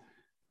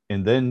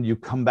 and then you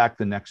come back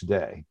the next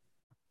day,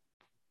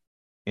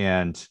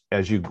 and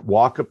as you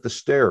walk up the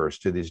stairs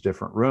to these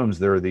different rooms,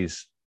 there are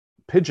these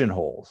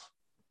pigeonholes.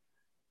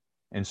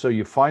 And so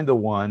you find the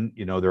one,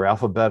 they're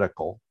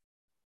alphabetical,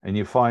 and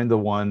you find the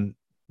one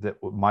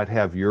that might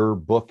have your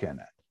book in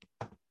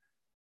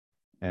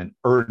it,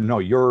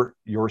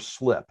 your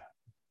slip.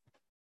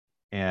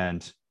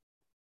 And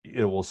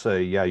it will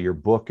say, yeah, your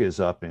book is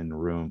up in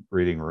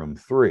reading room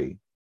 3.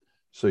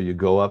 So you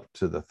go up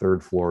to the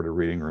 3rd floor to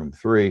reading room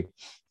 3,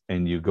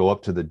 and you go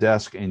up to the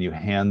desk and you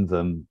hand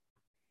them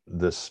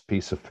this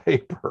piece of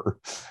paper,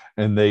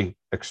 and they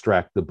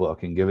extract the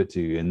book and give it to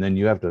you, and then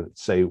you have to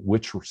say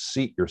which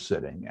seat you're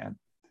sitting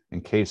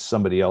in case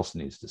somebody else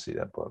needs to see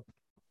that book.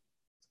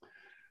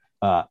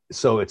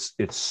 So it's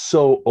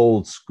so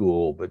old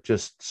school, but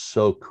just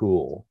so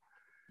cool.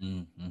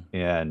 Mm-hmm.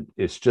 And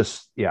it's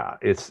just,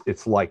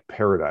 it's like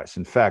paradise.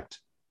 In fact,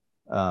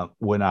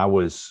 when I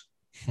was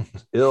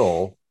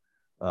ill,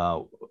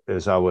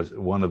 as I was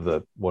one of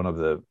the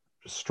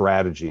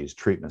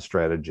treatment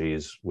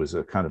strategies was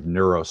a kind of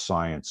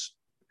neuroscience,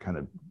 kind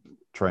of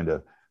trying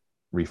to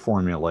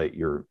reformulate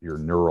your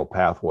neural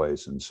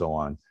pathways and so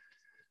on.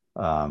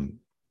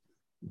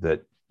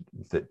 That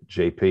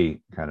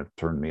JP kind of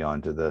turned me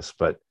on to this,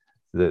 but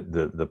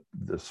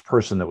this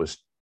person that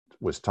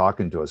was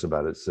talking to us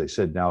about it, they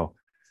said, now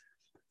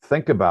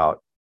think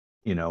about,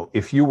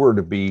 if you were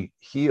to be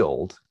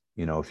healed,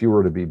 if you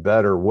were to be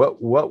better,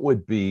 what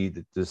would be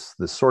this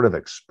sort of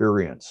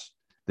experience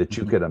that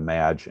you could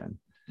imagine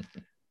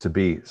to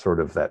be sort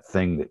of that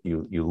thing that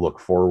you look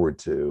forward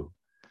to?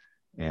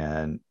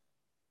 And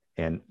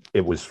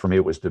it was, for me,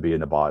 it was to be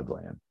in the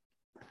Bodland,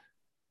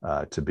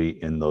 to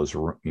be in those,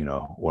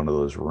 one of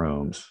those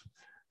rooms.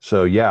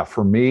 So yeah,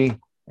 for me,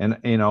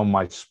 and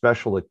my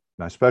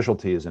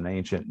specialty is in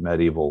ancient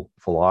medieval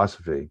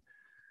philosophy.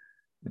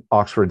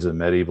 Oxford's a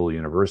medieval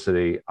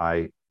university.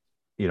 I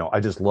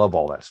just love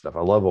all that stuff.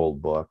 I love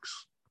old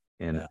books,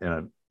 and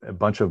a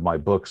bunch of my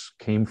books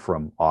came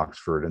from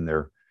Oxford, and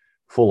they're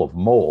full of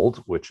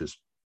mold, which is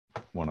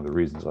one of the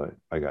reasons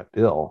I got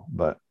ill.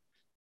 But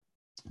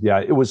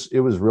yeah, it was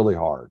really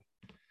hard.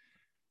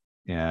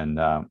 And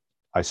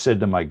I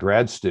said to my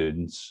undergrad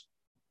students,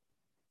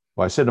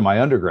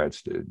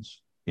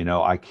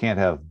 I can't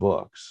have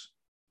books.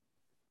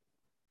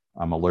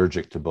 I'm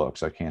allergic to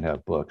books. I can't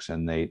have books.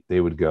 And they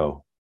would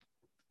go,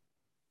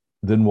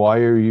 then why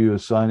are you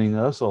assigning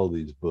us all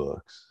these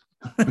books?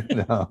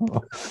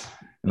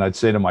 And I'd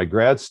say to my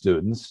grad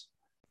students,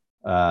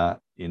 I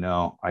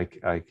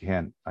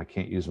can't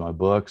use my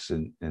books.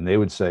 And they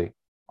would say,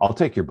 I'll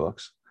take your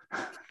books.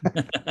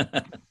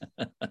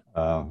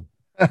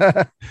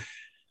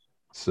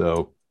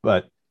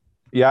 But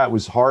yeah, it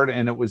was hard.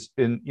 And it was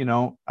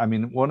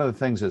one of the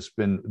things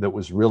that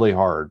was really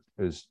hard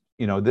is,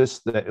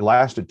 that it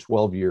lasted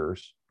 12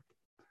 years.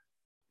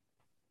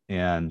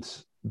 And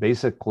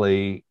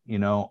basically,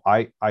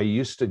 I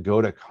used to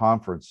go to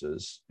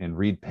conferences and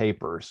read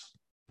papers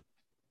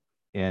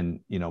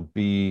and,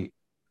 be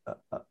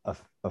a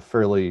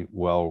fairly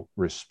well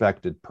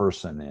respected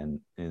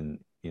person in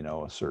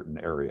a certain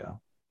area,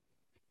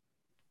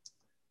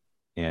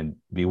 and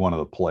be one of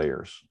the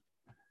players.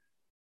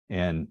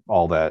 And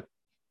all that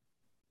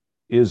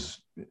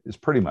is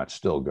pretty much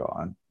still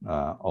gone,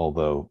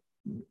 although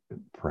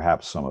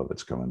perhaps some of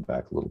it's coming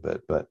back a little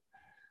bit. But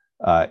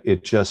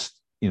it just,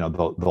 the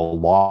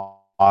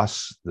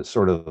loss, the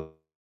sort of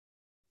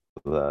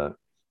the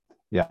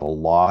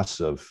loss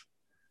of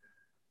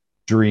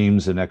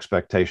dreams and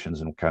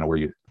expectations, and kind of where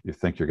you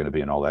think you're going to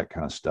be, and all that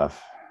kind of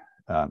stuff.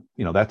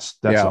 That's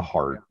a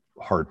hard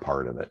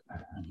part of it.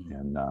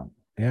 And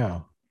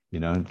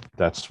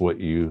that's what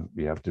you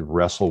have to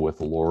wrestle with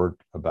the Lord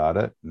about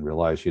it, and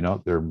realize,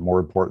 there are more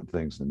important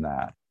things than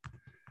that.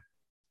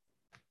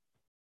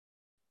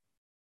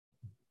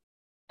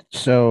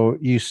 So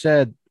you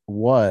said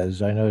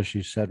I noticed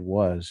you said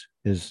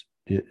is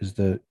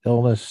the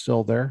illness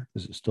still there?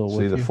 Is it still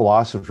with you? See, the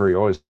philosopher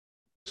always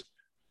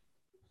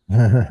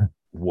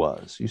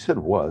was. You said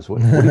was.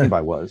 What do you mean by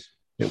was?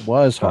 It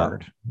was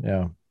hard.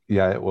 Yeah,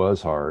 it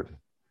was hard.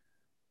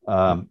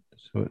 So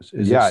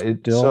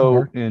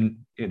in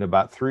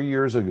about 3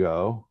 years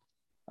ago,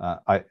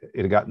 it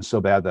had gotten so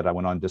bad that I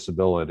went on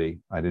disability.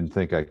 I didn't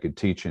think I could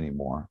teach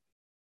anymore.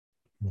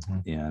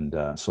 And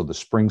so the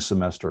spring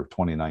semester of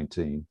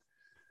 2019,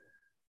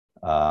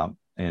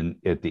 and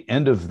at the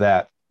end of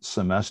that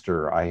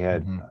semester, I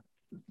had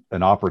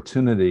an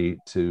opportunity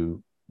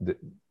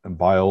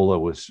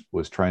Biola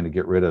was trying to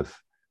get rid of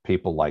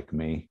people like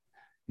me,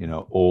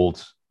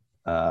 old,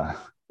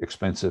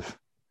 expensive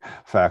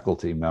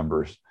faculty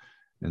members.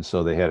 And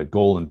so they had a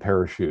golden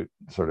parachute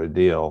sort of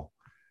deal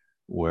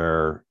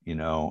where,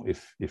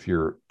 if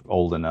you're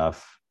old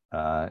enough,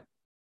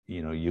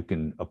 you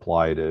can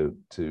apply to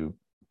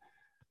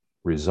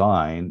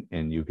resign,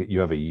 and you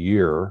have a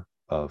year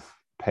of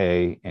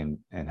pay and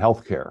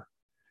health care,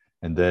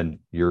 and then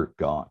you're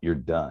gone, you're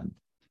done.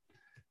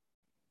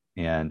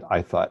 And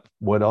I thought,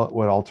 what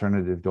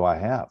alternative do I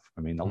have?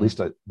 I mean, at least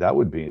that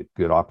would be a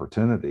good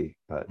opportunity.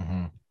 But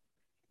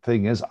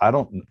thing is,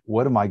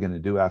 what am I going to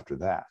do after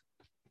that?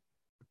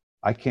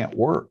 I can't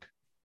work.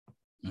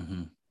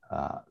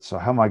 So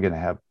how am I going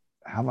to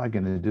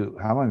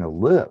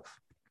live?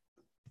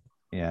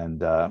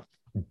 And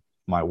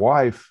my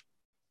wife,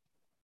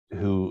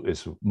 who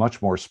is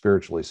much more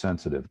spiritually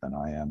sensitive than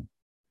I am,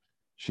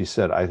 she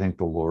said, I think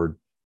the Lord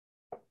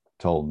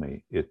told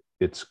me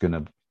it's going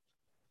to,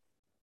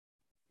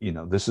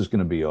 this is going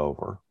to be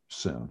over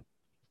soon.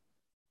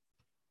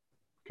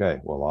 Okay,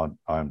 well,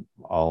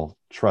 I'll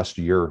trust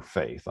your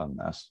faith on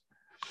this.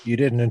 You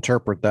didn't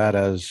interpret that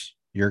as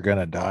you're going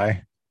to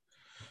die?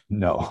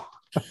 No.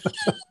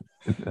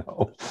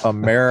 No.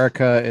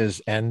 America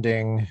is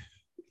ending.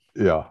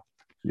 Yeah.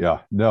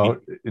 No.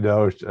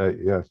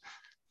 Yeah.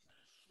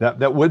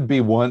 That would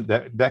be one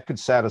that could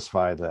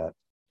satisfy that,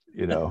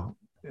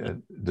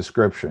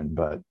 description.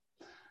 But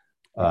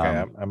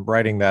okay, I'm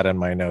writing that in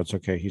my notes.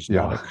 Okay, he's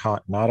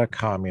not a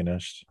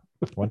communist.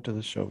 Went to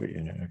the Soviet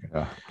Union. Okay.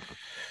 Yeah.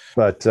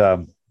 But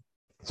so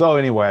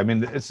anyway, I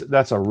mean,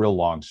 that's a real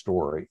long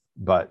story,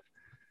 but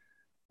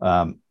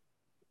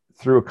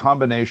through a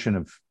combination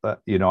of,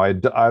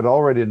 I'd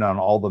already done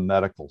all the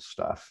medical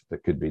stuff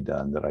that could be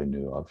done that I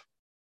knew of.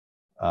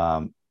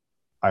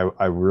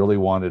 I really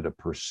wanted to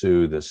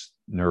pursue this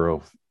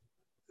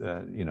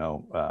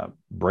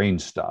brain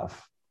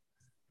stuff,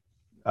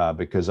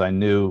 because I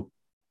knew,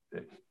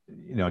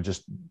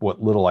 just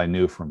what little I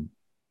knew from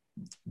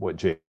what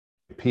J.P.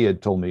 P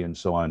had told me and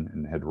so on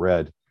and had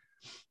read,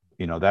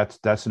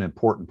 that's an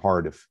important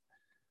part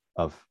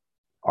of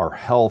our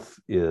health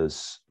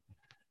is,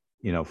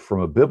 from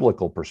a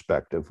biblical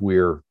perspective,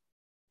 we're,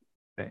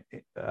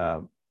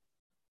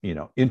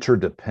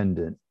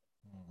 interdependent,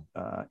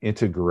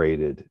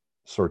 integrated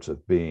sorts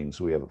of beings.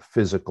 We have a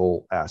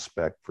physical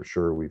aspect for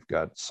sure. We've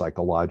got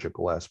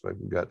psychological aspect.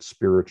 We've got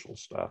spiritual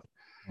stuff.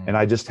 Mm-hmm. And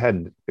I just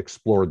hadn't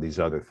explored these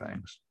other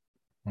things.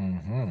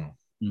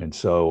 Mm-hmm. And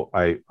so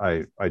I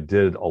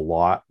did a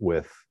lot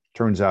with,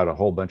 turns out a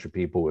whole bunch of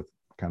people with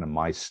kind of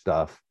my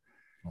stuff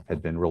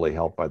had been really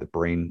helped by the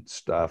brain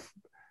stuff,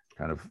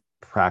 kind of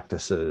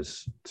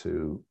practices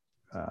to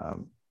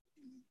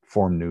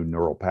form new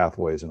neural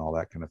pathways and all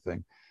that kind of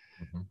thing.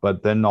 Mm-hmm.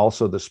 But then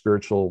also the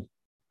spiritual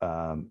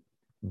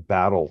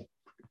battle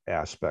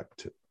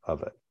aspect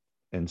of it.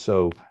 And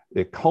so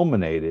it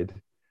culminated,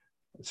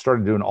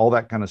 started doing all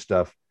that kind of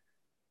stuff.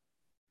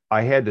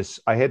 I had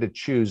to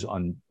choose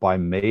by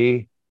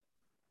May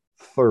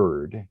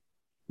 3rd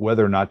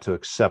whether or not to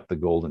accept the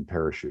golden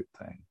parachute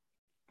thing.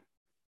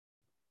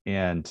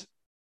 And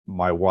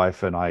my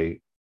wife and I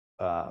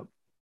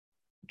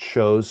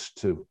chose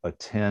to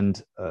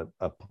attend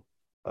a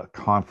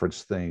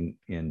conference thing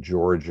in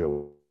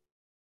Georgia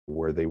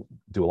where they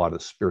do a lot of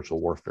the spiritual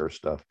warfare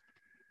stuff,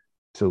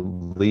 to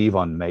leave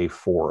on May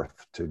 4th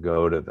to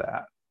go to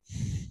that.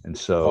 And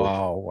so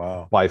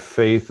wow. By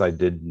faith, I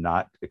did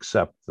not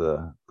accept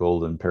the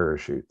golden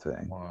parachute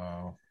thing.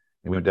 Wow.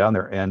 And we went down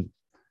there, and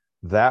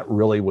that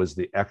really was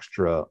the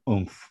extra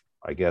oomph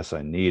I guess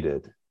I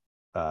needed.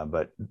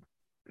 But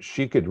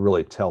she could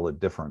really tell the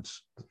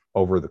difference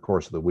over the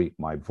course of the week.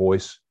 My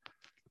voice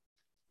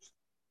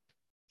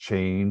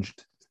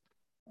changed.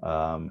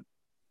 I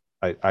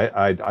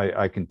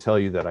can tell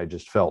you that I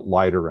just felt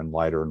lighter and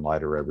lighter and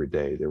lighter every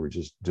day. They were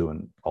just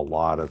doing a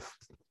lot of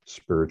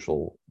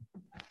spiritual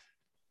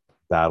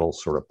battle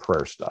sort of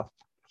prayer stuff.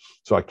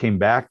 So I came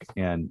back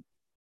and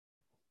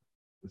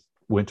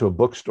went to a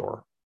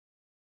bookstore.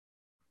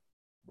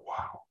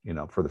 Wow.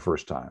 For the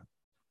first time.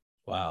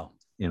 Wow.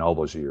 In all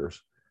those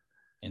years.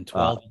 In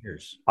 12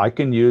 years. I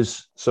can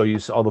use, so you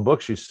see all the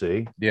books you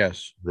see.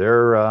 Yes.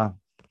 They're,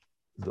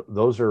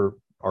 those are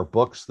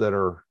books that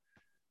are,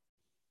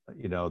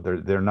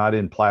 they're not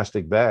in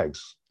plastic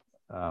bags.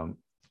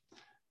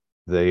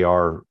 They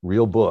are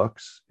real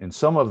books, and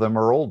some of them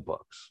are old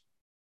books.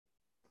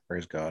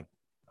 Praise God.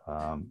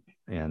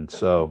 And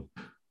so,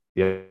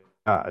 yeah,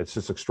 it's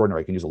just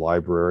extraordinary. I can use a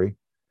library.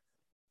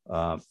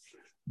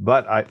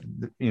 But I,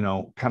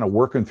 kind of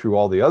working through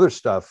all the other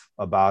stuff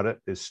about it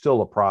is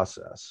still a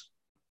process.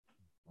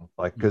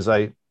 Like, because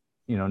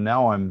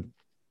now I'm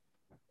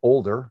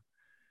older.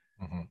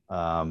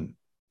 Mm-hmm.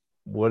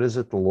 What is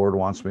it the Lord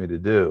wants me to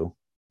do?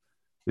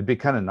 It'd be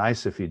kind of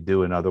nice if he'd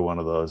do another one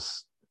of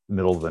those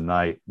middle of the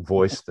night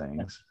voice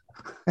things.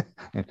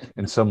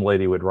 and some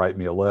lady would write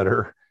me a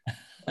letter.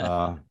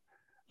 But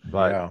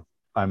yeah.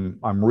 I'm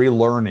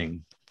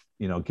relearning,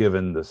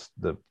 given the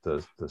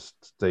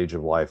stage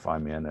of life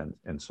I'm in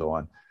and so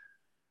on.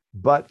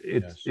 But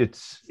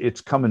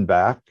it's coming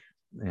back.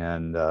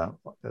 And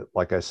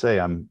like I say,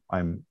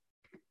 I'm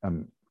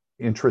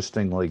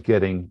interestingly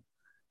getting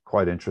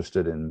quite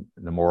interested in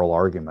the moral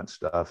argument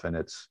stuff, and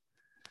it's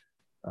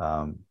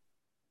I'm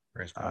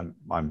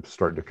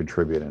starting to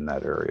contribute in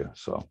that area.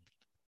 So,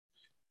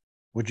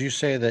 would you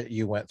say that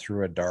you went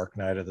through a dark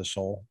night of the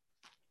soul,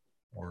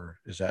 or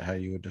is that how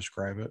you would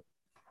describe it?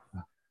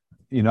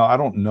 I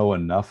don't know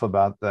enough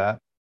about that.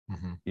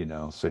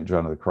 Mm-hmm. St.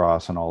 John of the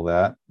Cross and all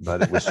that,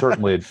 but it was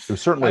certainly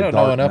I don't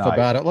know enough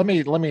about it. Let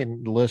me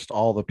list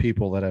all the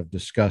people that have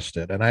discussed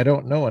it, and I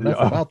don't know enough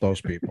about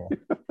those people.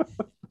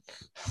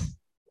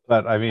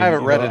 But I mean, I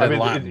haven't read it in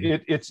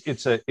Latin.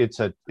 It's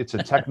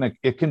a technical.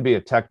 It can be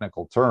a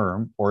technical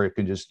term, or it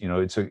can just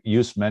it's a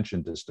use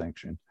mention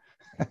distinction.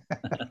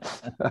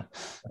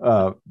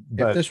 But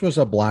if this was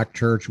a black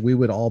church, we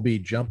would all be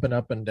jumping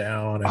up and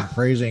down and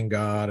praising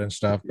God and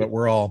stuff. But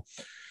we're all,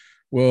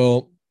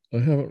 well, I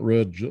haven't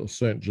read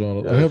St.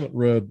 John. I haven't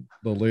read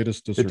the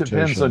latest dissertations. It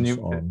depends on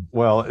you.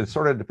 Well, it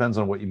sort of depends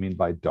on what you mean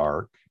by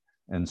dark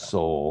and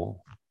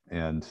soul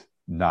and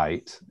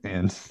night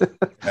and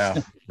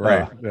yeah,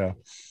 right.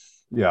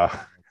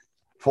 Yeah.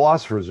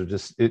 Philosophers are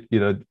just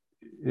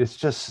it's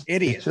just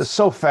idiots. It's just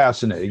so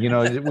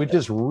fascinating. We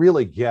just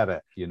really get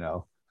it.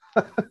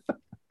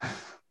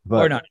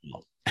 But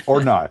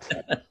or not.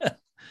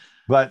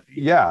 But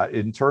yeah,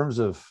 in terms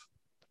of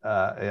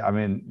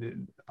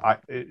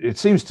it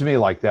seems to me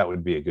like that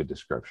would be a good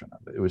description of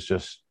it. It was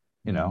just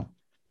the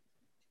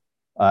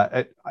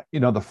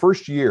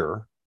first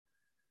year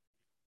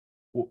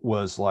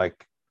was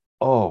like,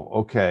 oh,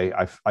 okay.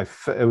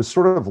 It was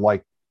sort of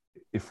like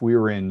if we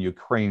were in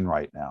Ukraine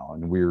right now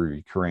and we were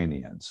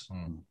Ukrainians.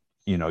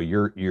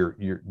 You're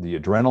the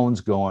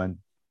adrenaline's going,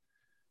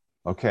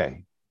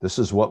 okay, this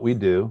is what we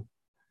do,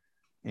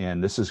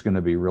 and this is going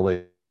to be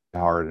really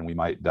hard and we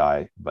might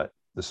die, but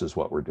this is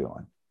what we're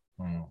doing.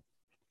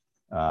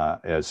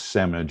 As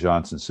Samuel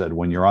Johnson said,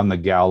 when you're on the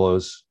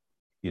gallows,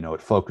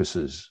 it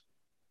focuses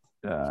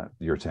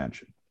your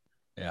attention.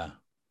 Yeah.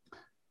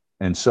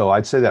 And so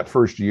I'd say that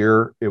first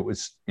year, it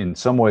was in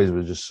some ways, it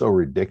was just so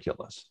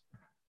ridiculous.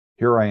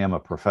 Here I am, a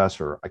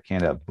professor. I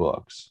can't have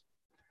books.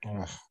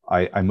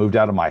 I moved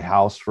out of my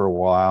house for a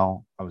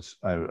while. I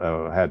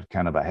had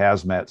kind of a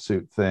hazmat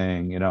suit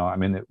thing, I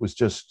mean, it was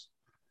just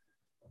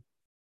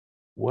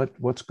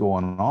what's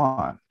going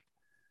on.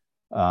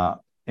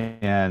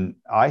 And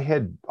I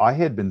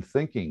had been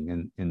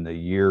thinking in the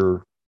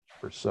year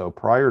or so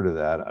prior to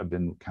that, I've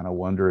been kind of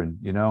wondering,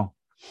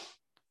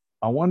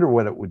 I wonder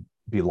what it would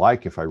be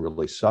like if I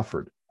really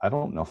suffered. I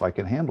don't know if I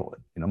can handle it.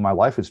 My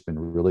life has been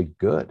really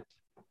good.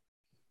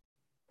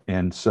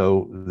 And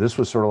so this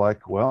was sort of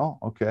like, well,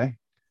 okay,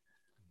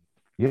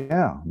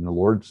 yeah, and the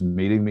Lord's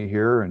meeting me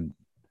here, and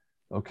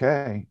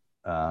okay,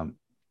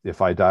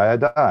 if I die, I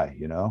die,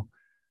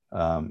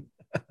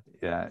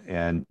 yeah,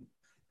 and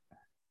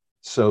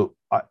so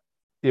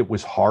it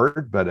was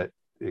hard, but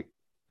I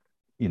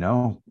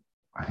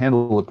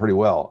handled it pretty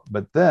well.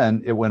 But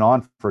then it went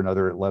on for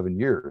another 11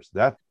 years.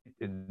 That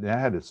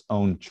had its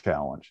own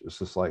challenge. It's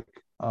just like,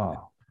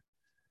 oh,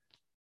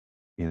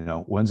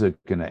 when's it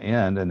going to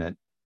end? And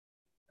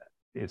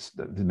it's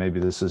maybe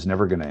this is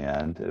never going to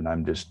end, and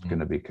I'm just going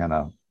to be kind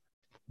of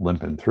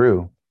limping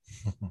through.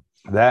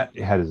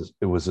 It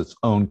was its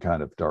own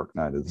kind of dark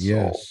night of the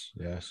soul.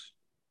 Yes.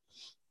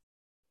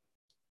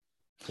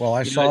 Well,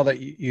 I saw that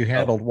you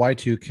handled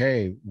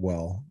Y2K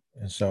well,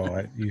 and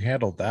so you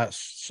handled that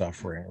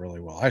suffering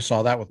really well. I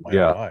saw that with my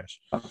own eyes.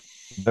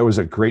 There was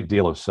a great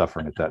deal of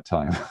suffering at that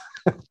time.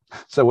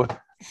 So,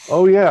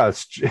 oh yeah,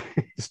 it's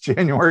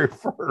January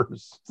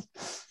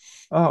 1st.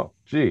 Oh,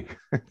 gee.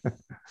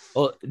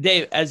 Well,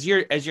 Dave, as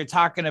you're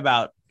talking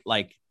about,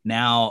 like,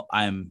 now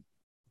I'm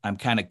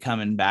kind of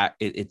coming back.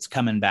 It's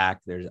coming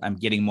back. I'm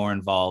getting more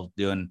involved,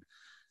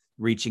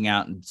 reaching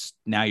out, and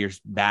now you're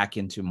back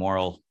into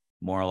moral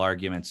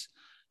arguments.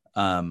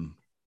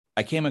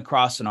 I came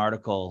across an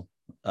article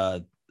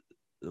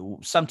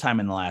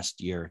sometime in the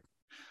last year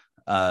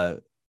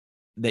that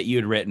you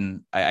had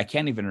written. I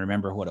can't even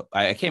remember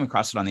I came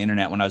across it on the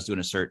internet when I was doing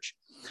a search.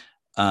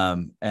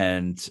 And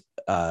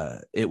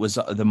it was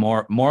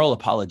the moral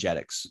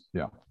apologetics.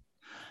 Yeah.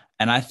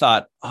 And I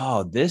thought,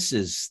 oh, this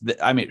is,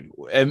 I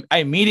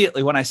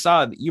immediately, when I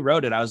saw that you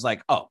wrote it, I was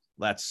like, oh,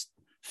 that's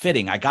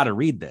fitting. I got to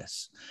read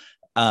this.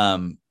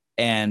 And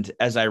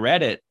as I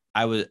read it,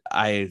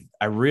 I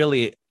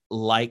really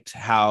liked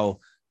how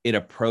it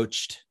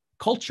approached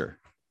culture,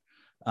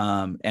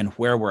 and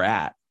where we're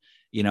at.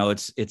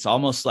 It's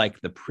almost like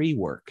the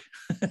pre-work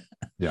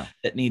yeah,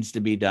 that needs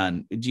to be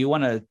done. Do you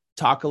want to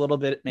talk a little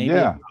bit maybe?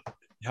 Yeah.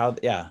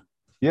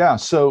 Yeah.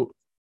 So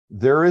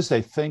there is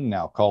a thing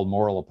now called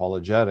moral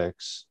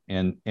apologetics.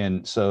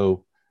 And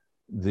so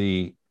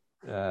there's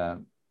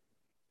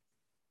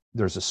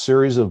a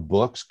series of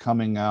books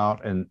coming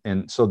out.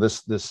 And so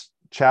this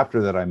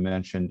chapter that I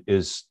mentioned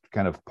is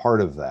kind of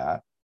part of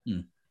that.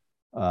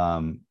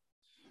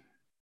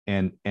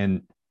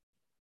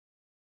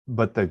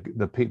 But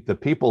the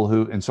people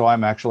who, and so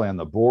I'm actually on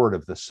the board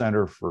of the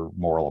Center for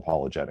Moral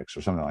Apologetics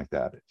or something like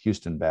that at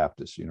Houston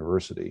Baptist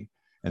University.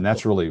 And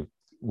that's really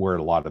where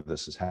a lot of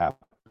this is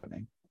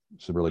happening.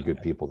 Some really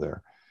good people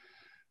there.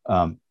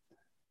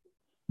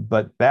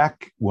 But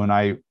back when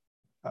I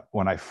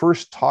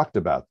first talked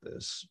about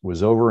this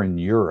was over in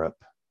Europe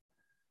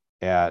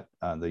at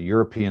the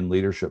European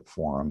Leadership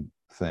Forum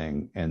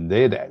thing, and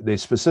they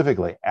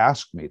specifically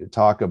asked me to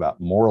talk about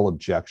moral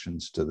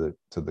objections to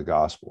the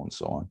gospel and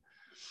so on.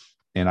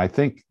 And I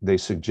think they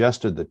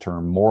suggested the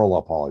term moral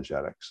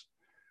apologetics,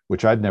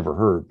 which I'd never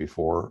heard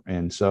before.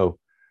 And so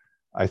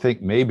I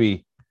think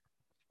maybe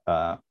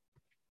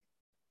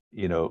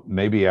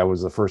maybe I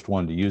was the first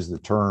one to use the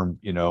term,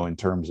 in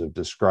terms of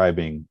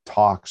describing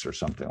talks or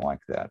something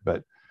like that.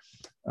 But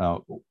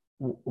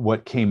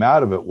what came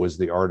out of it was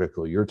the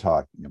article you're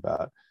talking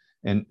about.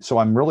 And so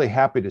I'm really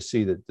happy to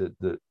see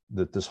that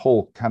this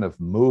whole kind of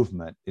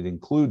movement, it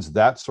includes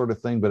that sort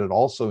of thing, but it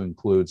also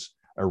includes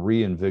a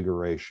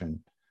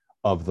reinvigoration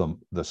of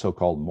the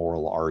so-called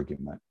moral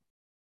argument.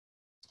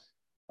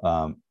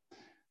 But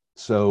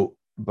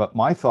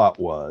my thought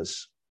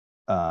was,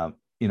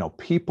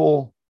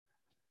 people,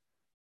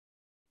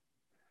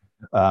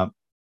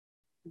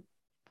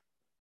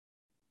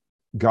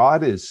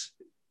 God is,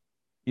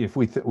 if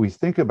we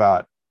think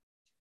about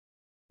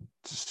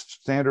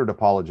standard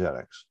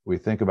apologetics, we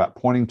think about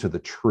pointing to the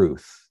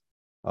truth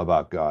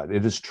about God.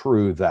 It is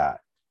true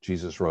that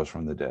Jesus rose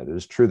from the dead. It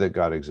is true that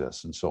God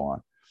exists, and so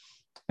on.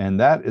 And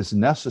that is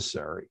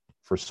necessary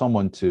for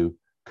someone to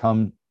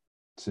come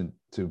to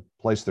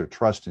place their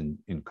trust in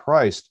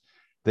Christ.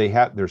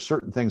 There's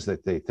certain things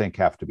that they think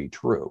have to be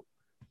true.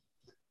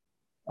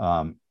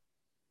 They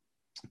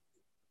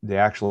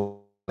actually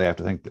have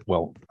to think that,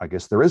 well, I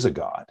guess there is a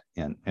God,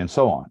 and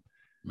so on.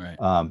 Right.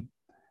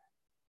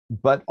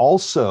 But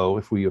also,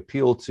 if we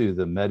appeal to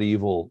the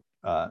medieval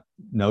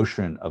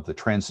notion of the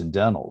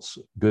transcendentals,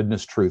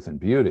 goodness, truth, and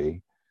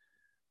beauty,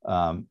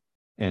 and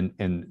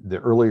the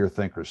earlier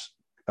thinkers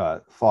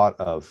thought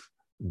of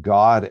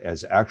God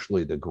as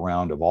actually the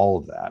ground of all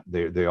of that.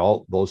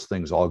 Those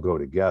things all go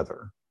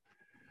together.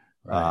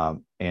 Right.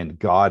 And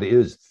God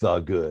is the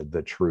good,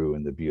 the true,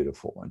 and the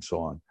beautiful, and so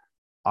on.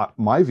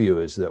 My view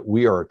is that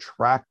we are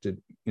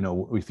attracted.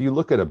 If you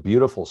look at a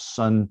beautiful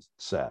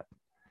sunset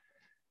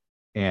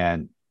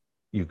and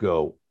you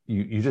go,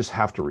 you just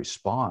have to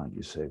respond.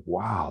 You say,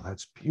 wow,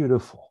 that's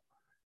beautiful.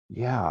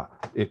 Yeah,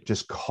 it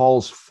just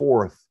calls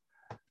forth,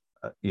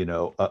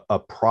 a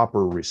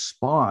proper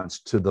response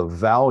to the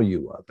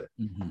value of it.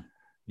 Mm-hmm.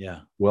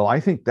 Yeah. Well, I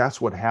think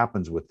that's what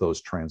happens with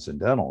those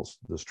transcendental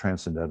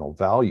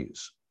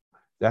values.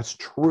 That's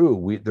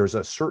true. There's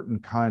a certain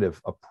kind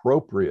of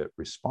appropriate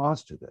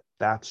response to that.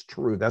 That's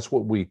true. That's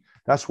what we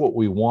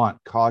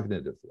want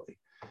cognitively,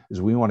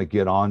 is we want to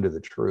get onto the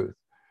truth.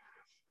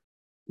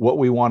 What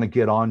we want to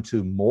get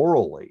onto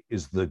morally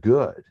is the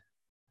good.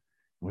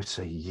 We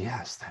say,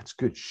 yes, that's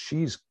good.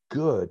 She's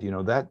good.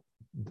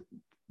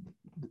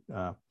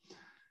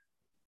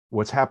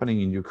 What's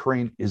happening in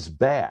Ukraine is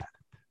bad.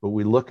 But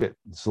we look at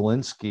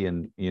Zelensky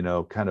and,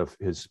 kind of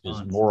his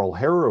moral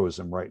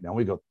heroism right now.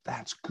 We go,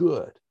 that's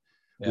good.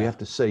 Yeah. We have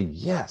to say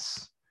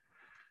yes.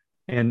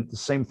 And the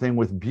same thing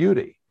with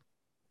beauty.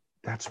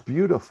 That's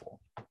beautiful.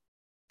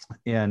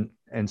 And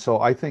so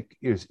I think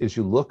as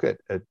you look at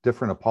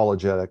different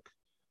apologetic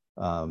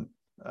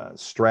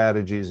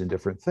strategies and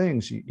different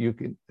things, you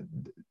can,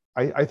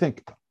 I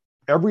think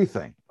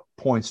everything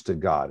points to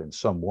God in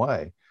some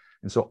way.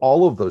 And so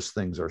all of those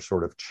things are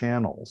sort of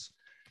channels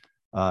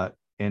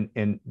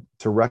and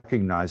to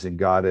recognizing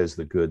God as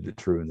the good, the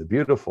true, and the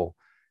beautiful.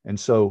 And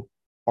so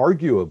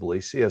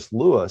arguably, C.S.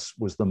 Lewis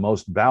was the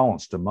most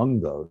balanced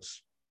among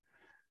those.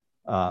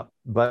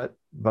 But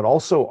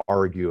also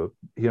argue,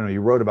 he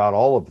wrote about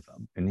all of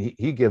them, and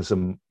he gives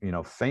them,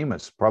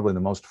 probably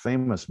the most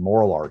famous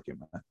moral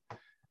argument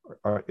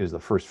is the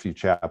first few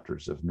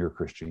chapters of Mere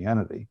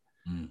Christianity.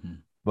 Mm-hmm.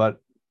 But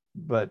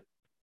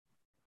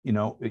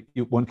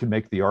one can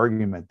make the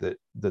argument that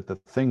the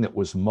thing that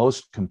was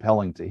most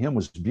compelling to him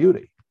was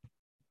beauty.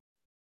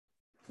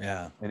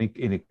 Yeah, and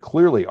he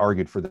clearly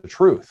argued for the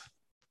truth,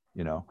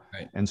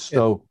 right. And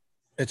so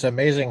it's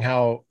amazing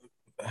how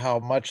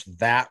much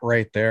that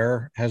right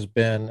there has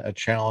been a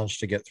challenge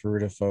to get through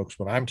to folks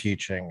when I'm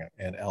teaching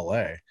in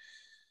LA.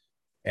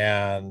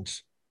 And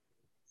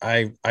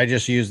I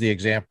just use the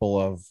example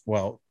of,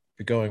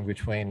 going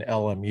between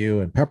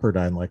LMU and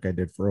Pepperdine, like I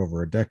did for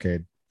over a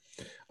decade.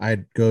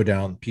 I'd go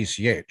down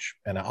PCH,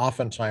 and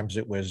oftentimes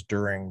it was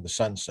during the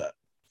sunset.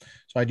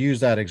 So I'd use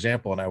that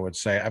example, and I would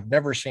say, I've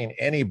never seen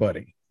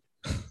anybody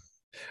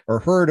or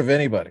heard of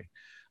anybody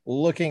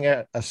looking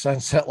at a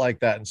sunset like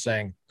that and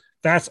saying,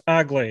 that's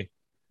ugly.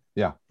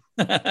 Yeah.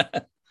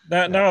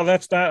 No,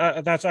 that's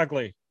not, that's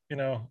ugly,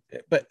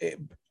 but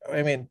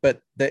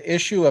the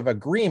issue of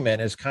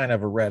agreement is kind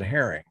of a red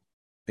herring,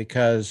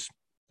 because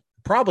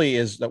probably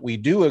is that we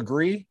do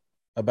agree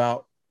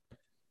about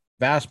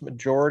vast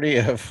majority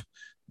of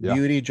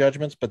beauty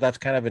judgments, but that's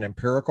kind of an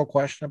empirical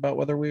question about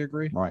whether we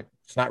agree. Right.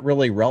 It's not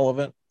really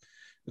relevant.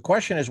 The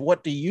question is,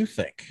 what do you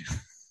think?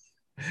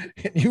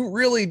 You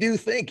really do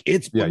think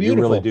it's beautiful. You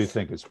really do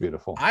think it's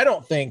beautiful. I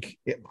don't think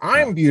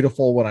I'm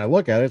beautiful when I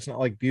look at it. It's not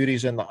like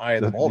beauty's in the eye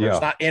of the beholder. It's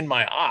not in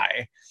my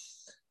eye.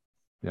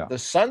 Yeah. The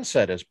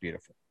sunset is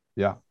beautiful.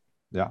 Yeah.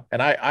 Yeah.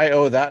 And I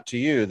owe that to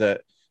you,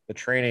 that the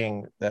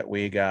training that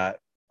we got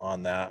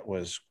on that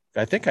was,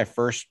 I think I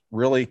first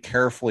really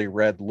carefully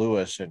read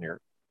Lewis in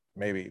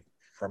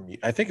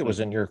I think it was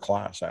in your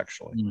class,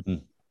 actually. Mm-hmm.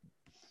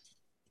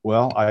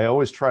 Well, I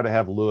always try to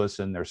have Lewis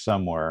in there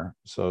somewhere.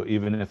 So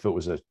even if it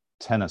was a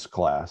tennis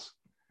class,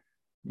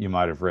 you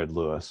might have read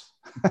Lewis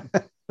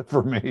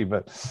for me.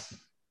 But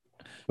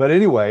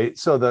anyway,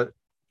 so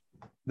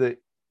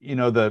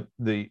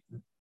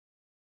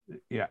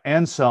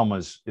Anselm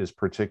is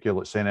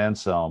particular. St.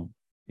 Anselm,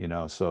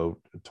 so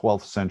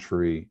 12th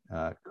century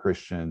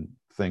Christian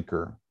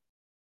thinker,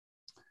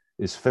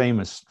 is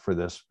famous for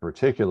this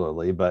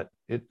particularly, but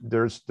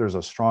there's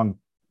a strong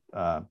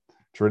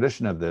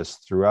tradition of this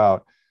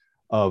throughout,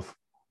 of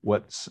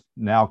what's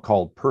now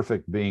called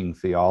perfect being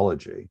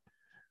theology,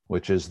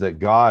 which is that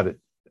God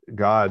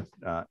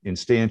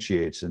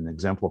instantiates and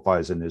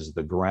exemplifies and is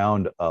the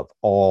ground of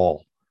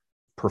all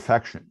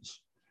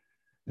perfections.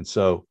 And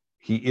so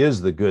he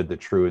is the good, the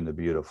true, and the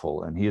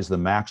beautiful, and he is the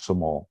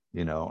maximal,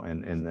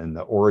 and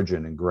the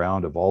origin and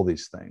ground of all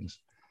these things.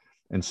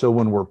 And so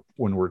when we're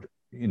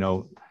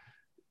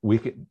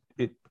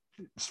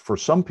for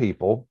some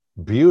people,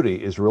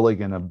 beauty is really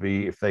going to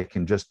be if they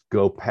can just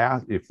go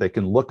past, if they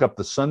can look up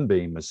the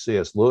sunbeam, as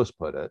C.S. Lewis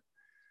put it,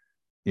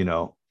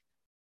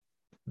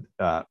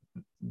 that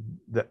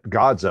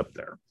God's up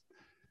there.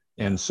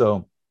 And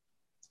so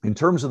in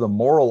terms of the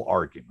moral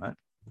argument,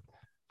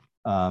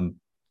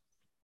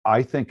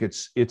 I think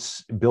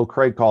it's Bill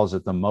Craig calls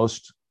it the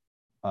most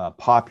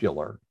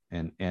popular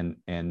and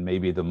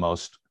maybe the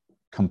most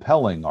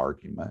compelling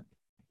argument.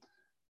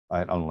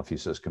 I don't know if he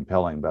says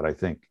compelling, but I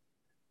think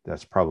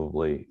that's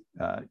probably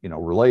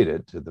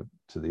related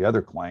to the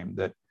other claim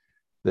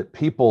that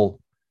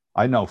people,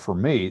 I know for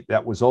me,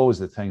 that was always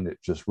the thing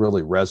that just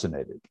really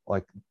resonated.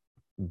 Like,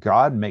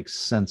 God makes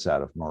sense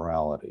out of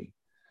morality.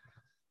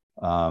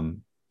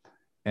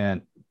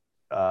 And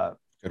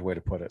Good way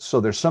to put it. So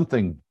there's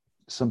something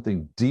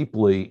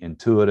deeply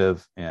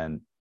intuitive,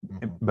 and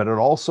but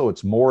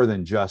it's more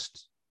than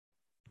just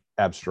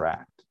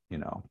abstract,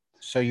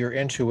 So your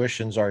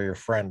intuitions are your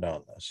friend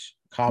on this.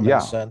 Common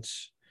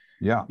sense.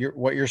 Yeah.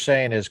 What you're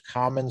saying is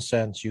common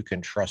sense. You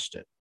can trust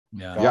it.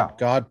 Yeah.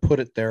 God put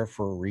it there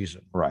for a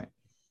reason. Right.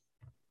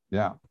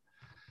 Yeah.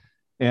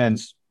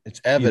 And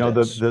it's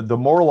evidence. The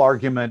moral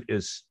argument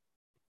is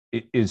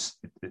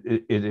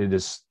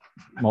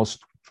most,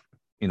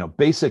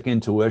 basic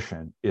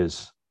intuition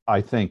is,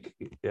 I think,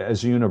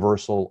 as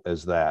universal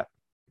as that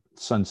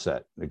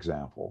sunset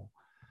example,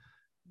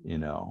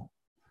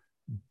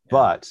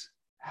 but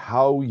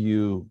how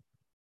you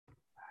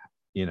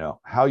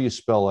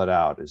spell it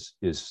out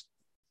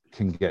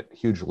can get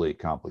hugely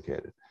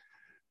complicated.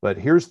 But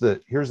here's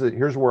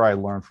where I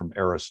learned from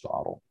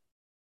Aristotle.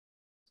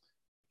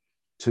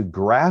 To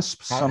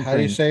grasp something. How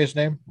do you say his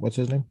name? What's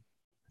his name?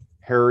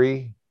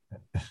 Harry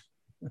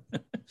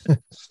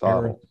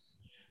Stottle.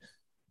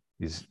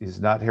 He's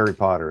not Harry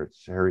Potter.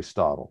 It's Harry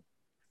Stottle.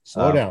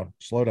 Slow down.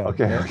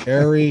 Okay.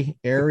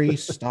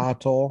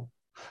 Aristotle.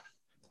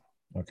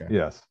 Okay.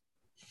 Yes.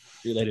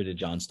 Related to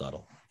John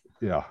Stottle.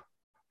 Yeah.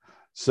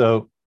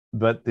 So,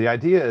 but the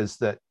idea is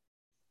that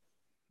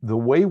the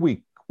way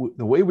we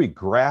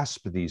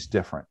grasp these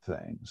different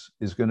things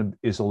is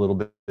a little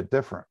bit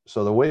different.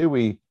 So the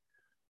way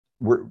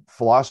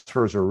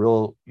philosophers are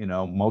real,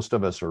 most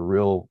of us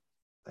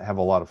have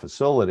a lot of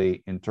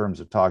facility in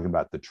terms of talking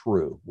about the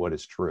true, what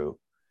is true.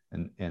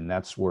 And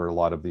that's where a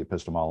lot of the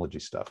epistemology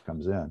stuff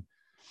comes in.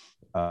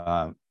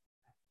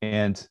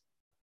 And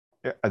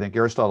I think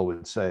Aristotle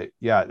would say,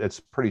 yeah, it's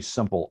pretty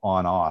simple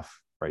on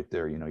off right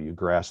there. You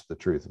grasp the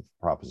truth of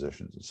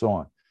propositions and so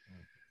on.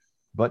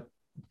 But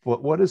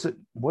what does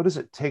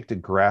it take to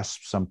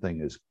grasp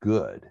something as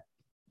good?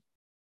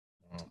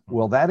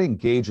 Well, that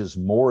engages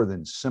more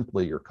than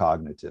simply your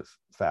cognitive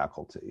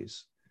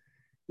faculties.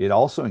 It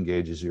also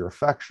engages your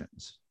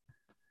affections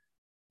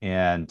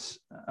and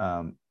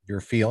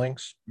your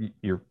feelings.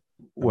 Your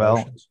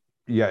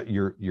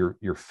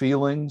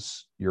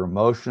feelings, your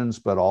emotions,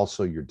 but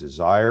also your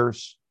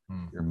desires,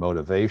 your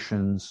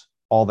motivations,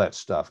 all that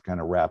stuff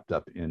kind of wrapped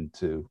up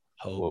into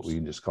hopes. What we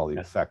can just call the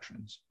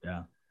affections.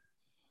 Yeah.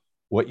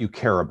 What you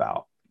care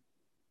about.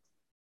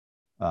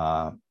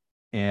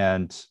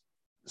 And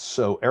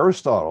so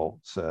Aristotle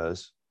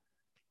says,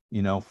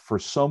 for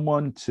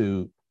someone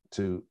to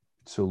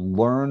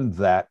learn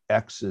that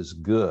X is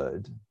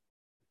good,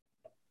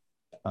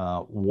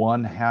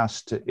 one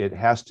has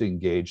to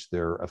engage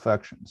their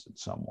affections in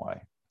some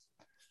way.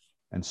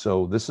 And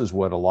so this is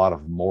what a lot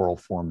of moral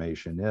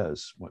formation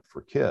is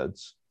for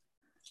kids,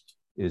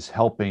 is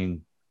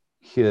helping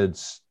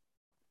kids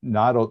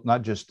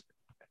not just,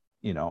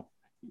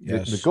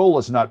 the goal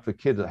is not for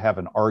kids to have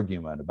an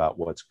argument about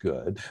what's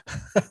good,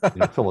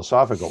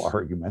 philosophical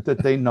argument,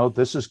 that they know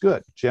this is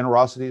good.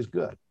 Generosity is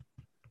good.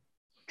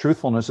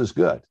 Truthfulness is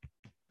good.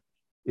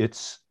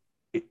 It's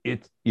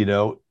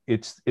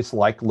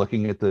like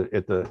looking at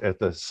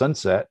the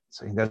sunset,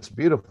 saying that's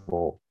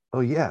beautiful.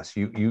 Oh yes,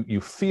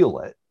 you feel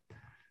it.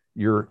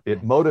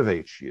 It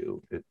motivates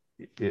you.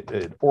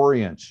 It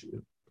orients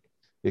you.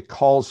 It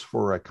calls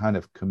for a kind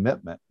of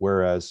commitment,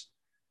 whereas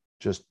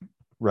just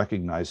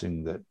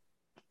recognizing that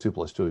 2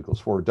 + 2 =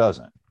 4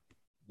 doesn't.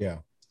 Yeah.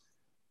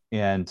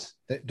 And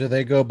do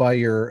they go by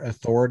your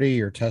authority,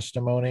 your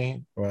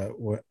testimony,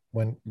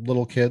 when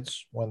little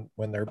kids, when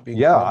they're being?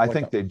 Yeah, I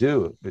think they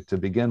do to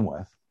begin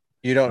with.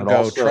 You don't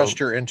go trust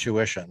your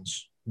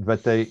intuitions,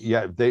 but the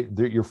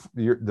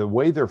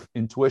way their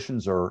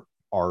intuitions are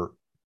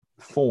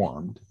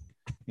formed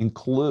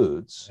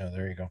includes. Oh,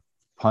 there you go.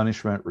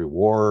 Punishment,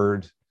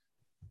 reward,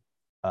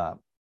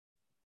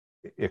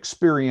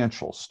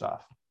 experiential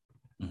stuff.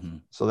 Mm-hmm.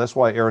 So that's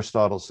why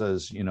Aristotle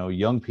says,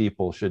 young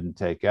people shouldn't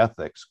take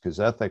ethics, because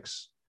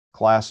ethics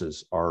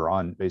classes are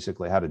on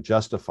basically how to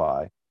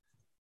justify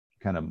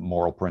kind of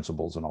moral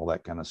principles and all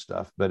that kind of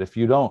stuff. But if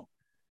you're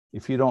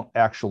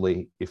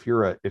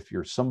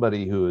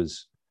somebody who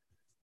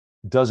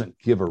doesn't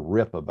give a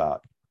rip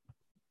about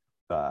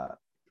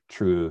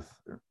truth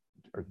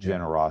or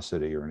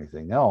generosity or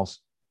anything else,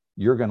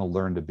 you're going to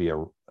learn to be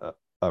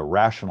a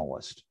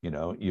rationalist.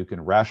 You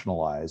can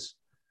rationalize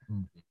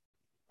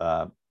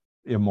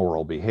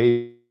immoral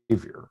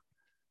behavior,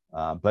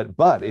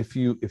 but if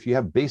you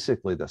have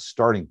basically the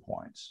starting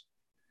points,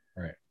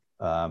 right,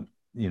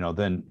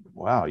 then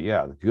wow,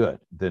 yeah, good.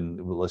 Then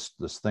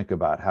let's think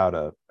about how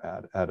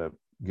to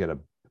get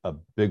a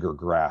bigger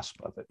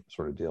grasp of it,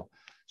 sort of deal.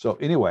 So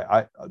anyway,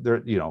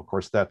 of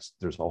course,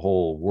 there's a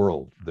whole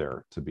world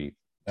there to be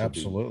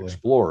absolutely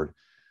explored.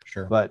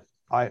 Sure, but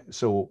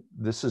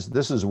this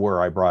is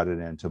where I brought it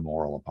into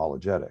moral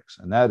apologetics,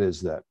 and that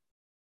is that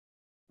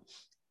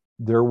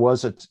there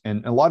was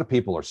and a lot of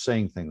people are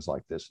saying things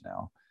like this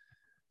now.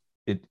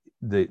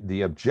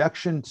 The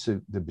objections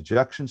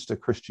to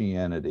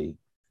Christianity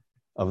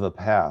of the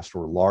past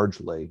were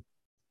largely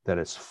that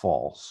it's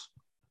false.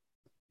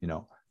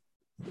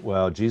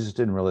 Well, Jesus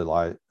didn't really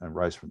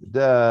rise from the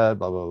dead,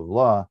 blah, blah, blah,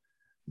 blah.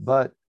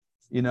 But,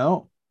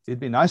 it'd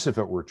be nice if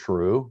it were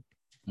true.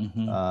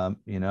 You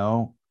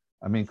know,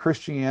 I mean,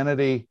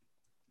 Christianity,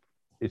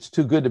 it's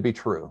too good to be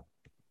true.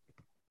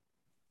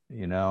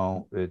 You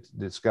know,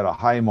 it's got a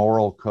high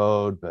moral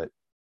code, but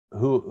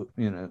who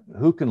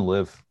can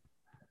live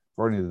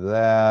according to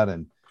that?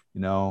 And,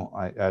 you know,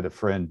 I had a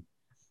friend,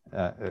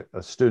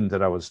 a student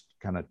that I was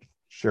kind of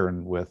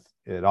sharing with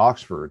at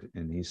Oxford,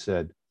 and he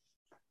said,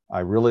 I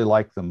really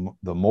like the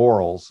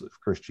morals of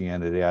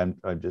Christianity.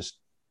 I just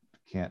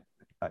can't,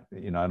 I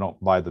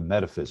don't buy the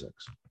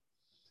metaphysics,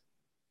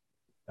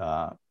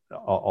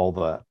 all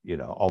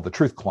the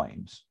truth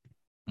claims,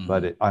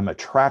 but I'm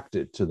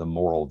attracted to the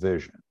moral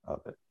vision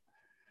of it.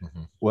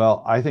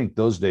 Well, I think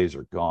those days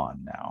are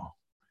gone now.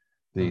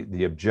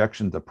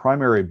 The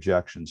primary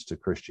objections to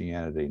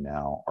Christianity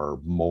now are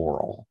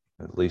moral,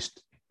 at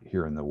least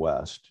here in the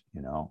West.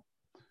 You know,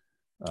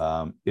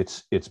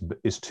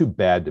 it's too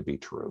bad to be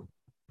true,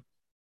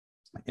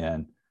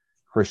 and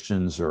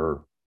Christians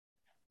are,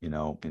 you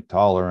know,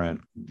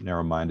 intolerant,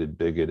 narrow-minded,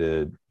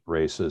 bigoted,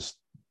 racist,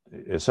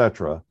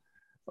 etc.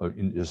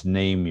 Just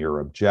name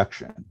your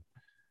objection,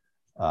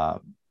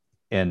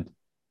 and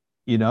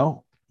you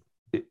know.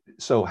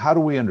 So how do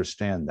we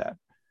understand that?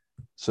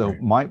 So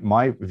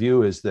my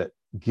view is that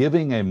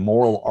giving a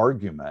moral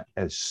argument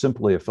as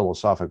simply a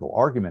philosophical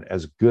argument,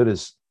 as good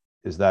as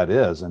that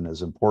is, and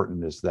as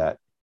important as that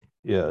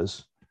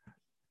is,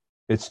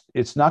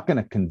 it's not going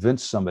to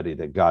convince somebody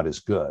that God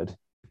is good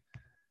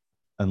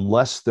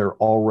unless they're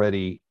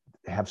already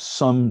have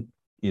some,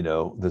 you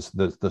know,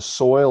 the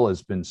soil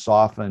has been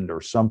softened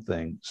or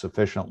something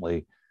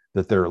sufficiently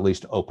that they're at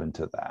least open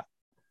to that.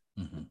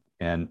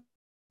 And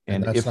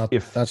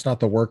that's not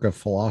the work of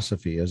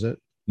philosophy, is it?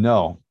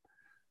 No,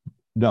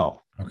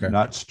 okay,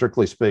 not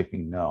strictly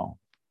speaking, no.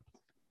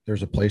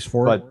 There's a place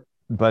for it,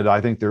 but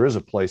I think there is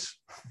a place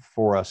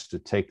for us to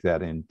take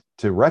that in,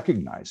 to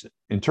recognize it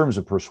in terms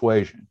of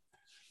persuasion.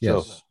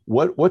 Yes.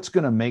 So what's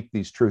going to make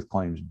these truth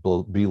claims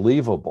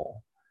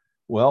believable?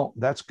 Well,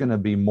 that's going to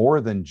be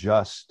more than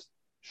just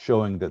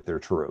showing that they're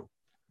true.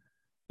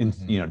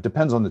 You know, it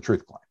depends on the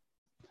truth claim.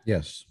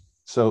 Yes.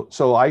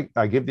 So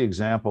I give the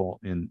example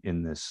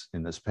in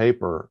this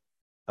paper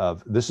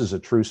of, this is a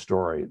true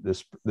story.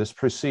 This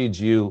precedes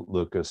you,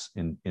 Lucas,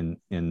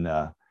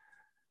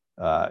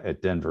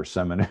 at Denver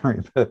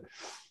Seminary, but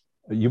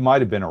you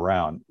might have been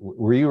around.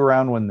 Were you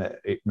around when the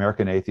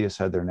American Atheists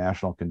had their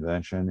national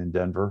convention in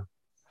Denver?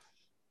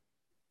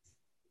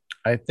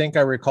 I think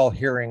I recall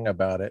hearing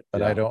about it,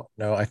 but I don't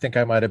know. I think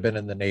I might have been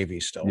in the Navy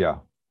still. Yeah.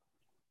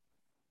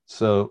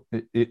 So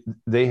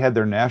they had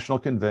their national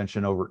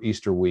convention over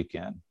Easter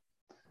weekend.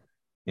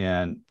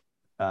 And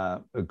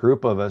a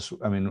group of us,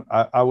 I mean,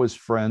 I was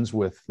friends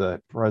with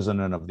the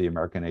president of the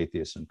American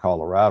Atheists in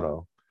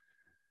Colorado.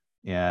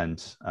 And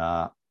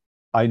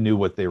I knew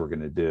what they were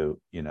going to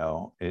do, you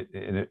know,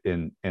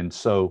 and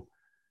so,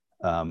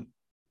 you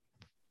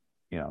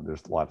know,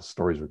 there's a lot of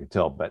stories we could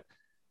tell, but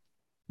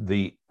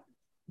they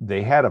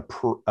had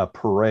a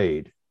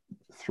parade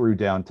through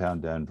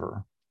downtown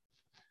Denver,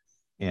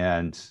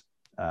 and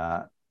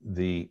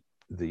the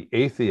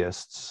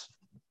atheists,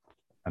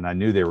 and I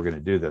knew they were going to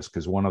do this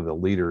because one of the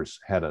leaders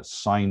had a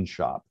sign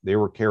shop. They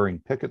were carrying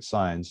picket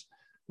signs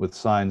with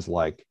signs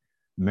like,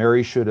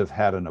 "Mary should have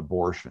had an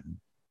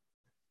abortion,"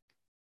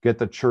 "Get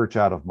the church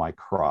out of my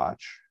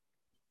crotch,"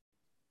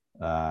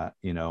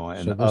 you know,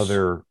 and so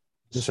other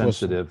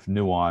sensitive,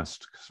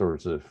 nuanced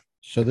sorts of.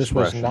 So this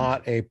was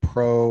not a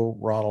pro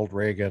Ronald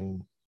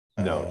Reagan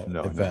event.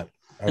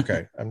 No.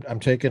 Okay, I'm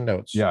taking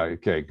notes. Yeah.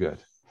 Okay. Good.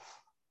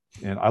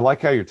 And I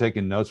like how you're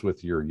taking notes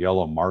with your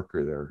yellow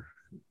marker there,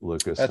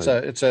 Lucas.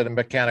 It's a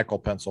mechanical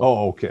pencil.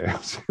 Oh, okay.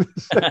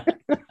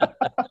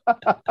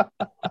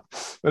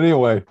 But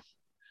anyway,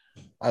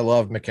 I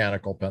love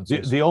mechanical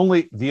pencils. The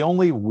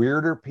only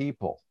weirder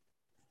people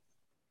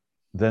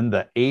than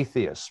the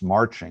atheists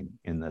marching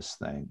in this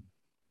thing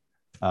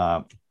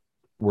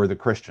were the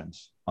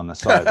Christians on the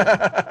side.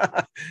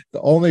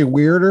 The only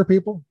weirder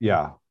people?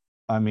 Yeah.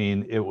 I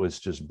mean, it was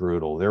just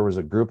brutal. There was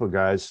a group of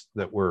guys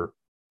that were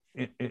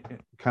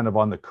kind of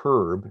on the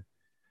curb,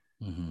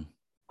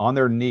 on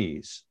their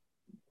knees,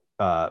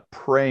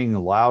 praying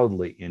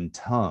loudly in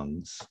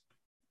tongues,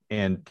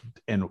 and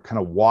kind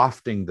of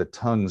wafting the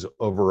tongues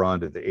over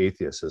onto the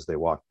atheists as they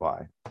walked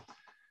by.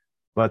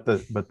 But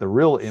the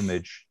real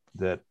image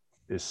that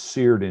is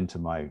seared into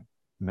my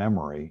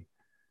memory,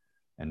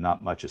 and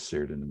not much is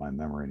seared into my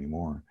memory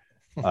anymore,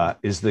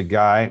 is the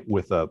guy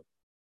with a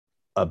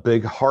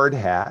big hard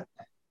hat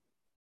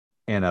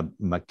and a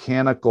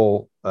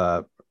mechanical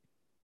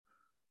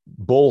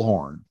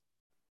bullhorn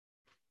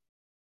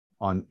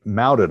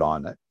mounted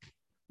on it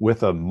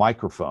with a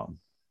microphone.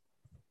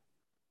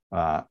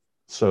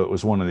 So it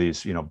was one of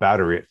these, you know,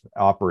 battery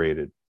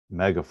operated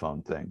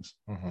megaphone things.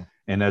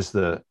 And as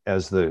the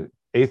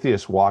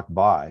atheists walked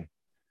by,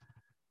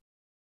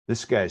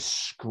 this guy's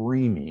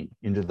screaming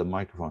into the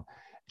microphone,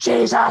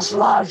 "Jesus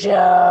loves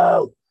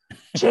you!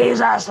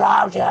 Jesus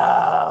loves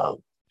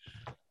you!"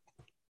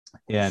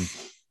 And,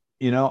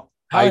 you know,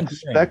 I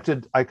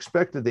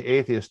expected the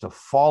atheists to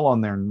fall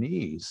on their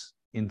knees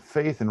in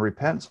faith and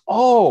repentance.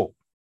 Oh,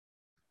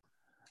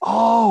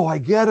 I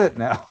get it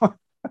now.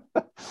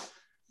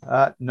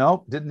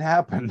 Nope, didn't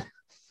happen.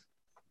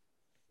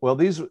 Well,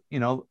 these,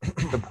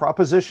 the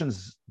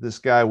propositions this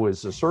guy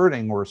was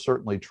asserting were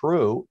certainly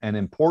true and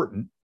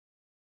important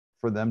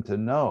for them to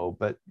know,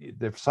 but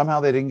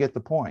somehow they didn't get the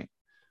point.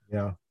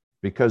 Yeah.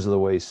 Because of the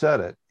way he said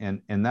it.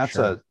 And that's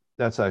sure.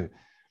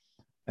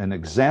 An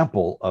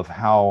example of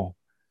how,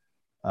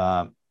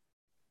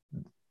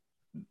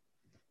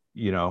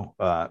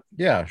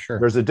 yeah, sure.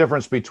 There's a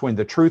difference between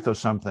the truth of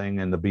something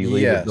and the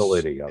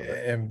believability of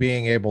it, and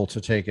being able to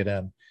take it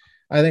in.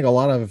 I think a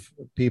lot of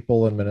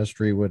people in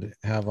ministry would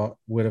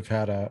have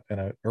had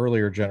an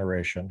earlier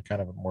generation,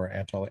 kind of a more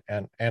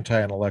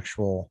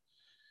anti-intellectual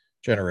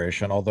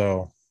generation.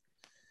 Although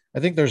I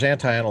think there's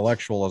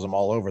anti-intellectualism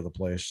all over the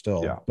place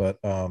still. Yeah. But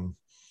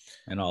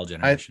in all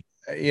generations,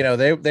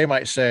 they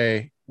might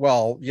say,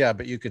 well, yeah,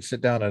 but you could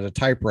sit down at a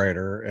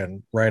typewriter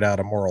and write out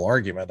a moral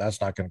argument. That's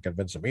not going to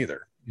convince him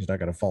either. He's not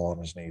going to fall on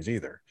his knees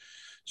either.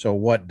 So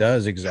what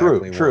does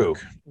exactly work? True.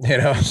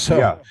 So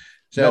yeah.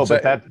 So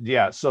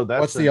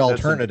what's the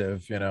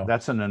alternative?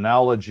 That's an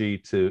analogy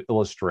to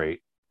illustrate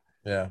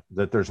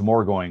that there's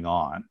more going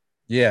on.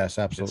 Yes,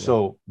 absolutely.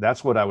 So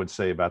that's what I would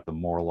say about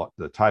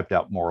the typed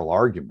out moral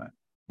argument,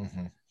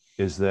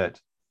 is that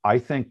I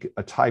think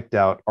a typed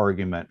out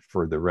argument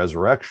for the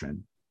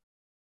resurrection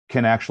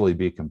can actually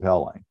be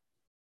compelling.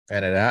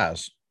 And it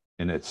has.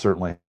 And it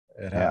certainly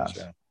has.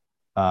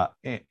 Yeah.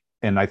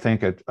 And I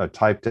think a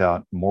typed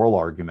out moral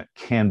argument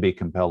can be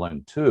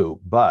compelling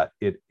too, but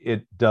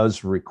it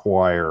does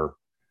require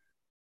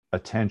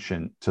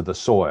attention to the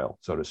soil,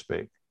 so to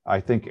speak. I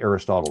think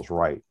Aristotle's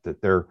right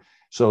that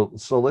so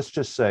let's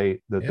just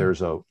say that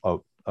there's a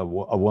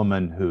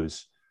woman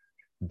whose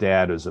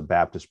dad is a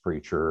Baptist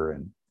preacher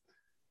and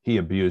he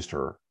abused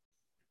her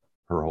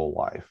whole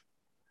life.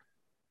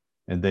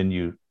 And then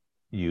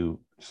you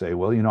say,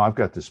 well, I've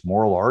got this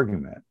moral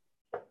argument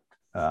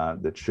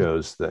that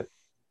shows that,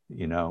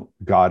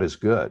 God is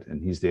good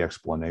and he's the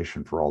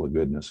explanation for all the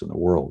goodness in the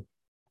world.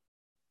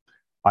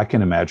 I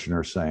can imagine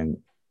her saying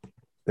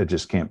it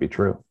just can't be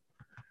true.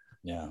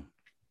 Yeah.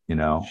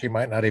 She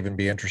might not even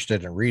be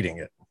interested in reading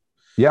it.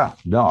 Yeah,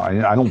 no,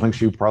 I don't think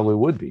she probably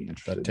would be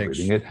interested in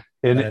reading it.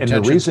 And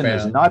the reason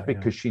is not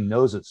because she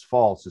knows it's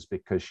false, it's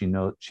because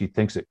she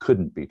thinks it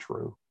couldn't be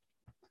true.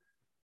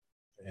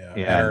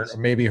 Yeah.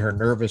 And maybe her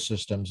nervous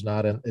system's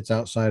it's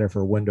outside of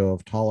her window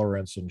of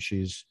tolerance, and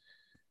she's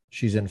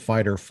in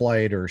fight or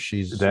flight, or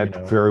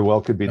that very well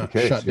could be the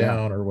case. Shut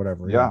down or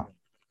whatever. Yeah.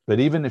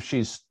 But even if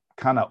she's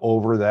kind of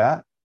over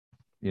that,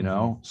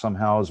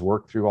 somehow has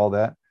worked through all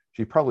that,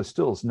 she probably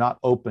still is not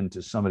open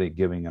to somebody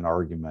giving an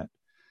argument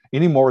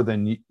any more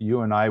than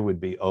you and I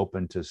would be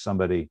open to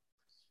somebody.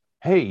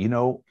 Hey,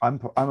 I'm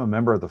a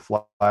member of the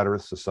Flat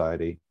Earth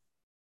Society,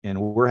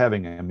 and we're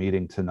having a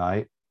meeting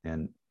tonight,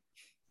 and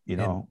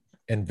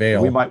in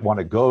Vail, we might want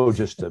to go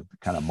just to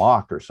kind of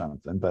mock or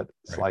something, but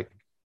it's like,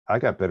 I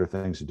got better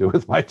things to do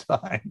with my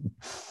time.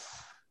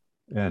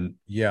 And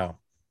yeah.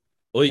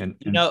 Well,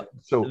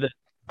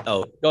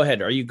 go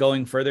ahead. Are you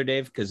going further,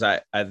 Dave? Because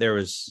there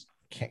was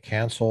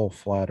cancel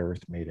Flat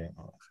Earth meeting.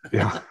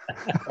 Yeah.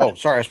 Oh,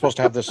 sorry. I'm supposed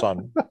to have this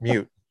on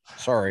mute.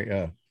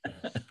 Sorry.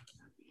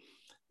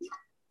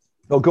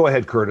 Oh, go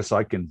ahead, Curtis.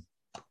 I can.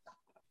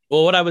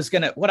 Well,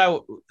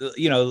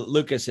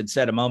 Lucas had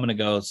said a moment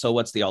ago. So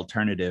what's the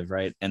alternative,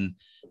 right? And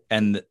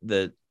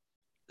the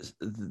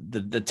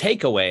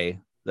takeaway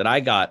that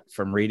I got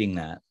from reading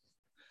that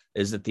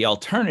is that the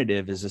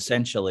alternative is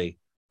essentially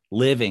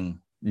living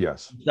in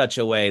such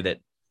a way that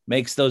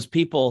makes those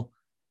people,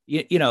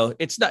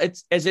 it's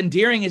as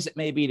endearing as it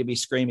may be to be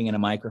screaming in a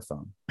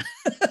microphone.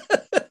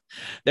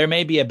 There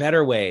may be a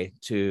better way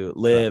to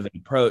live and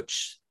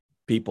approach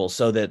people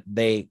so that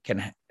they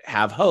can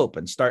have hope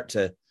and start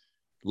to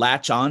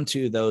latch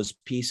onto those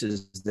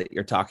pieces that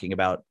you're talking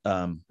about.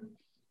 That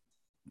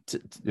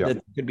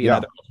could be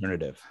another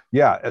alternative.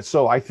 Yeah.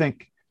 So I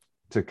think,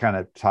 to kind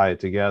of tie it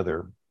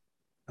together,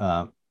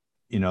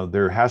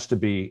 there has to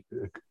be,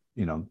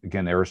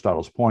 again,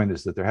 Aristotle's point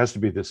is that there has to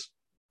be this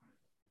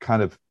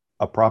kind of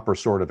a proper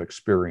sort of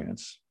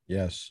experience,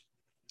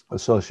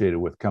 associated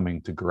with coming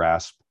to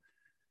grasp,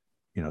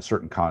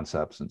 certain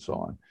concepts and so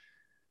on.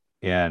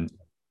 And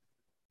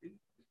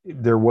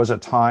there was a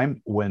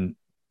time when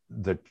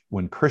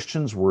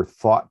Christians were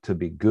thought to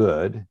be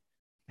good,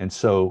 and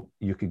so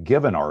you could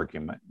give an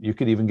argument, you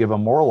could even give a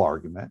moral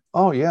argument.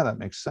 Oh yeah, that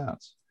makes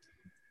sense.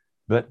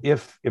 But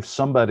if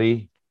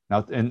somebody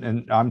now,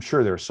 and I'm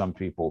sure there are some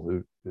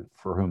people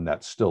for whom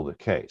that's still the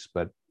case,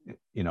 but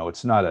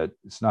it's not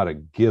a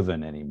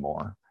given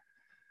anymore.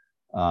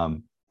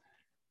 And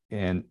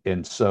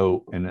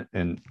so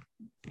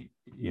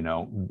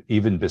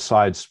even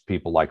besides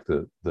people like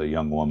the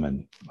young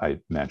woman I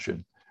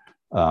mentioned,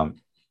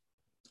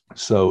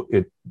 so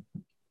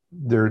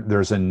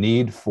there's a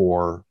need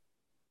for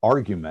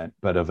argument,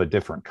 but of a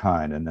different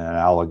kind, an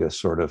analogous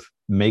sort of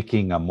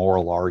making a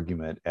moral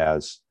argument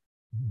as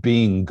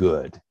being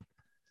good.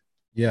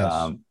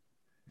 Yes.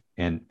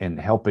 And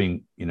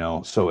helping,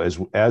 so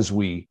as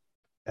we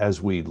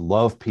as we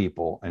love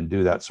people and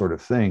do that sort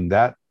of thing,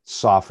 that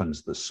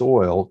softens the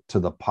soil to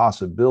the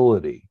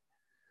possibility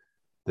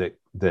that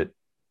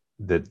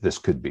this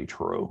could be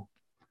true.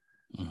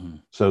 Mm-hmm.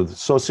 So the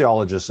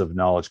sociologists of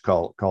knowledge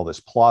call this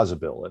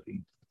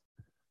plausibility.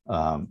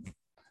 And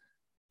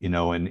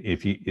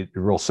if a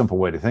real simple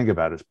way to think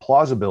about it is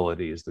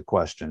plausibility is the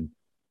question,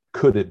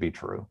 could it be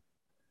true?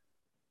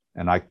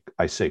 And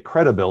I say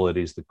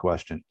credibility is the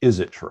question, is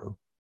it true?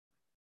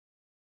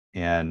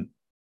 And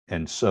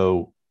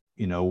so,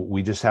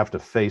 we just have to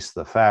face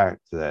the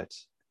fact that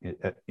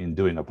in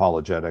doing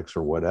apologetics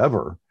or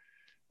whatever,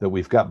 that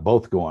we've got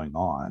both going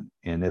on.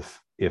 And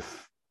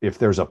if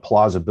there's a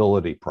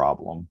plausibility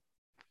problem,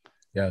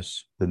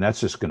 yes, then that's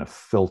just going to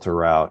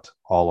filter out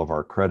all of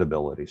our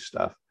credibility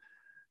stuff.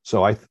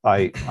 So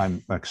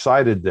I'm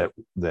excited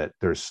that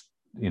there's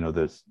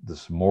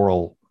this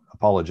moral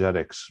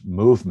apologetics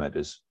movement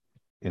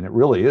and it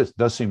really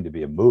does seem to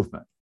be a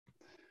movement.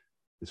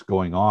 It's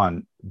going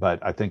on, but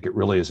I think it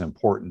really is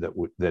important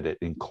that it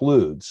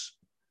includes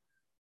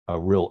a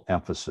real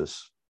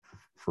emphasis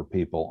for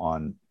people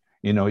on,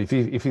 if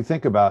you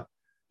think about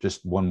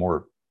just one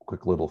more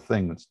quick little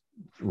thing that's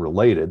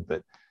related,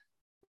 but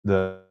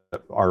the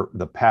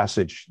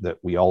passage that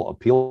we all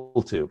appeal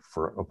to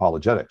for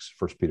apologetics,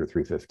 1 Peter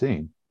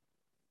 3:15,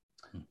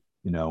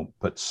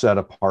 but set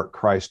apart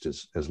Christ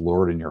as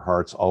Lord in your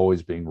hearts,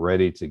 always being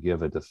ready to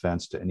give a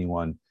defense to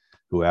anyone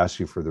who asks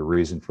you for the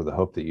reason for the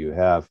hope that you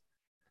have.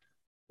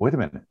 Wait a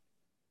minute.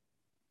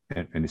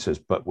 And he says,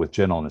 but with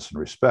gentleness and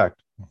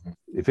respect. Mm-hmm.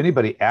 If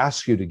anybody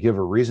asks you to give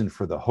a reason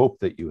for the hope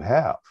that you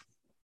have,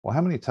 well,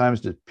 how many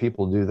times did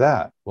people do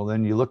that? Well,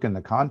 then you look in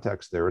the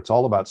context there, it's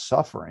all about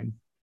suffering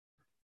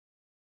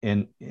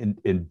and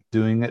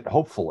doing it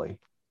hopefully.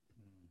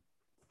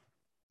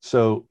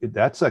 So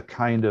that's a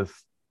kind of,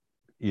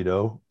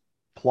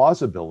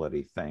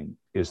 plausibility thing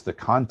is the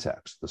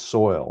context, the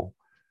soil,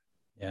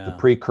 the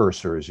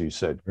precursor, as you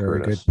said, Very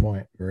Curtis. good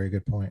point. Very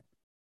good point.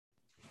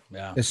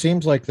 Yeah. It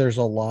seems like there's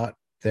a lot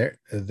there,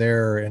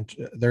 and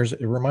it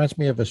reminds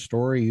me of a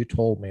story you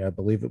told me. I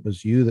believe it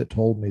was you that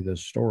told me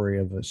this story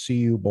of a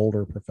CU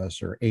Boulder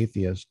professor,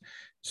 atheist,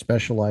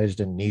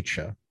 specialized in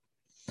Nietzsche.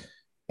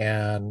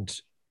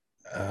 And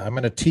I'm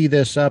going to tee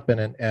this up,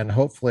 and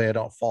hopefully I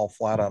don't fall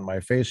flat on my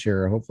face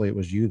here. Hopefully it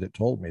was you that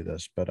told me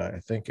this, but I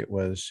think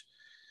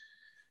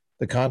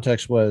the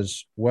context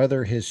was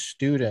whether his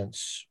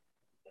students,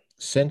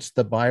 since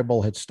the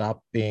Bible had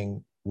stopped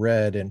being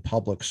read in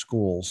public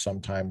schools,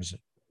 sometime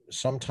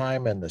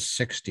in the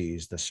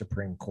 60s, the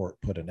Supreme Court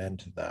put an end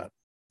to that,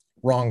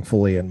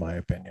 wrongfully, in my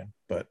opinion,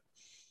 but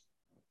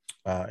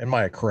in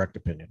my correct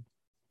opinion.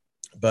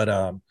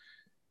 But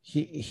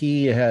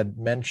he had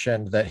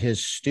mentioned that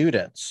his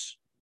students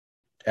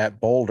at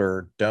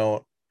Boulder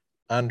don't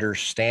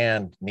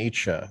understand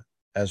Nietzsche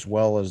as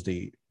well as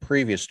the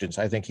previous students.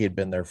 I think he had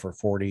been there for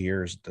 40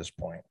 years at this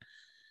point.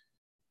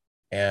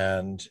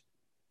 And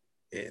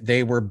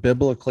they were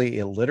biblically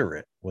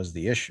illiterate was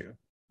the issue.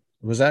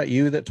 Was that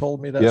you that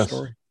told me that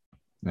story?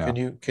 Yeah.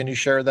 Can you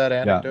share that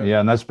anecdote?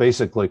 Yeah, and that's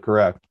basically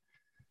correct.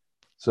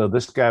 So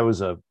this guy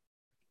was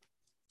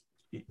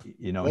he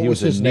was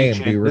his name?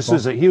 He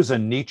was a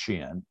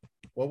Nietzschean.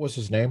 What was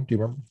his name? Do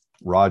you remember?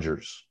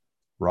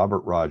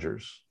 Robert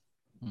Rogers.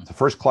 It's the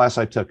first class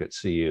I took at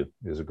CU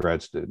as a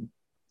grad student.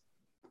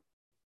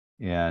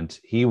 And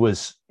he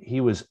was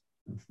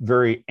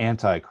very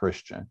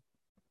anti-Christian.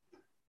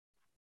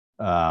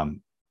 But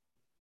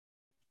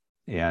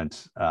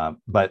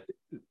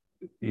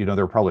there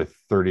were probably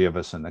 30 of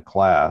us in the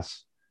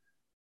class.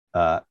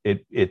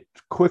 It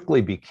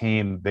quickly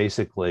became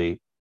basically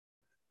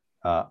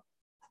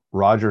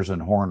Rogers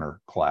and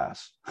Horner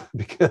class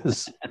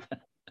because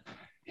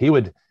he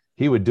would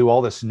do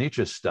all this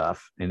Nietzsche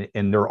stuff,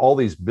 and there are all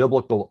these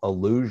biblical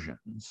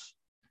allusions.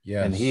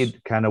 Yes. And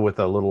he'd kind of, with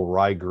a little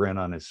wry grin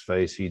on his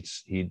face,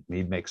 he'd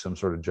make some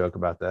sort of joke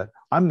about that.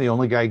 I'm the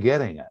only guy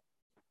getting it.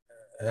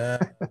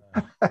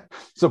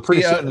 So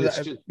pretty soon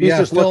he's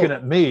just looking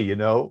at me,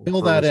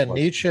 Fill that in.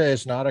 Nietzsche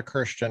is not a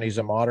Christian. He's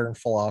a modern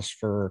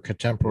philosopher,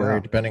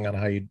 contemporary, depending on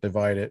how you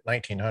divide it,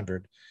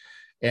 1900.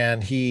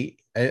 And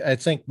I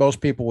think most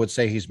people would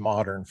say he's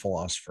modern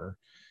philosopher.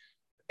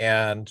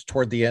 And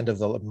toward the end of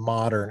the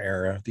modern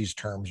era, these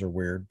terms are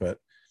weird, but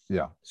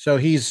yeah. So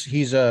he's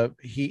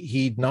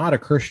not a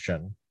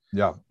Christian.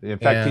 Yeah. In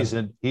fact,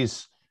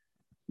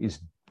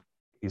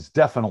 he's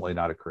definitely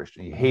not a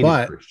Christian. He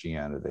hated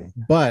Christianity.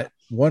 But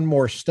one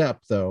more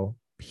step, though,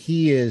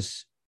 he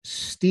is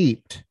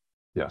steeped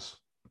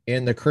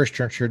in the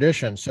Christian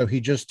tradition. So he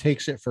just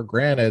takes it for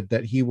granted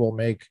that he will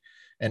make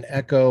an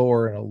echo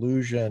or an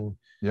allusion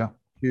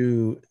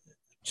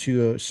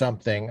to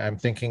something. I'm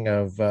thinking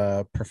of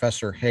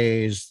Professor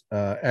Hayes,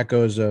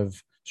 Echoes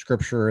of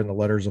Scripture in the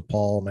Letters of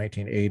Paul,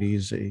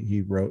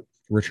 1980s.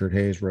 Richard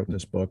Hayes wrote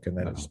this book, and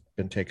then it's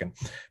been taken.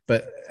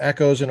 But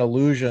echoes and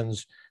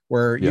allusions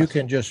where you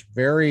can just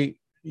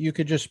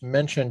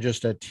mention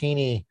just a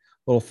teeny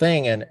little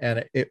thing,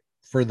 and it,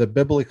 for the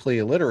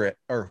biblically literate,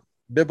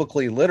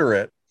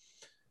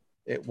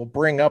 it will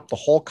bring up the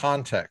whole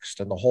context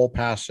and the whole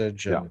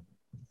passage. And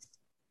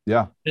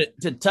Yeah.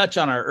 To touch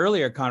on our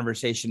earlier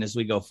conversation as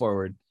we go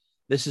forward,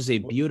 this is a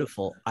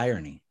beautiful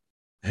irony.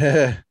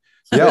 Yeah.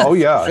 Oh,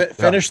 yeah.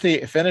 Finish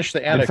the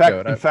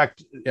anecdote. In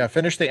fact,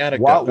 finish the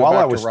anecdote. While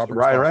I was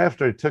right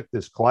after I took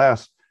this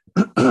class,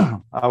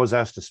 I was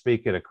asked to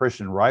speak at a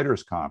Christian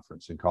writers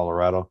conference in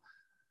Colorado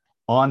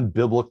on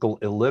biblical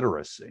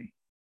illiteracy,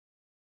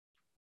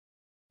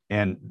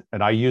 and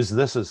I use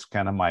this as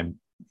kind of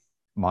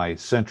my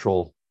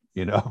central,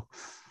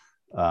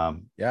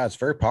 it's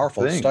very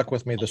powerful. It stuck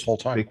with me this whole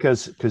time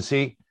because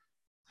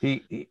he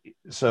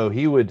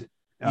would.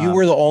 You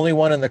were the only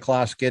one in the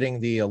class getting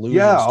the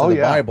allusions to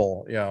the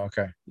Bible. Yeah.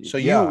 Okay. So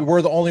you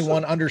were the only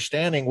one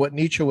understanding what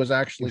Nietzsche was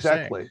actually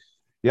saying.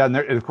 Yeah. And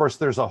of course,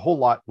 there's a whole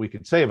lot we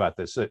could say about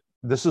this.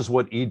 This is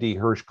what E.D.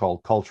 Hirsch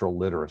called cultural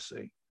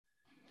literacy.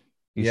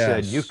 He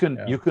said you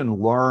can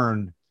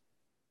learn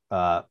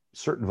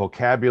certain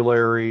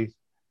vocabulary,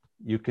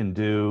 you can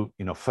do,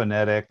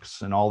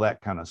 phonetics and all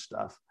that kind of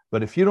stuff.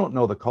 But if you don't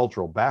know the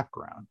cultural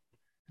background,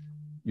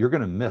 you're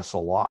going to miss a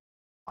lot.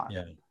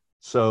 Yeah.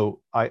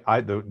 So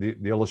the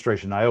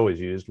illustration I always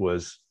used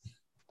was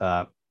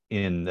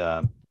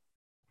in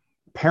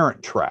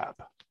Parent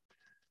Trap.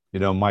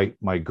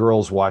 My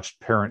girls watched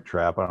Parent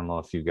Trap. I don't know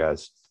if you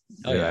guys,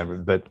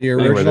 but the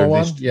original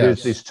one.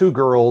 There's these two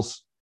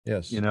girls,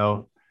 yes,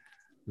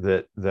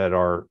 that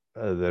are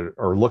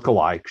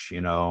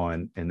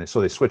lookalikes, and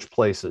so they switch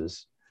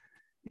places.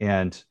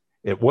 And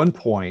at one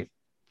point,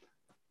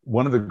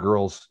 one of the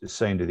girls is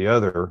saying to the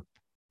other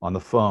on the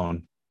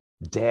phone,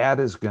 "Dad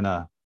is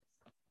gonna."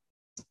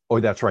 Oh,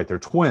 that's right. They're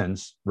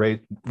twins.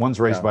 Right. One's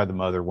raised by the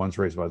mother. One's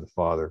raised by the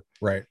father.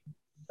 Right.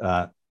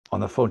 On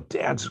the phone,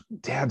 Dad's.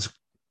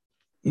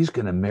 He's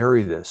going to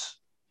marry this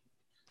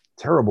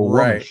terrible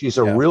woman. Right. She's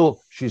a real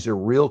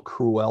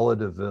Cruella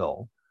de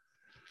Vil.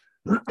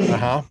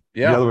 Yeah.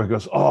 The other one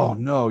goes, "Oh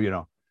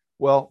no,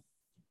 Well,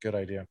 good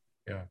idea.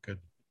 Yeah. Good.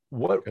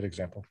 Good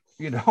example.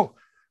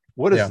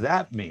 What does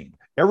that mean?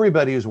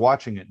 Everybody who's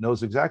watching it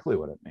knows exactly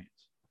what it means,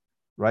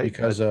 right?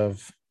 Because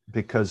of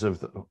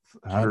the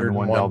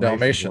 101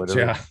 Dalmatians.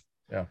 Yeah.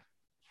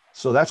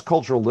 So that's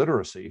cultural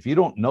literacy. If you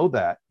don't know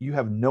that, you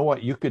have no.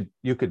 You could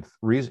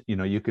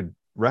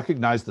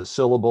recognize the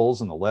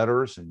syllables and the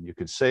letters, and you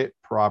could say it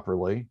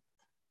properly.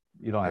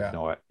 You don't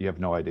have you have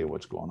no idea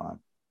what's going on.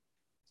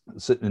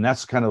 And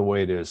that's kind of the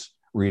way it is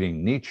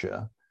reading Nietzsche.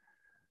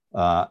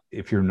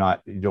 If you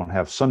don't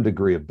have some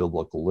degree of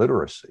biblical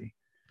literacy,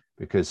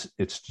 because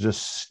it's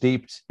just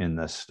steeped in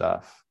this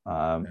stuff.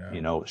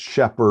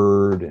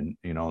 Shepherd and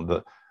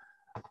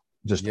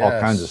all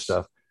kinds of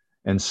stuff.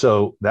 And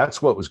so that's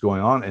what was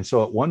going on. And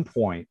so at one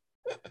point,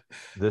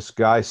 this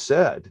guy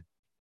said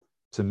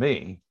to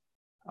me,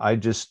 I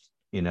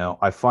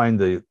find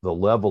the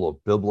level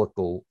of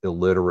biblical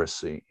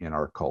illiteracy in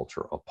our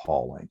culture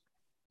appalling.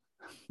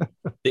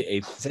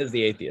 Says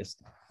the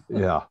atheist.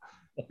 Yeah.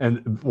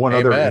 And one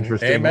other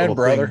interesting Amen,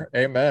 brother.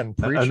 Amen.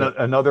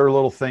 Another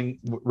little thing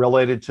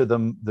related to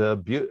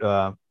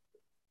the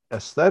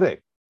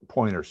aesthetic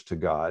pointers to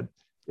God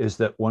is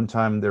that one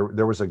time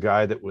there was a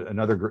guy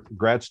another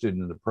grad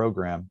student in the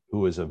program who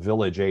was a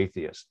village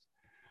atheist.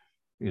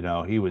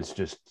 He was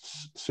just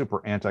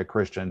super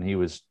anti-Christian. He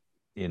was,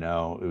 it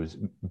was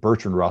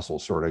Bertrand Russell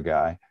sort of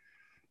guy.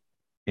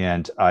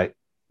 And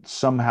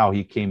somehow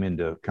he came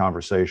into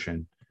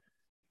conversation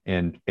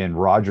and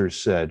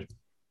Rogers said,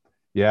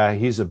 "Yeah,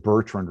 he's a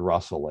Bertrand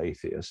Russell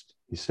atheist."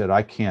 He said,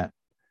 I can't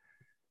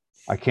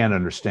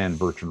understand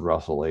Bertrand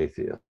Russell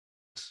atheists.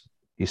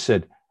 He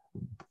said,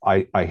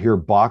 I hear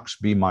Bach's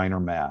B minor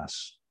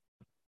mass,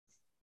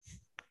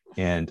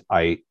 and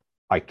I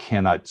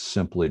cannot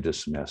simply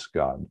dismiss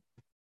God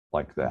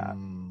like that.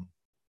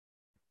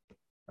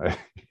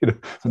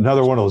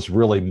 Another one of those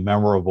really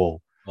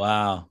memorable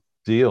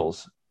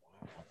deals.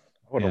 I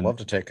would have loved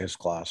to take his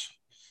class.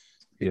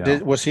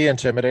 Was he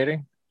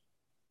intimidating?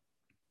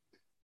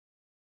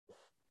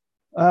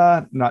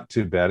 Not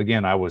too bad.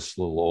 Again, I was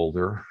a little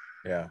older.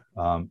 Yeah.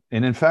 And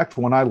in fact,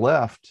 when I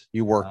left,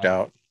 you worked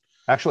out.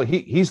 Actually,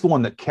 he's the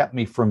one that kept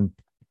me from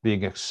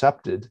being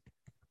accepted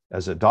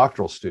as a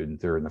doctoral student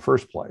there in the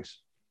first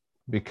place,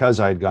 because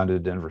I had gone to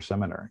Denver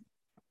Seminary.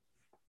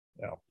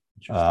 Yeah.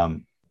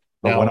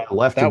 But when I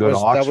left to go to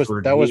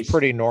Oxford, that was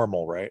pretty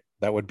normal, right?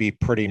 That would be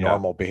pretty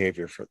normal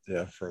behavior for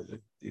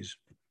these.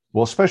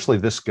 Well, especially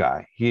this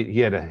guy, he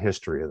had a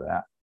history of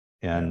that,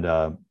 and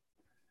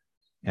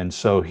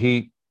so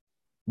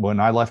when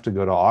I left to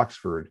go to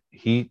Oxford,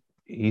 he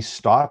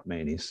stopped me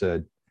and he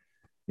said,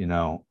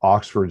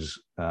 Oxford's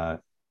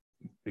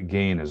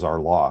gain is our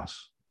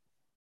loss.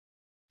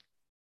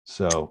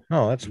 So,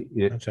 that's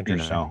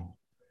interesting.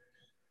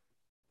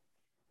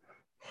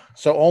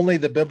 So only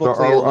the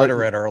biblically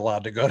illiterate are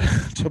allowed to go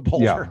to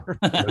Boulder.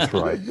 Yeah, that's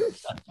right.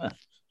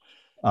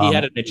 He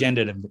had an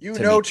agenda to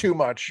know too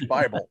much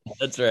Bible.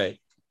 That's right.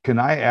 Can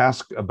I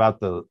ask about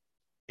the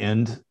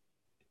end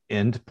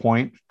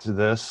point to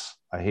this?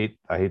 I hate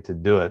to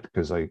do it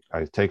because I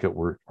take it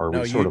we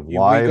sort of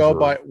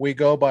live? We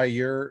go by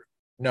your.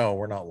 No,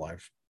 we're not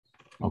live.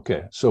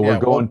 Okay, so we're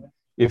going.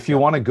 If you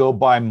want to go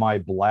by my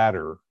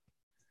bladder,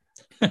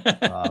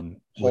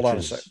 Hold on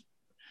a sec.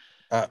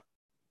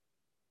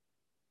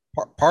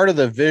 Part of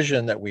the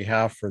vision that we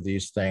have for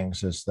these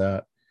things is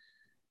that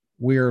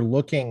we're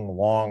looking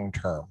long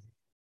term.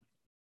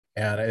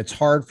 And it's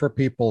hard for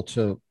people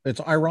to,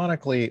 it's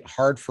ironically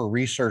hard for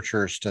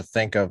researchers to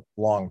think of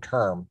long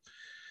term,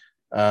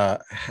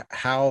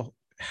 how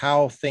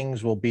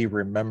things will be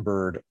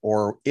remembered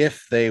or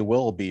if they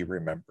will be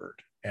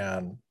remembered.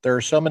 And there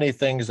are so many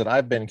things that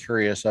I've been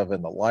curious of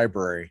in the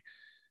library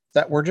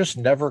that were just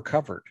never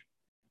covered.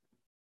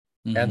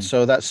 Mm-hmm. And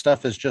so that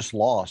stuff is just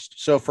lost.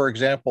 So, for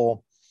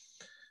example,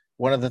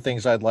 one of the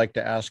things I'd like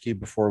to ask you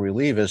before we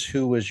leave is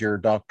who was your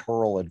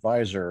doctoral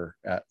advisor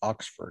at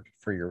Oxford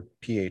for your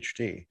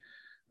PhD?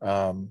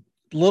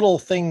 Little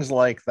things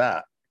like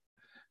that,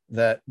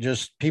 that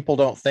just people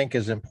don't think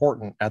is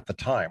important at the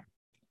time.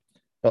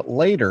 But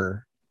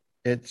later,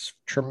 it's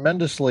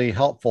tremendously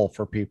helpful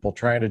for people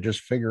trying to just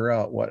figure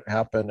out what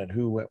happened and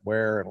who went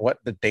where and what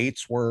the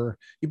dates were.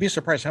 You'd be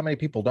surprised how many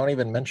people don't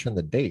even mention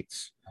the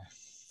dates.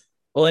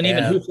 Well, and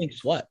even who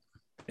thinks what.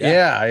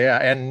 Yeah.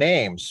 And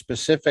names,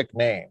 specific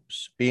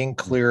names, being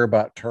clear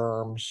about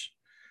terms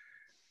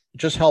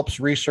just helps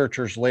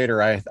researchers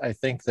later. I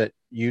think that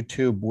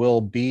YouTube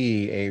will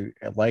be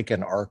like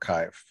an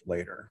archive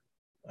later.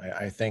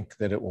 I think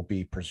that it will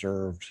be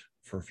preserved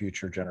for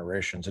future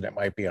generations, and it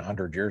might be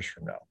 100 years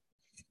from now.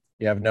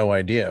 You have no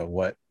idea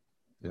what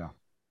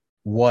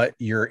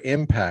your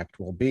impact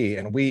will be.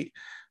 And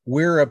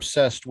we're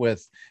obsessed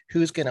with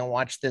who's going to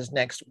watch this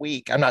next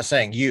week. I'm not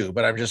saying you,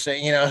 but I'm just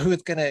saying,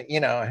 who's going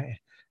to,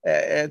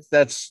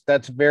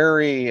 that's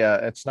very,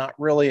 it's not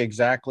really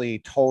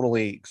exactly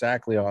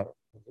on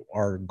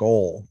our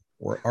goal.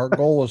 Our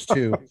goal is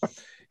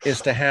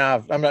to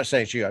have, I'm not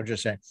saying it's you, I'm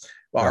just saying,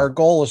 well, our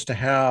goal is to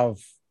have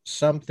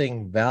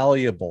something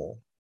valuable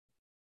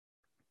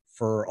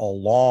for a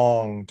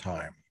long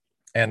time.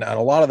 And a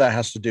lot of that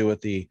has to do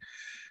with the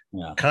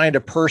kind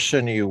of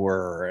person you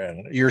were.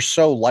 And you're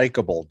so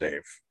likable,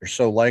 Dave. You're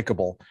so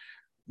likable.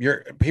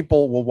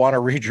 People will want to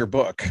read your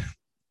book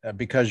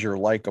because you're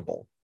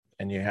likable.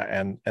 And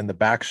and the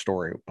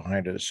backstory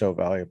behind it is so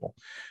valuable.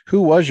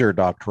 Who was your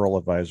doctoral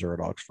advisor at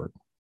Oxford?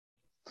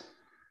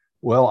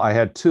 Well, I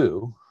had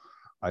two.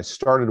 I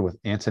started with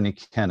Anthony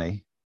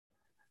Kenny,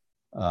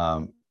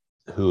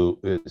 who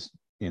is,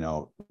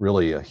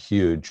 really a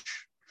huge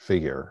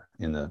figure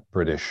in the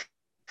British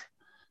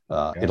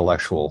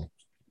intellectual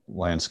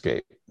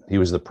landscape. He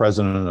was the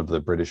president of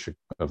the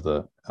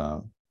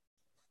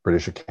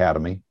British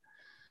Academy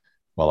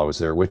while I was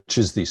there, which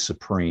is the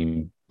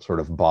supreme sort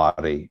of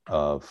body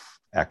of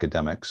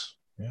academics.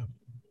 Yeah.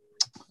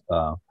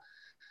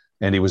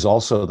 And he was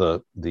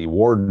also the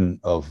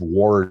warden of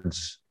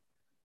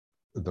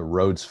the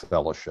Rhodes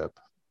Fellowship,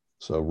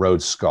 so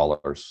Rhodes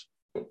Scholars.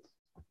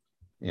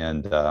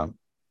 And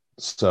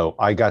so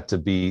I got to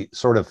be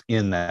sort of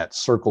in that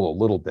circle a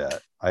little bit.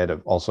 I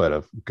also had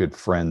a good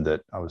friend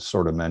that I was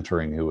sort of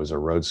mentoring who was a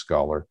Rhodes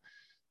Scholar.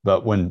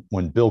 But when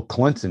Bill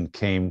Clinton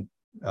came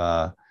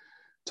to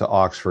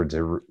Oxford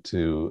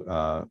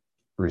to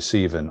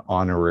receive an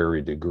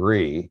honorary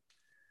degree,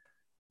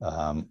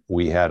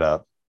 we had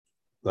all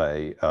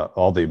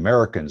the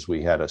Americans,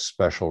 we had a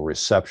special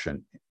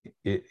reception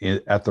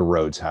at the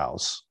Rhodes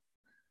House.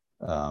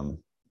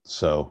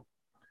 So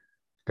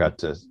got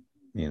to,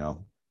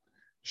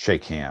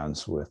 shake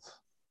hands with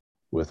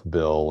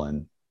Bill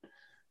and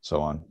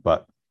so on.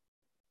 But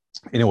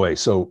anyway,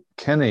 so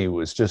Kenny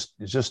was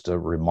just a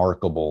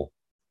remarkable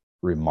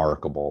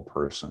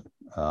person,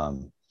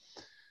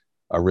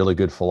 a really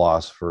good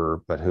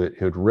philosopher, but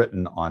who'd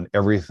written on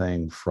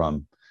everything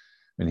from,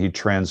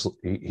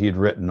 he'd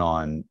written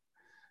on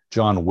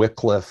John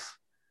Wycliffe,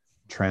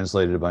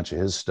 translated a bunch of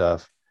his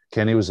stuff.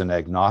 Kenny was an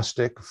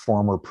agnostic,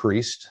 former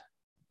priest.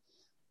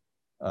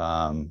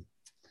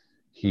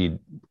 He'd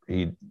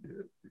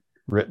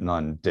written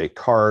on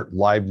Descartes,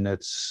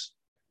 Leibniz,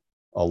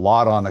 a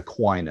lot on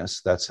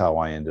Aquinas. That's how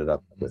I ended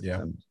up with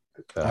him.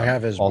 I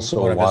have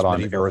also a lot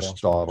on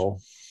Aristotle.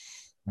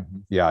 Mm-hmm.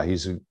 Yeah,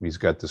 he's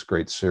got this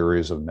great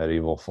series of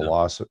medieval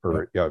philosophy,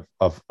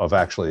 of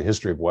actually the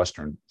history of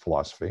Western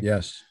philosophy.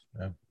 Yes.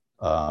 Yeah.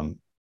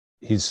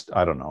 He's,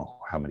 I don't know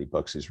how many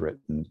books he's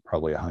written,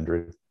 probably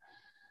 100.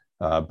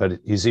 But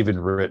he's even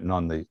written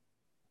on the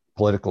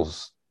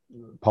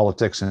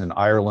politics in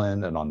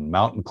Ireland and on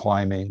mountain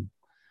climbing.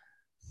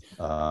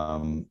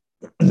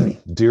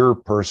 Dear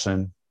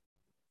person.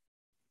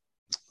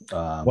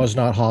 Was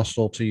not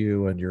hostile to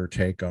you and your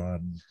take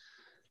on.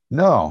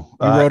 No,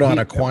 you wrote on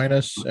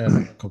Aquinas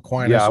and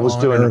Aquinas. Yeah, I was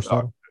doing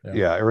Aristotle.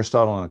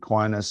 Aristotle and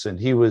Aquinas, and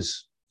he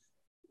was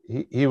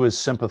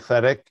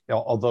sympathetic,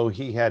 although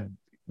he had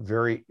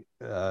very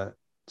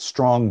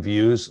strong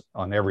views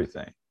on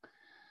everything,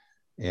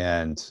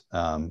 and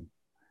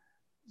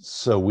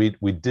so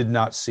we did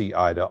not see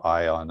eye to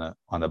eye on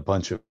a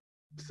bunch of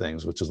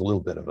things, which is a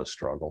little bit of a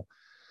struggle.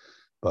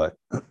 But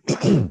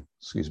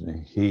excuse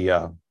me, he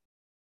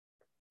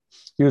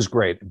was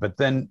great. But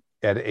then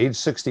at age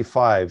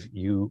 65,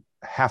 you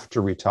have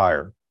to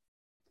retire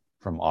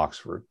from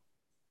Oxford.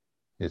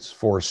 It's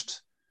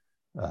forced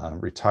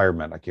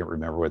retirement. I can't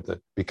remember what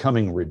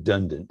becoming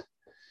redundant.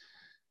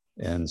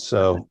 And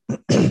so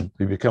you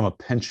become a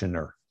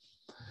pensioner.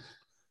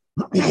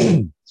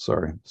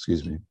 Sorry,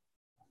 excuse me.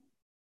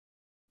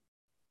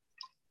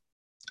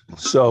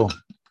 So,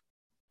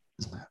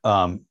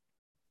 and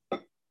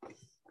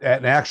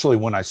actually,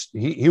 when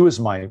he was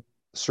my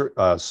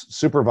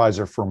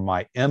supervisor for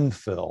my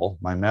M.Phil,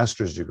 my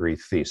master's degree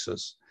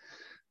thesis.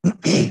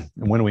 And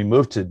when we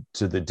moved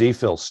to the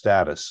D.Phil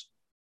status,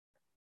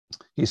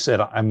 he said,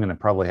 I'm going to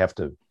probably have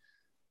to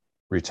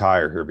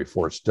retire here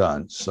before it's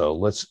done.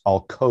 So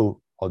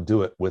I'll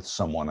do it with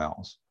someone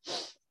else.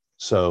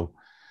 So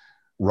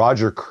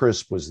Roger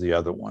Crisp was the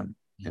other one.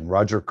 And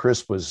Roger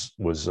Crisp was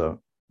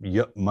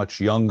much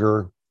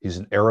younger. He's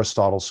an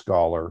Aristotle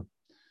scholar.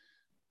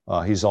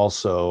 He's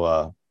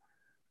also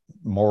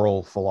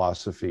moral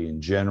philosophy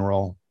in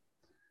general.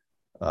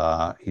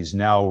 He's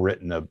now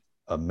written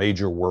a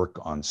major work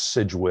on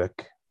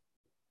Sidgwick.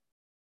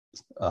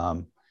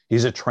 He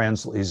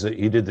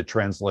did the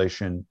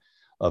translation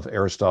of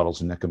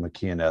Aristotle's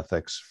Nicomachean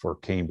Ethics for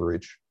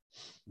Cambridge.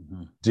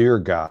 Mm-hmm. Dear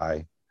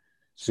guy.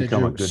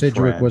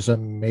 Sidgwick was a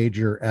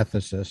major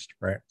ethicist,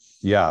 right?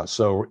 Yeah.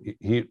 So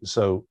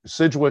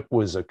Sidgwick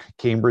was a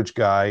Cambridge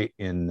guy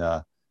in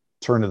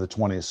turn of the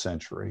 20th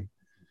century,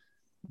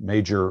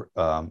 major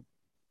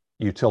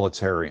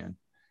utilitarian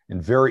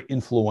and very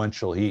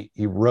influential. He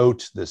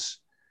wrote this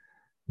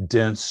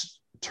dense,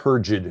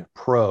 turgid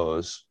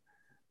prose,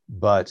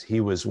 but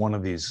he was one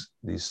of these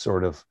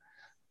sort of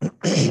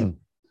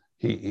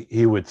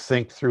he would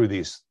think through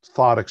these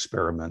thought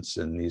experiments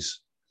and he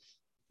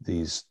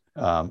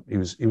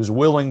was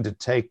willing to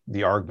take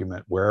the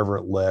argument wherever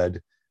it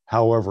led,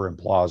 however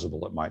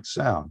implausible it might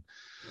sound.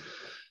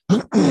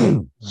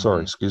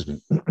 Sorry, excuse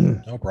me.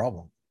 No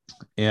problem.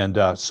 And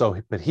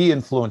but he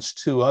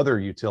influenced two other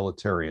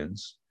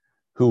utilitarians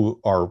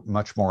who are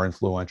much more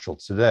influential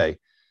today.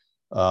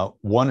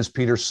 One is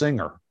Peter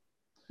Singer,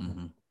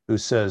 mm-hmm. who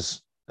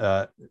says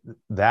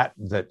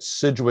that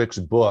Sidgwick's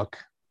book,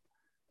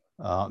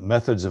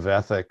 Methods of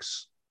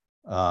Ethics,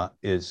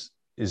 is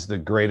the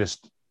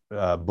greatest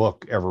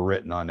book ever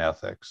written on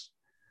ethics.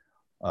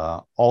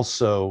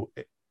 Also,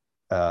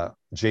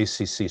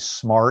 J.C.C.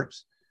 Smart,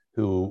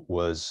 who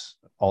was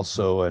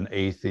also an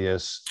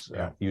atheist,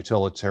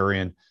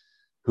 utilitarian,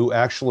 who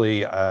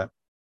actually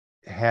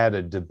had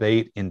a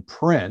debate in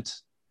print,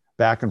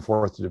 back and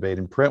forth debate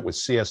in print with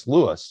C.S.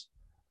 Lewis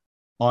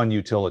on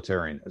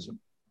utilitarianism.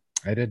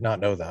 I did not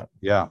know that.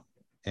 Yeah.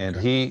 And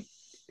he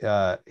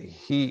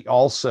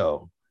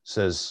also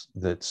says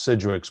that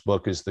Sidgwick's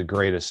book is the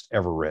greatest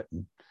ever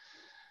written.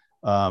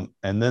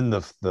 And then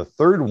the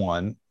third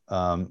one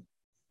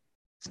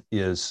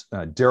is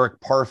Derek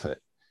Parfit.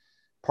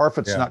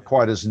 Parfit's not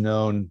quite as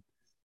known,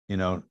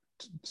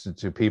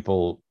 to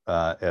people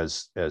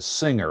as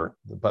Singer,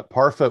 but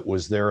Parfit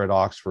was there at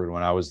Oxford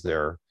when I was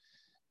there,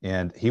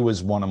 and he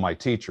was one of my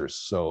teachers.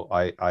 So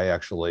I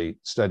actually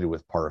studied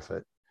with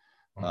Parfit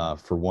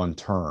for one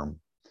term.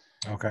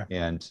 Okay.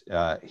 And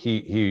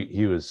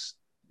he was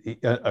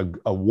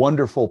a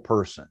wonderful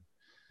person,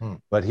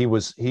 but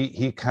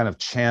he kind of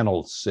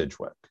channeled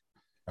Sidgwick.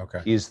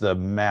 Okay. He's the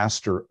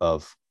master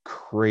of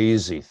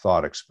crazy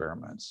thought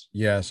experiments.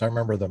 Yes, I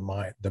remember the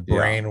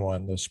brain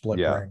one, the split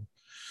brain.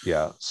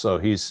 Yeah. So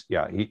he's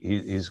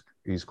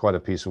quite a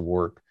piece of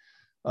work.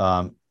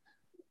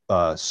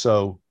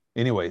 So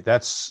anyway,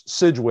 that's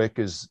Sidgwick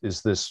is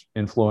this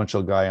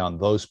influential guy on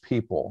those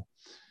people,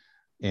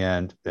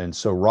 and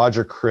so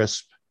Roger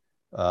Crisp,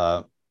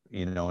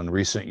 in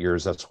recent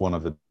years, that's one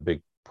of the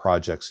big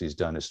projects he's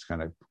done, is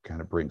to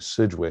kind of bring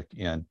Sidgwick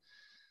in.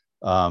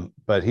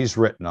 But he's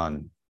written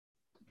on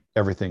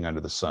everything under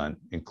the sun,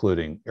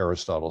 including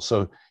Aristotle.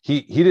 So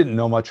he didn't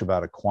know much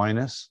about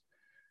Aquinas.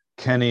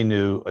 Kenny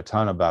knew a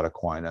ton about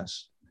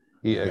Aquinas.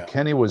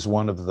 Kenny was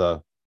one of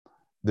the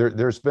there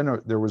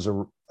was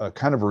a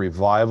kind of a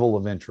revival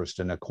of interest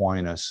in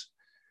Aquinas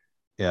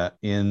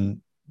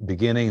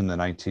beginning in the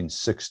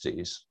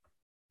 1960s,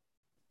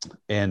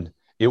 and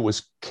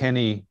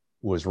Kenny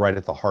was right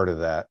at the heart of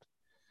that.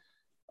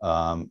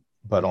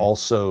 But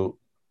also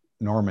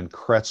Norman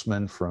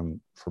Kretzmann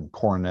from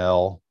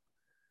Cornell.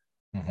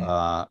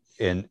 Mm-hmm.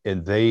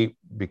 And they,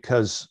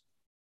 because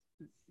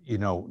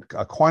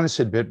Aquinas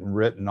had been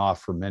written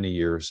off for many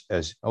years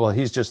as, well,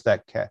 he's just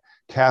that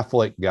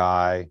Catholic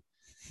guy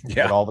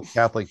that all the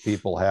Catholic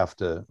people have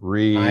to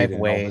read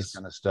and all this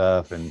kind of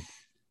stuff. And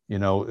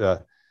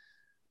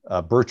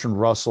Bertrand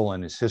Russell,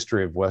 in his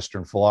History of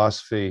Western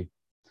Philosophy,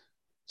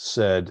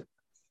 said,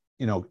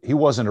 he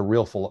wasn't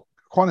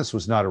Aquinas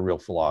was not a real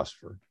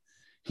philosopher.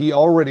 He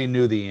already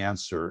knew the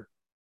answer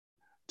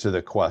to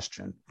the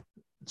question.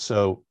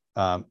 So,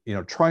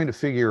 trying to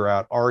figure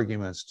out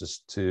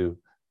arguments to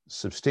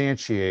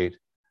substantiate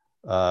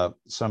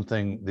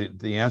something,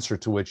 the answer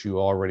to which you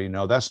already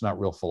know, that's not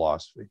real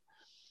philosophy.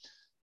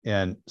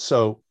 And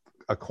so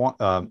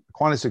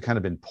Aquinas had kind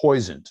of been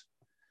poisoned.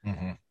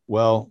 Mm-hmm.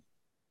 Well,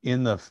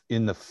 in the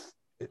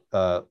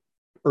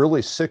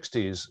early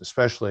 60s,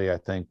 especially, I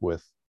think,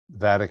 with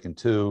Vatican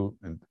II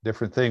and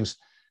different things,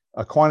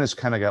 Aquinas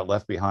kind of got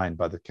left behind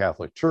by the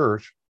Catholic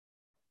Church,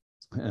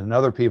 and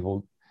other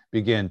people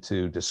began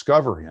to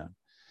discover him.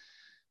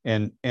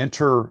 And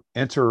enter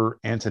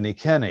Anthony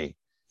Kenny,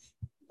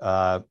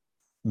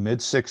 mid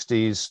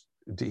 60s.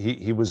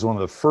 He was one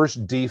of the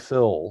first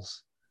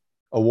D.Phils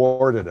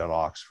awarded at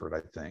Oxford,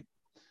 I think.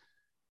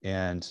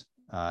 And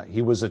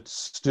he was a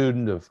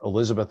student of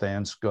Elizabeth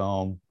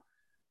Anscombe.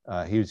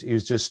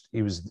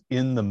 He was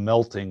in the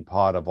melting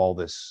pot of all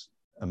this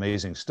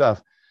amazing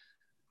stuff.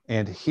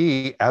 And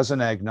he, as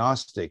an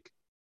agnostic,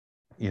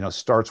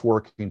 starts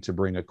working to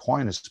bring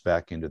Aquinas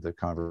back into the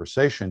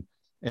conversation.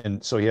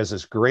 And so he has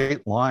this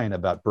great line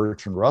about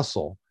Bertrand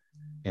Russell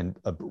and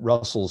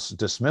Russell's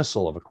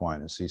dismissal of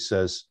Aquinas. He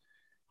says,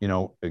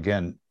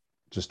 again,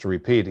 just to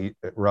repeat,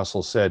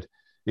 Russell said,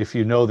 if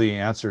you know the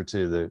answer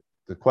to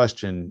the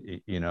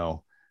question,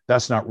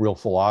 that's not real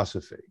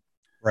philosophy.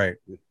 Right.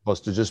 You're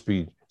supposed to just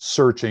be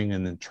searching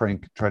and then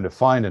trying to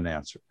find an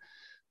answer.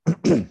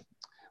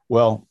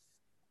 Well,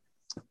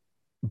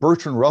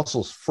 Bertrand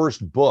Russell's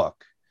first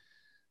book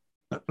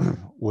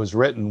was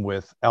written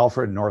with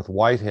Alfred North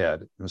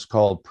Whitehead. It was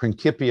called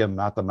Principia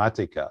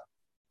Mathematica.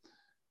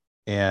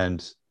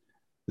 And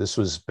this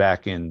was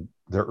back in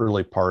the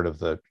early part of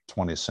the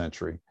 20th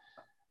century.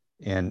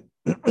 And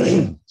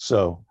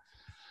so,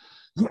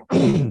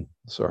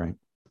 sorry,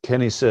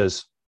 Kenny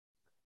says,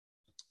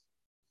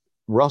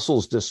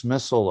 Russell's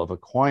dismissal of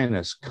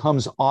Aquinas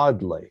comes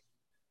oddly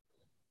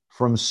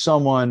from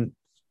someone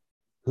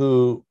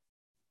who,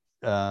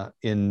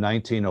 in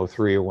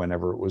 1903 or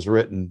whenever it was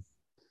written,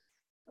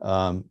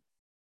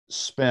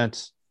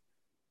 spent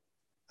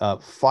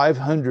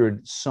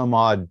 500 some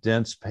odd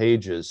dense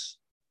pages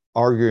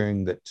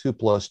arguing that 2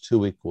 +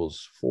 2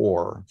 =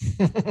 4,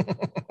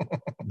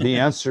 the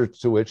answer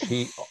to which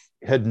he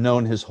had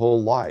known his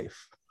whole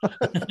life.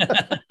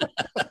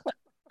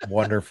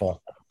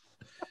 Wonderful.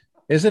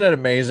 Isn't it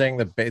amazing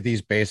that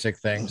these basic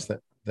things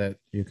that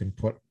you can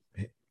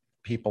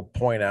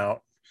point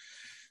out?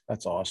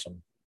 That's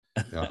awesome.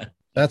 Yeah.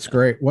 That's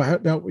great. Well,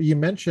 now you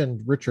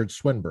mentioned Richard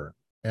Swinburne,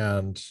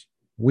 and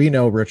we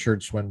know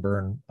Richard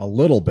Swinburne a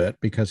little bit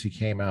because he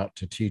came out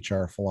to teach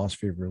our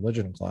philosophy of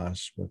religion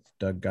class with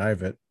Doug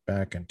Guyvett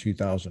back in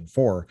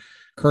 2004.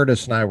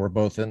 Curtis and I were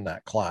both in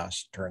that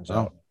class, turns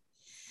out.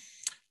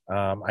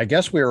 I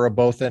guess we were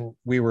both in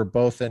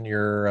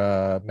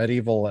your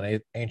medieval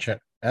and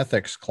ancient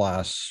ethics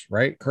class,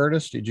 right,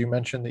 Curtis? Did you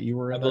mention that you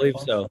were in I believe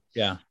class? so,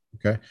 yeah.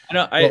 Okay.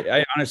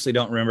 I honestly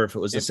don't remember if it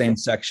was the same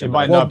section. It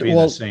might not be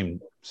the same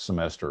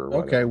semester or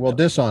whatever. Okay, well,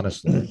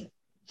 dishonestly.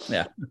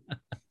 Yeah.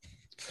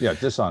 Yeah,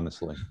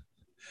 dishonestly.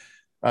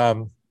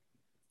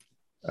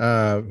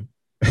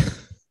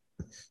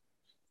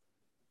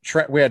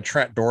 We had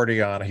Trent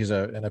Doherty on. He's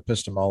an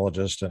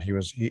epistemologist, and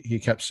he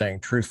kept saying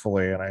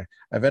truthfully, and I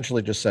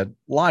eventually just said,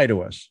 lie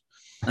to us.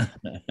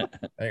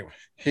 Anyway,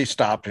 he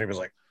stopped and he was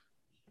like,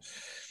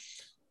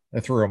 I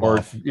threw him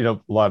off. A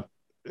lot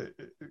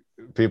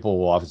people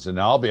will often say,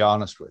 now I'll be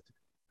honest with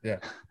you. Yeah.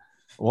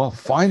 Well,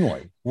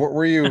 finally. Where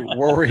were you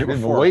I've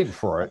been waiting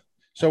for it.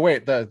 So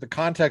wait, the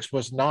context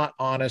was not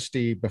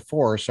honesty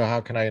before. So how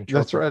can I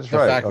interpret that's the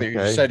right. fact that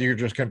you said you're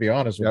just going to be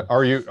honest with me?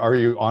 Are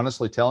you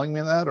honestly telling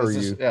me that, or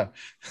Yeah.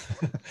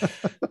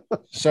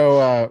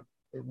 So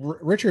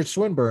Richard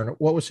Swinburne,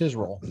 what was his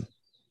role?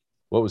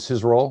 What was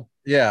his role?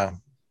 Yeah.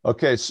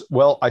 Okay.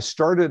 Well, I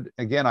started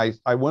again.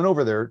 I went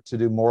over there to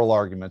do moral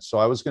arguments. So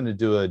I was going to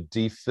do a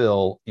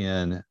D.Phil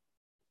in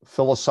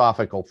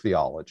philosophical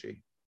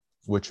theology,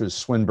 which was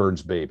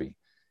Swinburne's baby.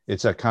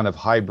 It's a kind of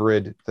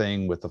hybrid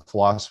thing with the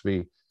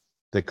philosophy.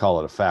 They call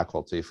it a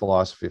faculty,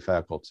 philosophy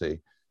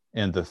faculty,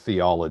 and the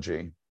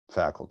theology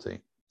faculty.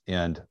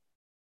 And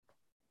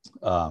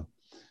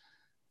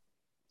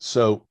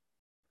so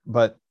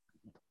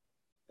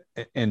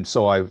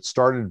I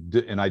started,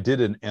 and I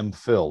did an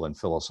M.Phil in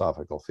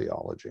philosophical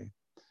theology.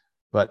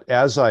 But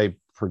as I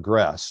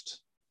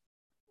progressed,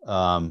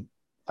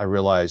 I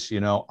realized,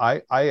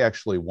 I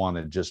actually want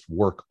to just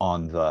work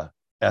on the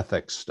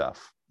ethics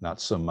stuff, not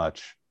so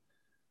much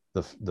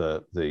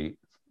the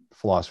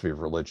philosophy of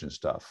religion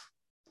stuff.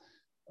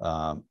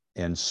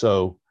 And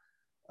so,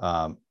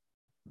 but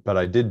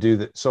I did do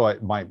that. So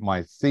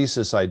my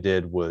thesis I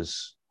did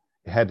was,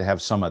 it had to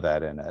have some of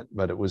that in it,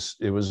 but it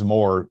was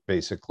more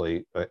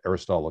basically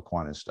Aristotle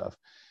Aquinas stuff.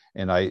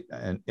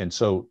 And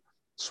so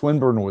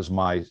Swinburne was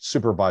my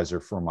supervisor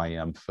for my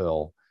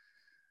M.Phil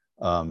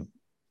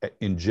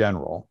in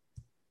general.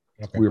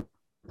 Okay. We were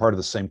part of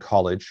the same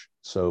college.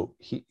 So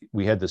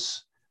we had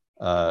this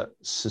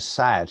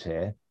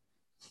society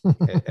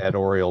at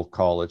Oriel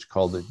College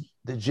called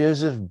the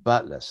Joseph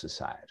Butler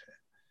Society.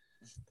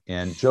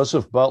 And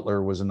Joseph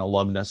Butler was an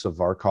alumnus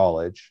of our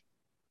college.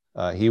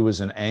 He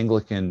was an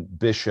Anglican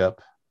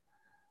bishop.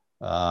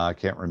 I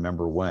can't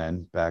remember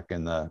when, back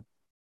in the,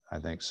 I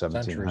think,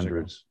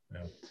 1700s.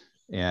 Yeah.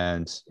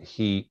 And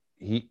he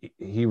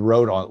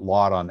wrote a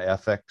lot on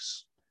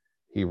ethics.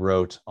 He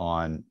wrote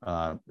on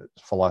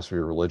philosophy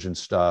of religion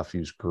stuff. He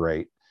was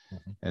great.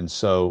 Mm-hmm. And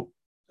so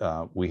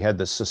we had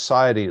the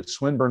society.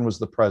 Swinburne was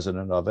the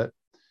president of it,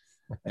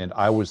 and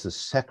I was the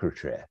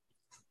secretary.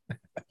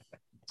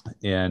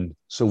 And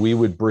so we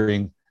would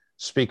bring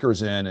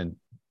speakers in and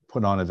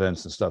put on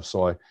events and stuff.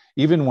 So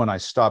even when I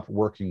stopped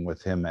working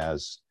with him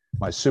as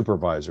my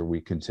supervisor,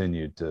 we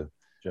continued to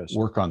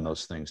work on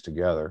those things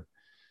together.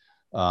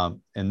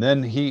 And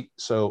then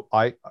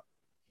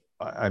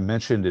I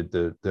mentioned it,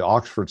 the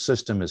Oxford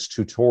system is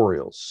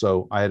tutorials.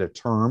 So I had a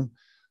term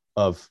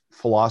of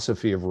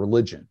philosophy of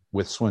religion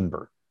with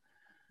Swinburne.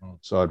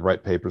 So I'd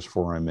write papers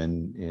for him,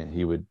 and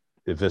he would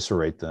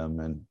eviscerate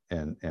them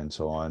and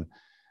so on.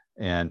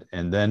 And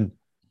then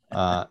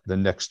the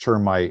next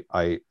term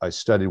I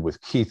studied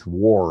with Keith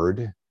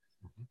Ward,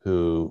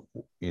 who,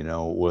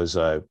 was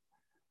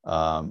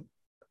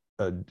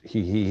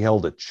he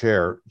held a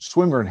chair.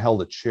 Swinburne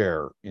held a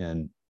chair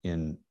in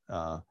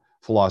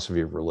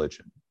philosophy of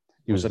religion.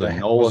 He was a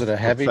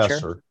heavy professor.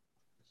 Chair?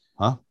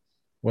 Huh?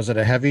 Was it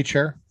a heavy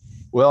chair?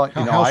 Well,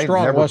 I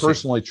never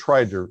personally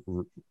tried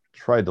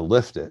to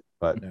lift it,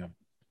 but yeah.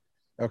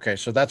 Okay,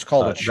 so that's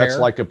called a chair. That's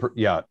like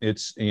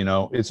it's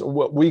it's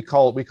what we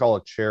call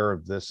a chair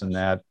of this and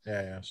that.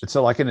 Yeah. It's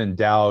like an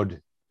endowed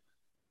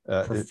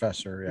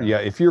professor. Yeah,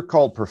 if you're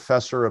called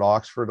professor at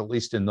Oxford, at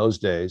least in those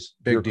days,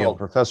 big deal. Called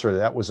professor,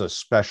 that was a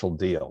special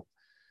deal.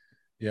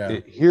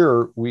 Yeah.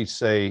 Here we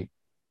say,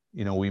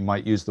 we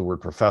might use the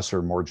word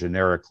professor more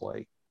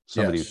generically,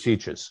 somebody who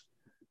teaches.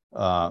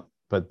 But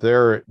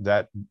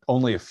that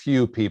only a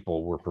few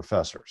people were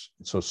professors.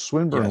 So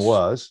Swinburne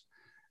was,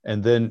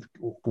 and then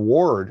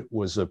Ward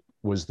was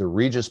the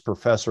Regius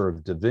Professor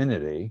of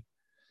Divinity,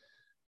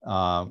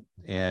 but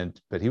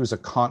he was a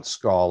Kant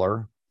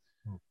scholar,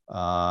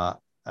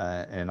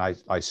 and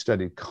I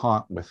studied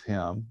Kant with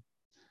him.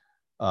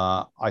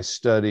 I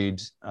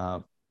studied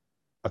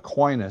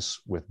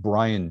Aquinas with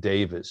Brian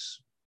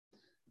Davies,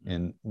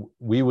 and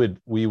we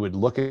would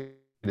look at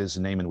his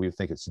name and we would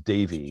think it's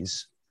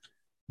Davies,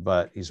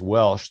 but he's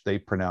Welsh. They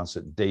pronounce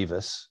it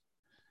Davis,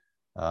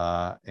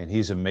 and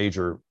he's a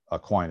major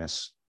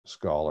Aquinas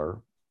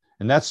scholar.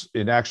 And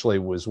it actually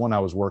was when I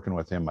was working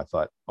with him, I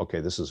thought, okay,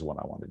 this is what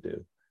I want to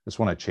do. This is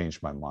when I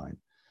changed my mind.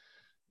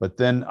 But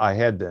then I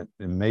had the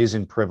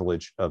amazing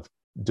privilege of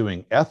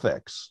doing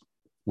ethics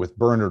with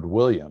Bernard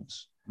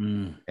Williams,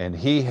 and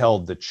he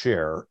held the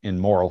chair in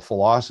moral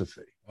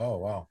philosophy. Oh,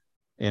 wow.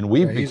 And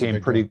we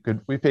became pretty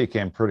good. We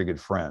became pretty good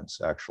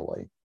friends,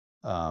 actually.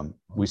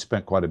 We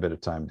spent quite a bit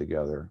of time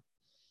together.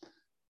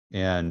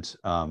 And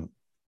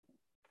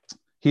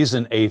he's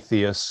an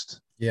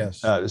atheist.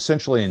 Yes.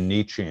 Essentially a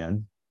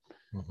Nietzschean.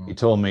 Mm-hmm. He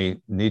told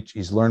me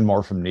he's learned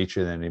more from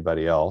Nietzsche than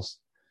anybody else.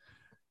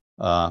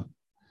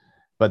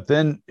 But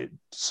then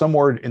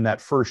somewhere in that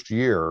first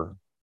year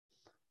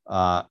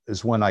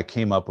is when I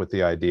came up with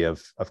the idea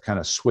of kind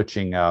of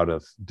switching out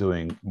of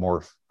doing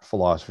more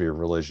philosophy of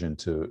religion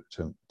to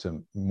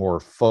more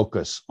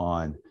focus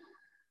on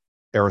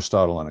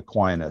Aristotle and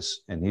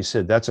Aquinas. And he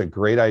said, that's a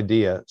great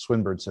idea.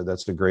 Swinburne said,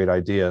 that's a great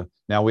idea.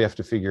 Now we have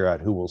to figure out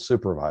who will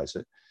supervise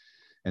it.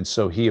 And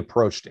so he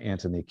approached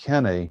Anthony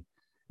Kenny,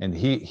 and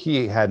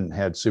he hadn't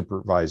had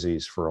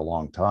supervisees for a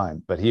long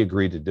time, but he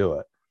agreed to do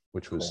it,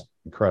 which was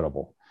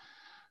incredible.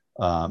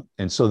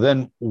 And so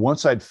then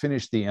once I'd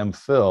finished the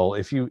MPhil,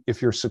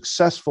 if you're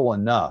successful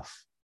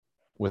enough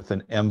with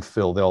an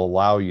MPhil, they'll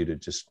allow you to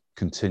just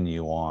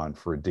continue on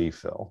for a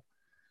D.Phil.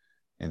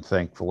 And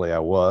thankfully I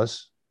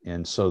was.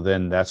 And so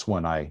then that's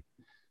when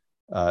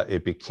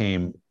it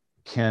became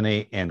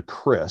Kenny and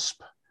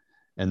Crisp.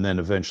 And then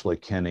eventually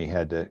Kenny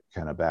had to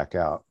kind of back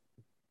out.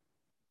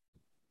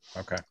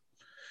 Okay.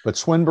 But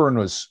Swinburne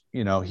was,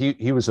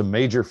 he was a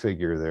major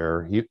figure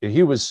there. He and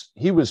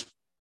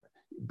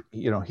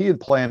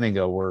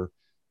Plantinga were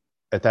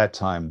at that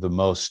time the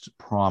most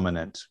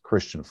prominent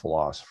Christian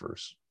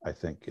philosophers, I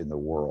think, in the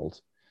world.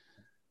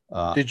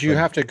 Did you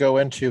have to go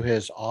into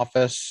his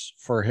office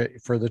for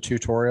the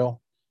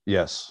tutorial?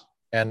 Yes.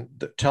 And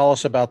tell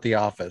us about the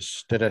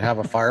office. Did it have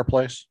a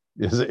fireplace?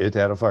 Yes, it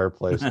had a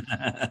fireplace.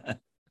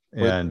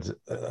 And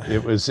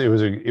it was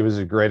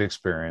a great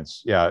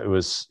experience. Yeah, it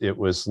was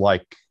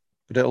like.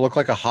 Did it look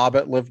like a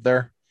hobbit lived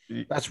there?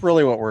 That's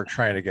really what we're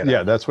trying to get at.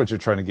 Yeah, that's what you're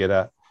trying to get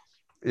at.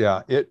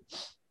 Yeah,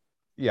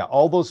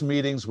 all those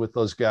meetings with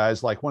those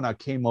guys, like when I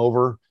came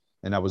over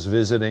and I was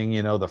visiting,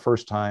 the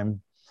first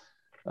time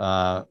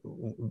when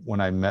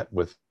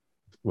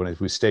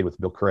we stayed with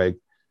Bill Craig,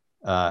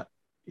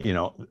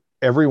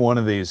 every one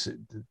of these,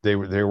 they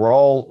were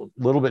all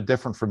a little bit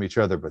different from each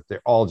other, but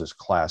they're all just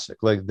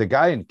classic. Like the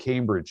guy in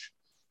Cambridge,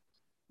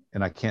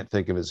 and I can't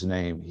think of his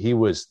name, he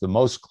was the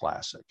most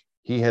classic.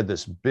 He had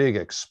this big,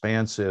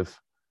 expansive,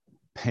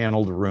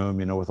 paneled room,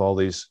 with all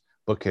these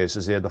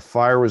bookcases. The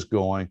fire was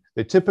going.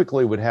 They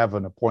typically would have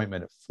an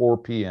appointment at 4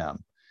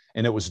 p.m.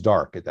 and it was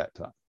dark at that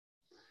time,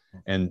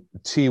 and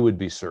tea would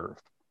be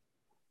served.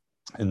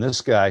 And this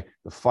guy,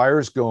 the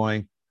fire's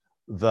going,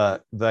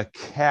 the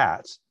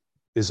cat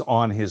is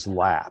on his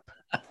lap.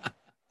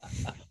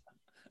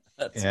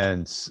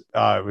 And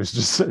it was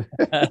just like,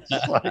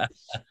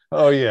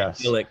 oh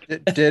yes.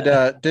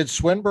 Did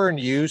Swinburne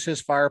use his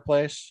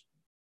fireplace?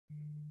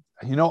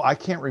 I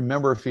can't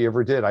remember if he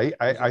ever did.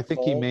 I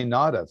think he may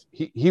not have.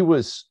 He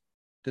was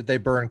Did they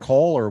burn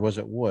coal or was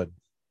it wood?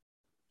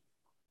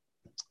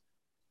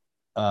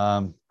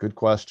 Good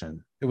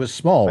question. It was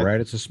small,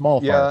 right? It's a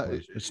small yeah,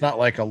 fireplace. It's not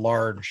like a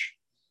large.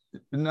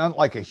 Not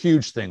like a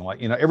huge thing.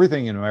 Like,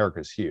 everything in America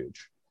is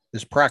huge.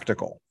 It's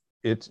practical.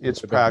 It's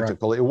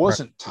practical. It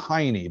wasn't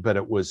tiny, but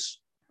it was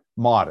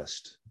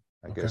modest,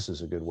 I guess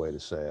is a good way to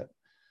say it.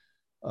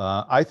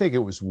 I think it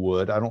was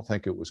wood. I don't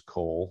think it was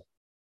coal.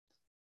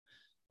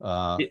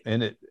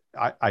 And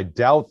I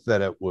doubt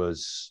that it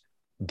was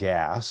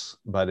gas,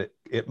 but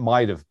it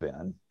might have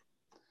been.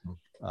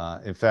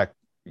 In fact,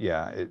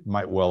 yeah, it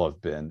might well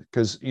have been,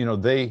 because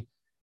they've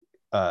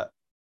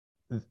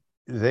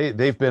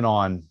been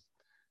on,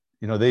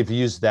 they've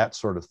used that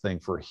sort of thing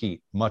for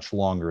heat much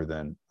longer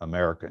than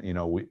America.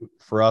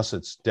 For us,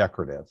 it's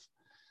decorative.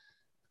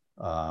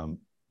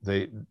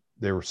 They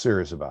were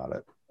serious about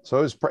it,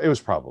 so it was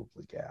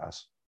probably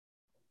gas.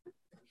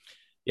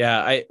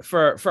 Yeah,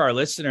 for our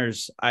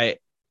listeners,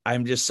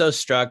 I'm just so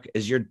struck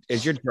as you're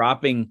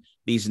dropping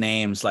these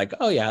names, like,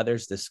 oh yeah,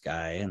 there's this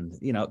guy, and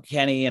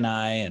Kenny and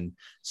I and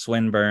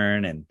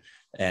Swinburne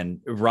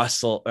and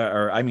Russell,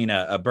 or I mean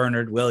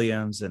Bernard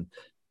Williams, and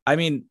I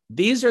mean,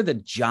 these are the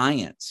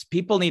giants.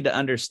 People need to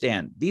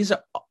understand, these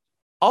are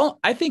all,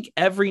 I think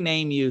every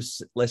name you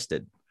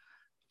listed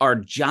are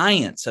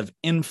giants of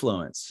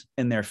influence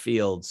in their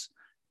fields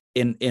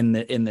in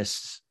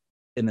this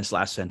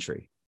last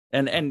century.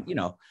 And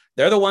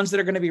they're the ones that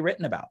are going to be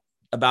written about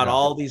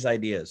all these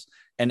ideas.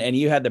 And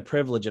you had the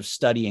privilege of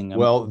studying them.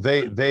 Well,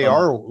 they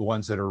are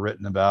ones that are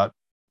written about,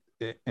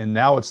 and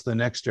now it's the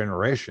next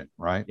generation,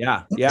 right?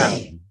 Yeah.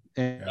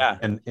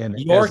 And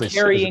you're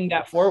carrying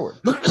that forward.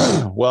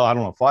 Well, I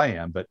don't know if I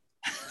am, but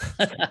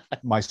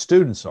my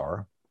students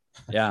are.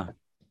 Yeah.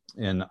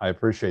 And I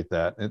appreciate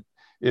that.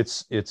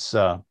 It's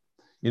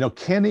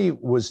Kenny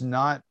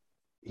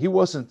he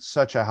wasn't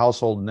such a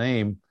household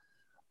name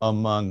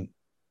among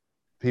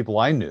people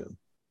I knew,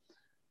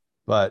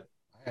 but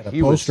I had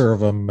a poster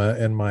of him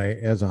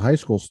as a high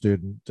school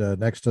student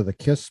next to the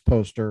Kiss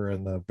poster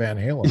and the Van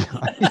Halen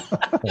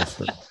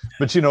poster.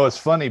 But it's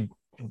funny,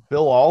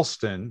 Bill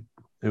Alston,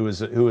 who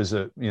is one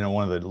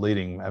of the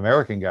leading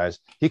American guys,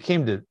 he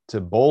came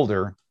to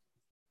Boulder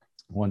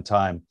one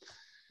time,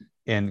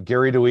 and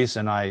Gary DeWeese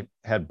and I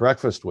had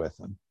breakfast with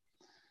him,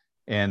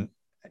 and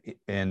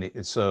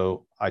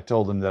so I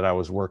told him that I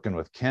was working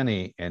with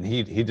Kenny, and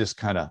he just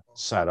kind of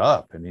sat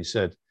up, and he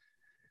said,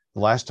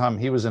 the last time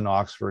he was in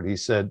Oxford, he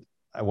said,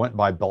 I went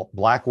by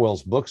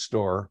Blackwell's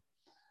bookstore,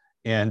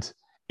 and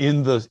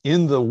in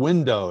the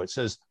window it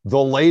says,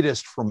 the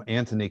latest from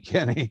Anthony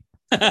Kenny.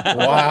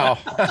 Wow.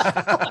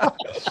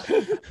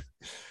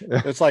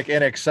 It's like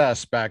In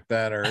Excess back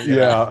then, or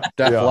Def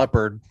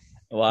Leppard.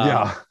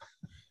 Wow.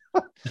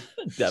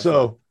 Yeah.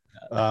 So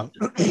I'll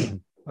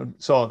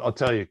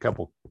tell you a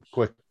couple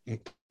quick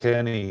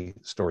Kenny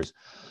stories.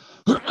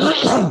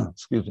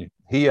 Excuse me.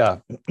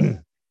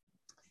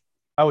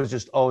 I was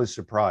just always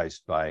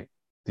surprised by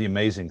the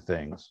amazing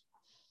things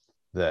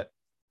that,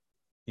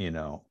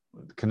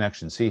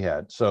 connections he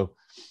had. So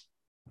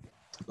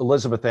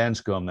Elizabeth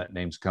Anscombe, that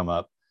name's come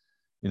up,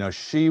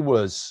 she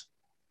was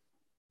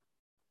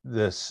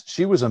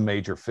a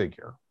major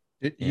figure.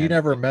 You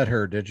never met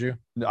her, did you?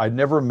 I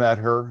never met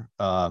her.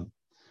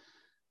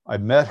 I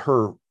met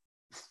her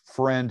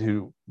friend,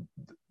 who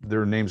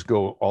their names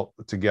go all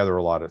together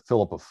a lot,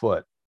 Philippa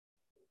Foote.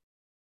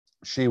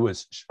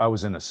 I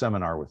was in a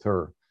seminar with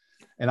her.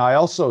 And I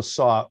also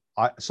saw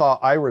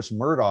Iris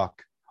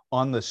Murdoch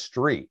on the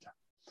street.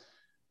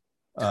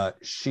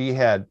 She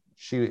had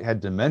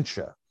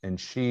dementia, and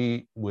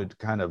she would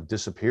kind of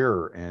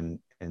disappear, and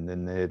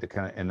then they had to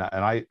kind of,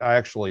 and I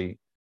actually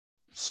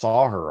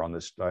saw her on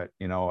this.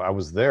 I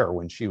was there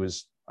when she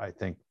was, I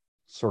think,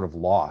 sort of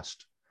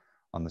lost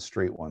on the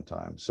street one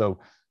time. So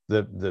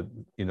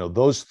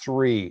those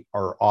three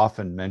are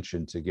often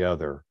mentioned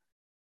together.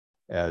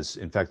 As,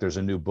 in fact, there's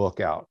a new book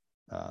out.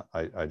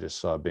 I just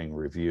saw being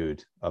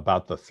reviewed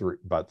about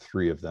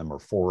three of them or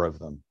four of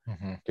them.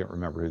 Mm-hmm. Can't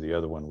remember who the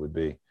other one would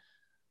be,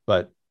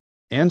 but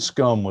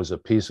Anscombe was a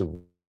piece of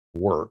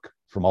work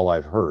from all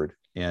I've heard.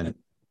 And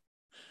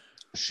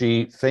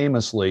she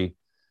famously,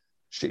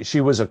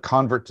 she was a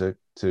convert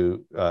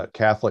to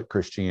Catholic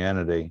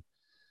Christianity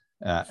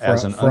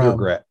as an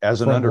undergrad.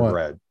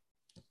 What?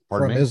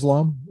 Pardon me? From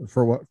Islam?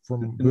 For what?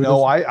 From Buddhism?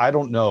 No, I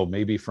don't know.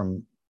 Maybe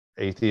from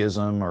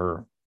atheism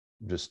or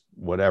just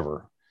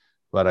whatever.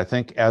 But I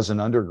think as an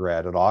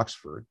undergrad at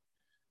Oxford,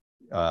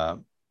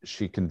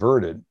 she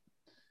converted,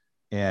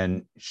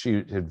 and she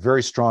had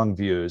very strong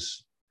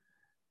views.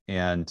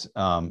 And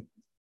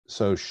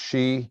so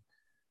she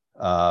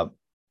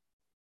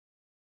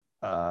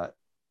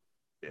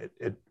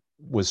it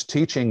was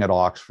teaching at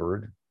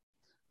Oxford.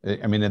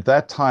 I mean, at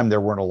that time,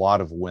 there weren't a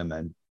lot of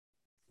women,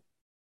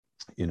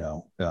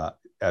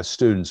 as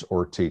students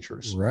or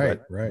teachers. Right.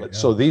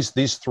 So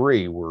these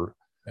three were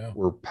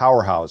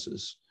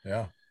powerhouses.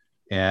 Yeah.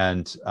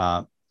 And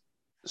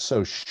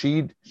so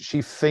she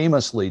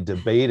famously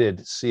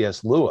debated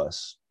C.S.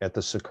 Lewis at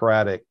the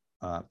Socratic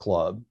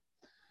Club.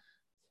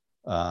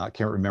 I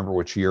can't remember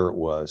which year it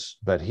was,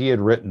 but he had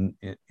written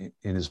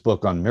in his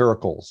book on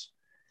miracles,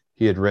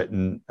 he had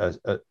written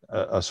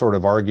a sort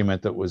of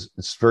argument that was,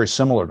 it's very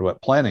similar to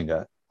what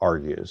Plantinga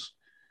argues,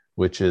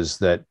 which is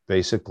that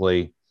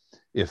basically,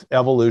 if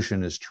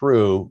evolution is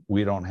true,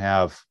 we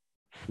have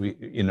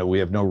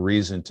no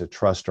reason to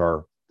trust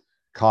our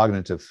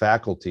cognitive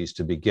faculties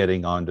to be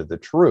getting onto the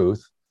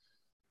truth.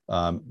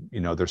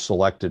 They're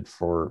selected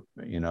for,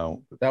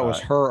 that was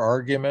her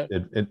argument.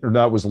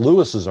 That was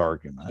Lewis's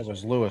argument. That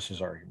was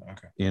Lewis's argument.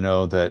 Okay.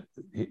 That,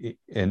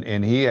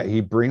 and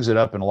he brings it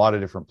up in a lot of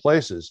different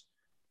places.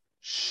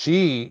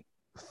 She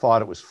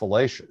thought it was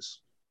fallacious,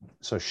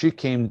 so she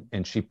came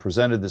and she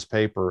presented this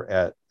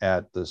paper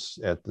at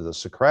the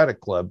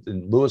Socratic Club,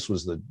 and Lewis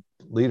was the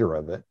leader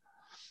of it.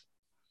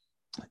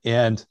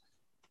 And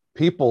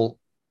people,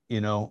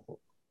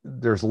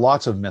 there's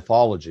lots of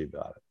mythology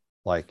about it.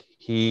 Like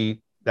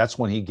that's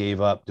when he gave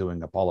up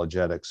doing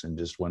apologetics and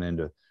just went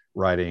into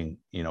writing,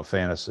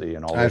 fantasy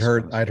and all. I'd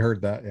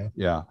heard that.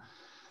 Yeah.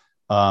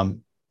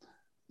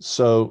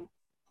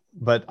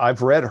 But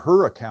I've read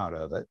her account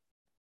of it.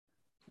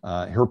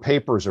 Her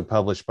papers are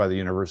published by the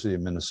University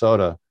of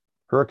Minnesota.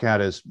 Her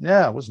account is,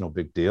 it was no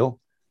big deal.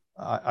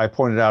 I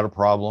pointed out a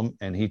problem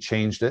and he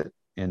changed it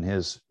in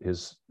his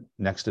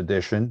next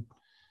edition.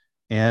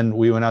 And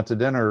we went out to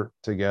dinner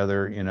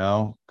together,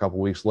 a couple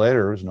of weeks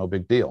later. It was no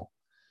big deal.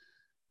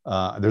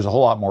 There's a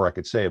whole lot more I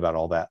could say about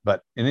all that.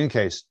 But in any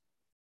case,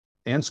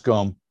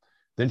 Anscombe,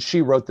 then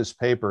she wrote this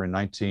paper in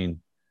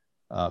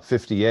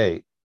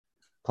 1958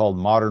 called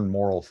Modern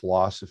Moral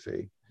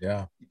Philosophy.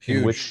 Yeah, huge.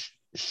 In which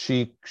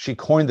she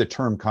coined the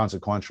term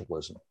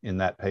consequentialism in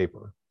that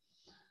paper.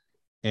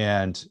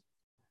 And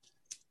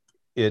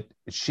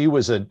she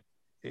was and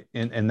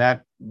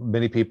that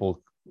many people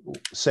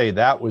say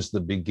that was the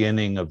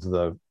beginning of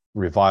the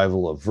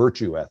revival of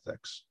virtue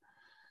ethics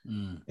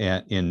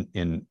and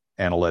in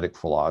analytic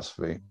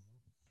philosophy.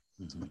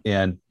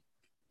 Mm-hmm.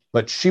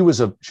 But she was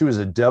a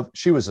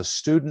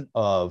student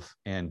of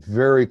and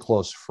very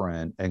close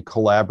friend and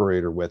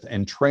collaborator with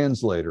and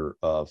translator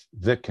of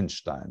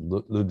Wittgenstein,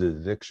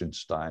 Ludwig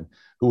Wittgenstein,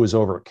 who was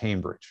over at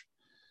Cambridge.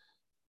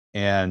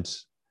 And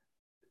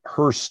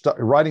her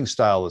writing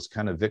style is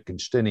kind of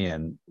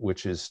Wittgensteinian,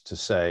 which is to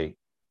say,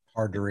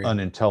 hard to read,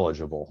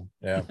 unintelligible.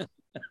 Yeah.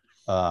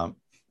 But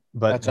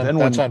that's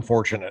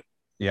unfortunate.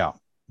 Yeah.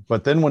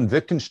 But then when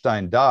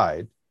Wittgenstein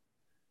died,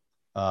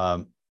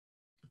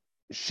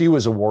 she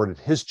was awarded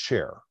his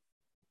chair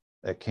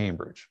at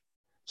Cambridge.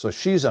 So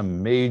she's a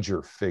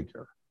major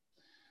figure.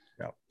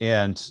 Yeah.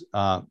 And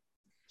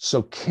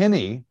so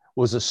Kinney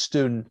was a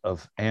student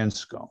of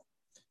Anscombe.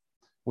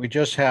 We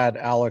just had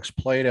Alex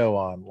Plato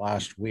on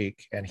last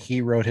week, and he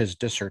wrote his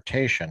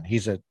dissertation.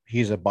 He's a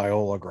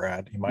Biola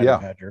grad. He might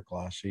have had your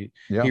class. He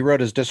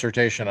wrote his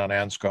dissertation on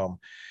Anscombe,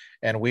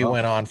 and we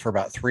went on for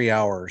about 3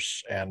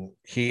 hours, and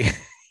he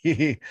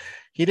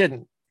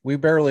didn't. We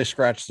barely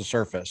scratched the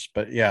surface,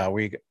 but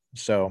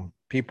so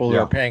people who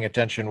are paying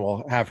attention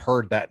will have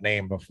heard that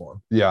name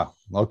before. Yeah.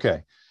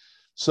 Okay.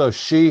 So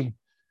she,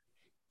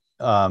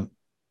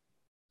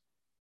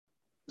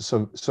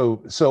 so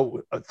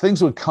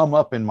things would come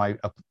up in my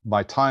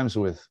times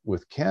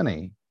with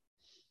Kenny.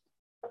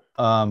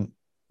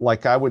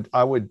 Like I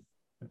would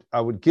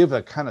give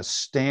a kind of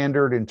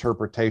standard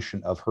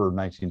interpretation of her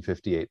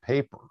 1958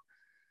 paper.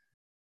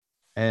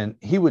 And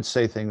he would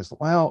say things,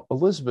 well,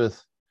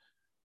 Elizabeth,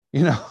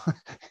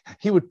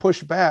 he would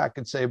push back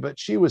and say, but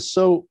she was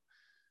so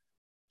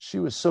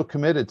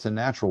committed to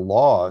natural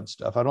law and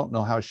stuff. I don't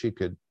know how she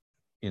could,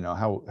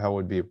 how it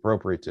would be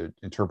appropriate to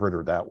interpret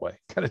her that way.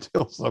 Kind of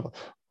tells them,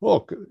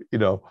 wow,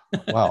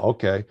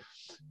 okay.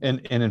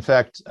 And in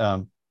fact,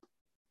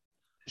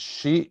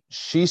 she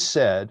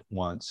said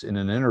once in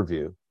an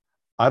interview,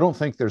 I don't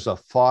think there's a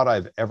thought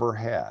I've ever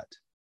had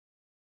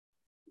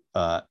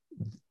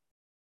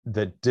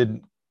that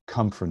didn't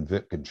come from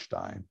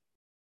Wittgenstein.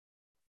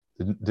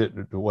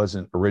 It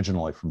wasn't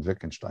originally from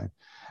Wittgenstein.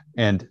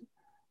 And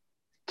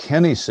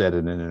Kenny said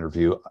in an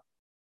interview,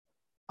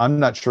 I'm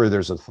not sure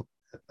there's a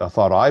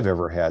thought I've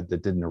ever had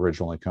that didn't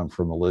originally come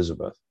from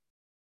Elizabeth.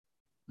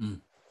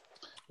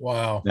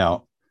 Wow.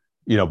 Now,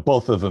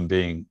 both of them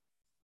being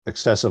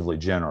excessively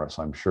generous,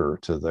 I'm sure,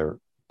 to their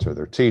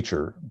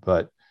teacher,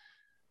 but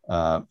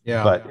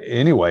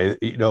anyway,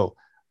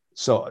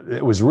 so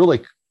it was really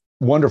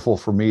wonderful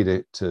for me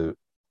to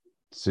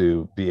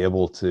be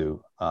able to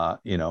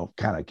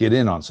kind of get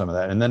in on some of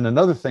that. And then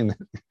another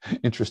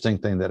interesting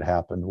thing that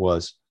happened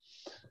was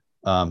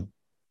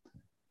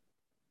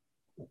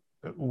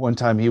one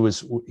time he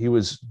was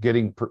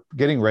getting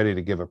ready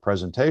to give a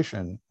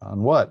presentation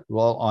on what?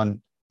 Well,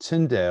 on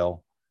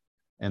Tyndale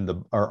and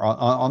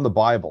on the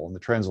Bible and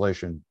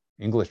the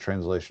English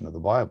translation of the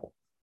Bible.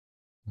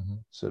 Mm-hmm. I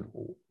said,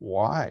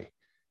 why?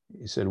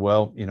 He said,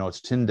 well,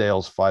 it's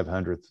Tyndale's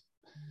 500th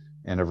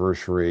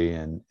anniversary,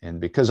 and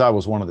because I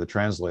was one of the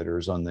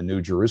translators on the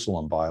New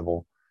Jerusalem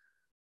Bible,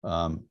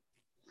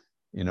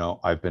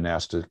 I've been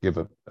asked to give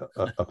a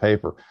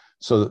paper.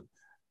 So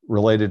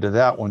related to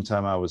that, one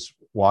time I was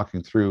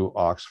walking through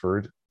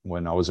Oxford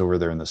when I was over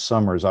there in the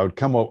summers, I would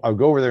go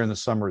over there in the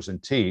summers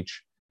and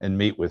teach and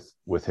meet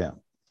with him.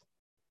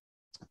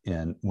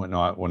 And when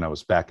I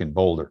was back in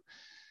Boulder,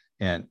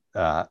 and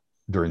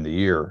during the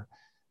year,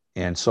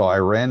 and so I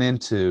ran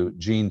into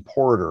Gene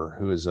Porter,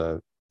 who is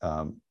a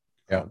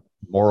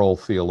moral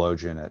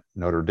theologian at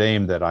Notre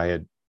Dame that I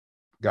had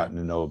gotten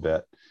to know a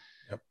bit,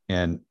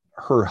 and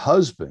her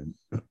husband,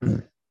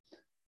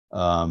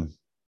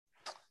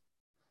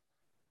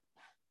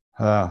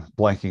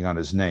 blanking on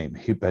his name,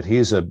 but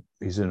he's an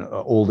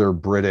older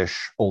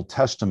British Old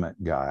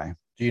Testament guy.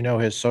 Do you know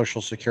his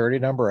social security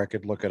number? I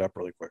could look it up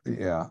really quick.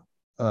 Yeah,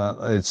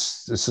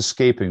 it's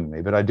escaping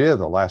me, but I did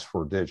the last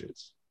 4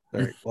 digits.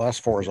 The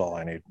last 4 is all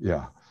I need.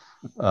 Yeah,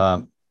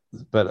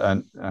 but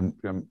I'm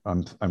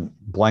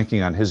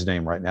blanking on his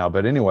name right now.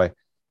 But anyway,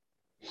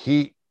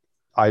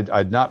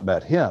 I'd not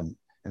met him,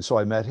 and so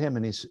I met him,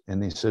 and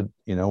he said,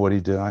 you know what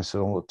he did? I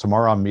said, well,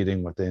 tomorrow I'm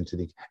meeting with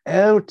Anthony.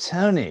 Oh,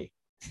 Tony.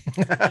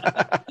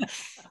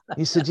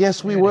 He said,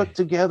 yes, we worked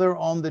together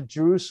on the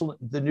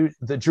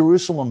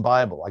Jerusalem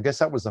Bible. I guess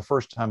that was the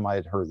first time I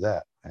had heard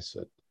that. I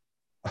said,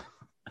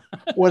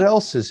 what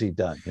else has he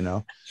done? You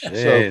know,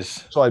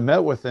 so I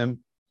met with him,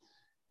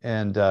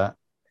 and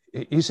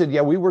he said,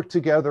 yeah, we worked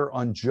together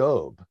on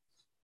Job,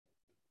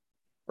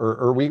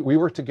 or we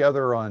worked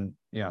together on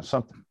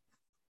something.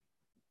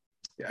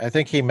 I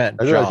think he meant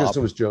job. I guess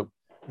it was Job.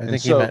 I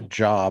think he meant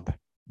job.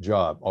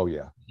 Job. Oh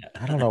yeah.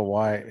 I don't know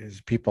why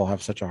people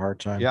have such a hard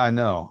time. Yeah, I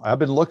know. I've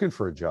been looking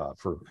for a job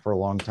for a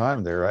long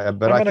time there,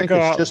 but I think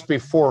it's just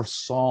before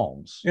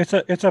Psalms.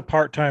 It's a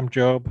part-time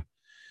job.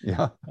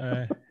 Yeah.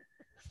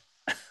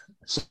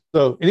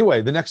 So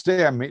anyway, the next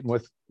day I'm meeting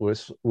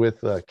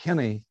with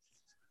Kenny.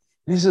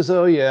 He says,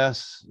 "Oh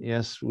yes,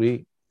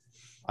 we."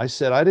 I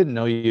said, "I didn't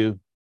know you.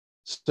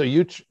 So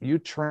you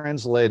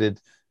translated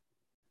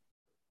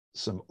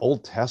some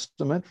Old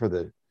Testament for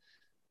the."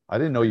 I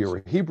didn't know you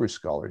were a Hebrew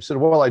scholar. He said,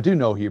 well, I do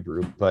know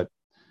Hebrew, but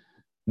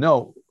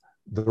no,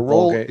 the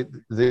role,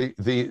 the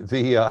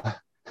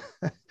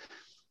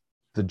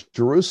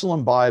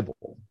Jerusalem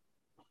Bible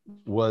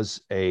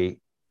was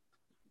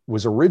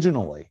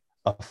originally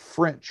a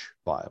French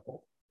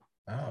Bible.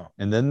 Oh.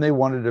 And then they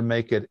wanted to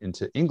make it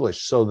into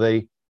English. So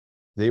they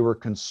were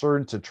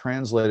concerned to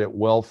translate it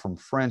well from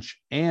French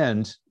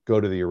and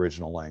go to the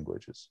original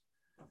languages.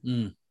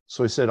 Mm.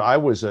 So he said, I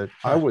was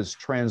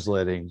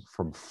translating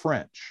from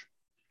French.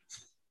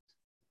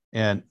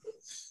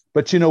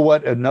 But you know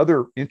what?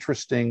 Another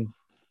interesting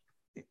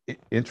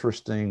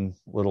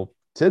little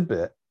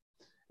tidbit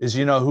is,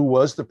 who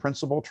was the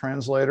principal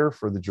translator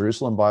for the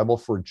Jerusalem Bible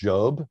for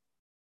Job,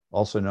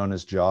 also known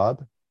as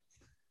Job?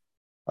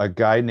 A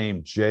guy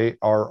named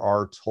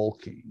J.R.R.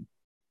 Tolkien.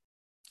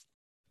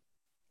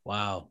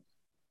 Wow.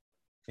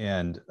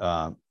 And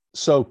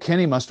so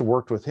Kenny must have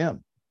worked with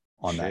him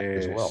on that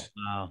as well.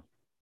 Wow.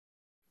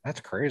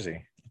 That's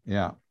crazy.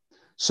 Yeah.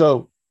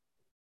 So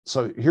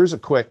here's a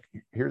quick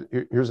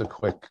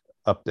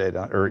update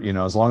on, or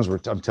as long as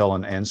I'm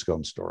telling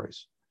Anscombe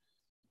stories.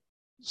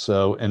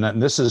 So,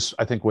 and this is,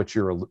 I think, what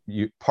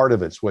part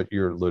of it's what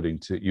you're alluding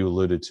to. You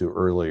alluded to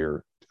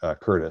earlier,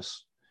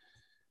 Curtis,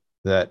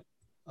 that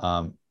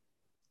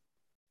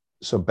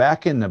so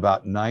back in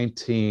about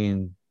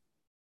 89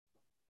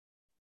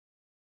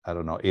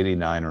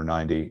 or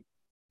 90,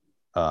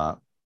 I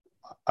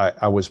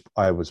was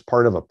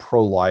part of a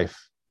pro-life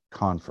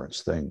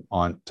conference thing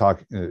on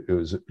talking. It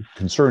was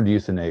concerned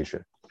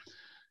euthanasia.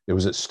 It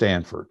was at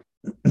Stanford,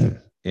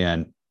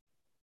 and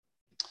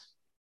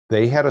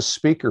they had a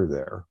speaker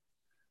there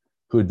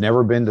who had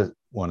never been to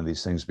one of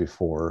these things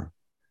before,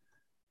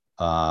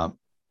 and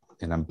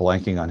I'm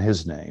blanking on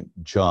his name,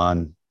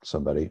 John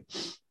somebody,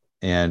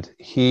 and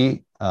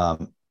he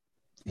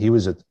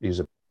was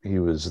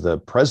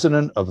the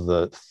president of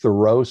the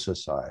Thoreau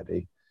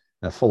Society,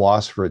 a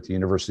philosopher at the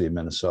University of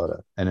Minnesota,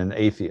 and an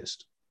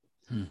atheist.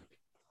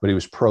 But he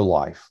was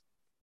pro-life.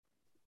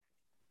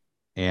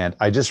 And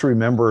I just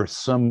remember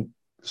some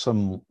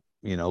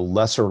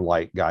lesser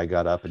light guy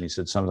got up and he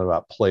said something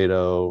about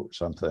Plato or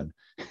something.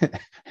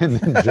 And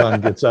then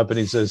John gets up and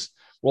he says,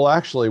 well,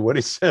 actually what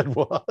he said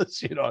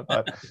was, I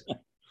thought,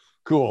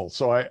 cool.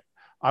 So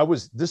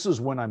this is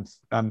when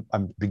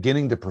I'm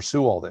beginning to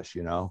pursue all this,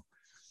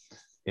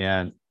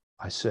 and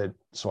I said,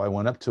 so I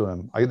went up to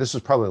him. This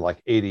was probably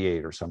like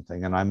 88 or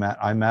something. And I'm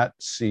at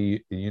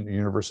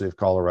University of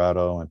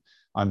Colorado, and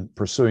I'm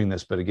pursuing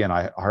this, but again,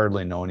 I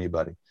hardly know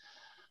anybody.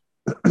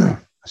 I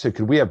said,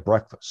 could we have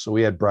breakfast? So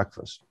we had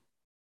breakfast.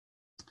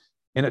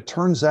 And it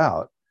turns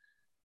out,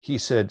 he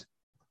said,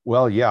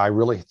 well, yeah, I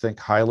really think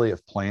highly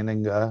of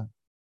Plantinga.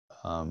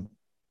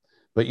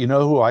 But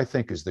who I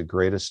think is the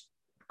greatest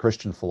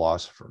Christian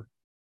philosopher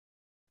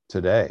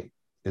today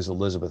is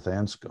Elizabeth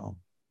Anscombe.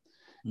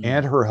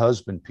 And her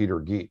husband, Peter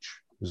Geach,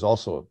 who's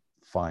also a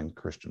fine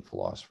Christian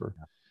philosopher.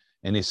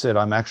 And he said,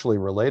 I'm actually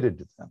related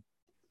to them.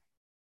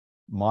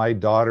 My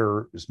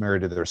daughter is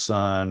married to their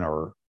son,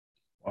 or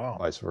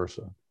vice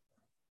versa.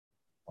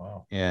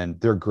 Wow.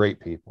 And they're great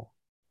people.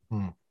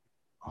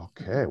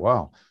 Okay,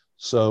 wow.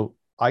 So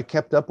I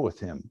kept up with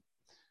him.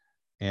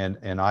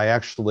 and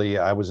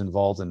I was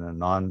involved in a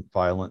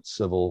nonviolent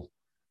civil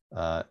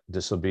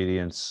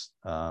disobedience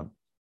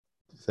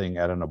thing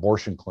at an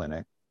abortion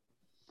clinic,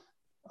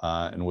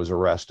 and was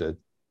arrested.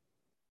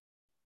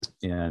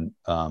 And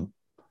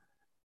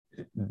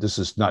this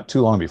is not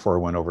too long before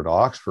I went over to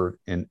Oxford,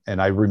 and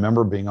I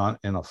remember being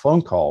in a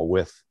phone call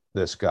with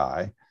this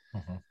guy,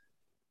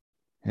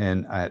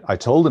 and I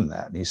told him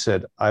that, and he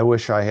said, "I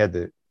wish I had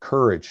the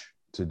courage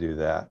to do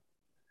that."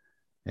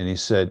 And he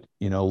said,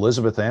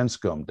 Elizabeth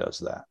Anscombe does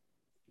that.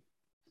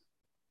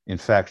 In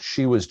fact,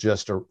 she was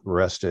just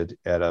arrested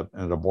at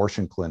an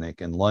abortion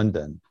clinic in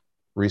London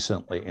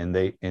recently,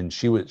 and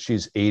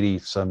she's 80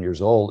 some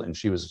years old, and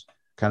she was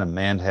kind of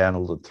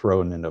manhandled and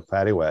thrown into a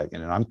paddy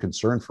wagon, and I'm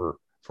concerned for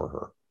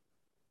her.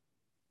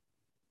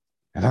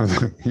 And I'm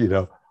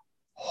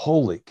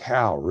holy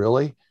cow,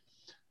 really?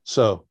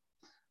 So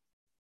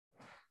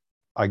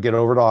I get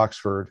over to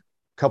Oxford.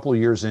 A couple of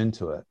years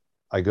into it,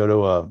 I go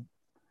to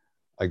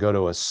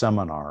a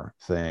seminar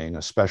thing,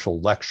 a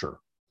special lecture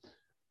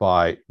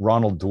by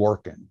Ronald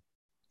Dworkin.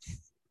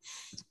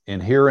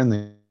 And here in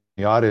the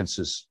audience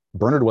is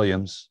Bernard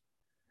Williams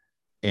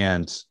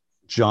and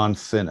John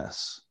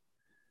Finnis,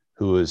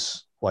 who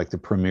is like the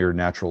premier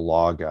natural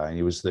law guy.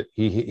 And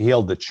he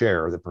held the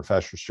chair, the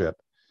professorship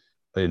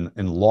in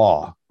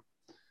law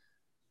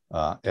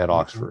at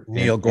Oxford.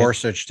 Neil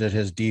Gorsuch did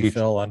his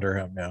D.Phil under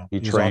him. Yeah, he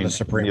trained on the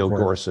Supreme Neil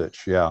Court.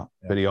 Gorsuch. Yeah,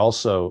 but he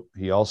also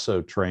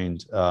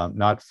trained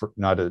not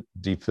a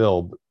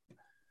D.Phil.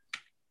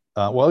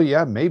 Well,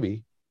 yeah,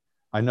 maybe.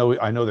 I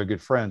know they're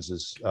good friends.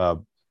 Is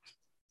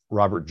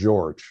Robert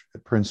George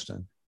at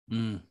Princeton.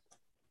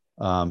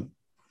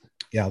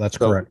 Yeah, that's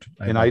correct.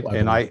 And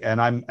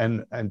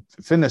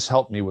Finnis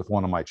helped me with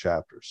one of my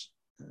chapters,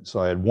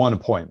 so I had one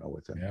appointment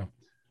with him. Yeah,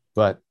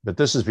 but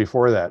this is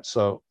before that.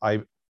 So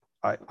I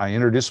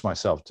introduced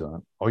myself to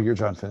him. "Oh, you're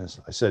John Finnis."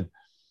 I said,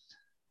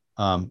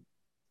 I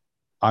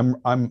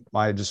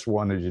just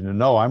wanted you to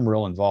know I'm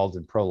real involved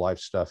in pro-life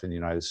stuff in the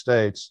United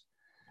States.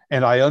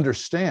 And I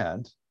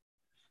understand."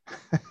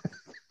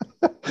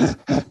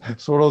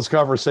 It's one of those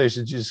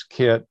conversations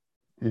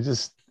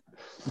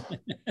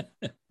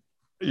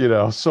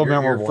so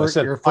memorable.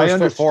 Your first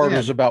foot forward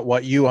is about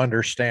what you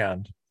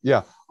understand.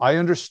 Yeah. I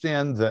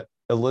understand that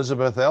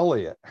Elizabeth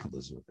Anscombe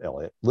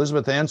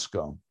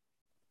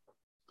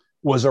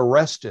was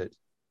arrested,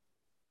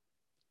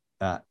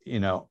 at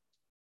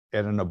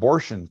an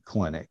abortion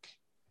clinic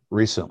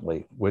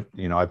recently.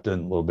 I've done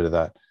a little bit of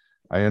that.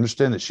 I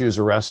understand that she was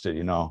arrested.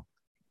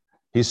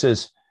 He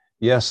says,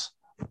 "Yes,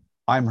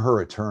 I'm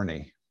her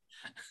attorney."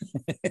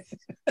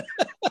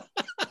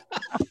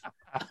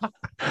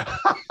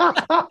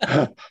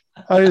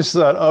 I just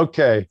thought,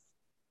 okay,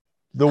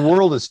 the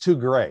world is too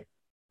great.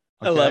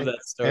 Okay? I love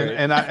that story.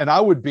 And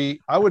I would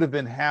have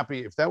been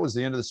happy if that was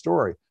the end of the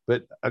story.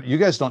 But you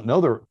guys don't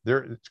know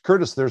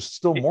Curtis, there's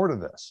still more to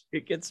this.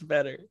 It gets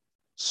better.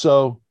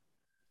 So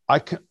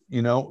I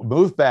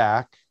moved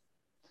back,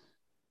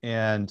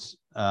 and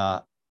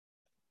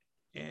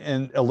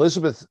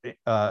Elizabeth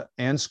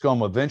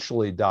Anscombe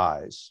eventually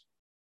dies.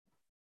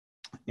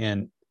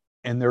 And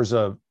there's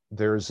an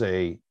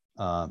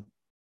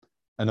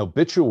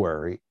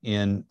obituary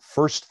in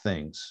First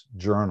Things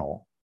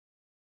Journal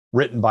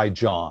written by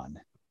John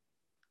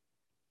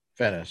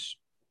Finnis.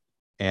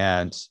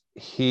 And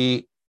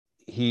he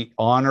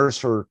honors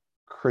her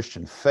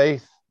Christian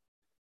faith.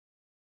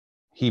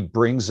 He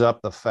brings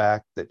up the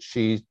fact that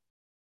she,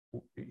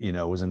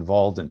 was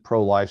involved in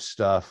pro-life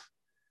stuff.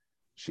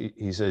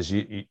 He says,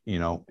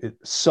 it's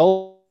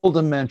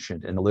seldom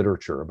mentioned in the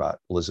literature about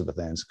Elizabeth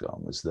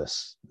Anscombe is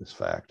this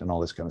fact and all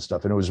this kind of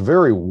stuff. And it was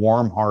very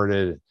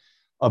warm-hearted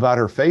about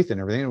her faith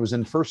and everything. It was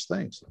in First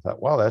Things. I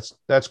thought, wow,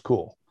 that's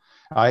cool.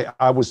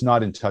 I was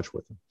not in touch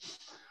with him.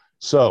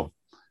 So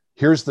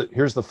here's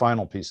the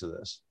final piece of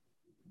this.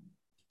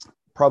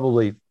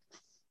 Probably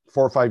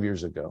 4 or 5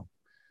 years ago,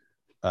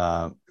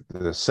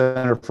 the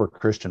Center for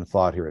Christian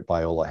Thought here at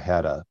Biola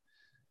had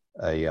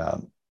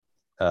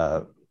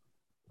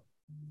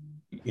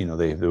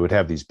they would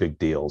have these big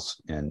deals,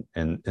 and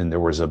there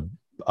was a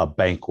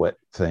banquet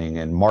thing,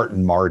 and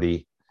Martin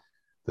Marty,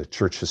 the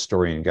church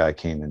historian guy,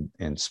 came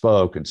and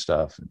spoke and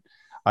stuff. And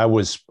I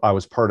was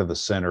part of the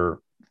center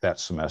that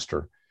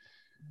semester,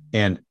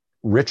 and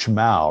Richard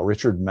Mao,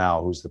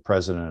 who's the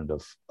president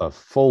of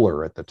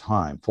Fuller at the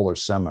time, Fuller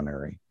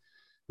Seminary,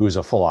 who is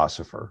a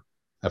philosopher,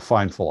 a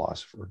fine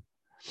philosopher.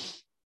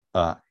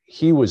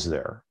 He was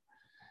there,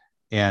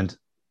 and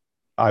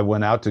I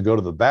went out to go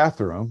to the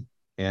bathroom,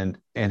 and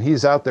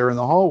he's out there in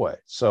the hallway.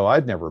 So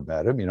I'd never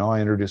met him. I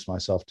introduced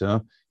myself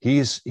to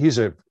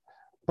him.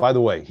 By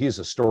the way, he's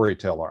a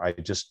storyteller. I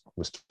just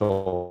was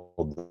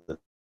told that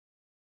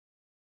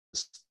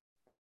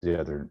the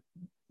other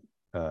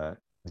day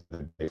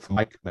from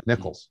Mike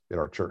McNichols at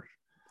our church.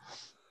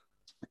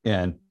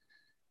 And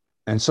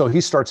so he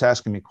starts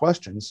asking me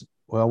questions.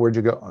 Well, where'd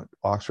you go?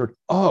 Oxford.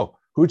 Oh,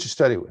 who'd you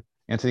study with?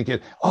 Anthony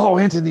Kenny. Oh,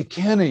 Anthony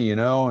Kenny,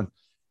 and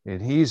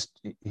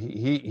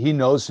he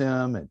knows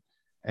him.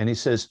 And he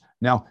says,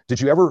 now,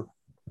 did you ever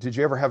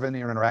have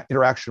any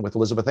interaction with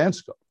Elizabeth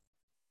Anscombe?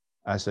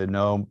 I said,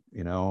 no,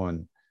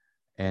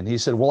 and he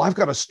said, well, I've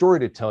got a story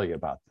to tell you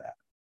about that.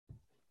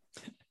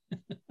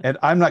 And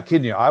I'm not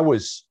kidding you. I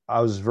was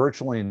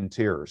virtually in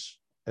tears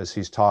as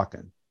he's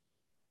talking.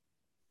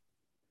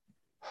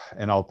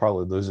 And I'll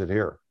probably lose it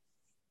here.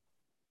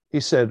 He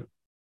said,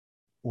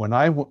 when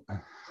I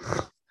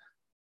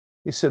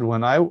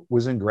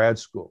was in grad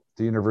school at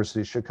the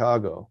University of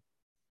Chicago,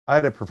 I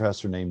had a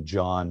professor named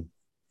John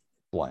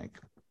Blank.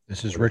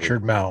 This is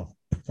Richard Mao,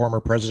 former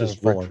president of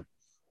Fuller.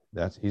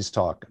 He's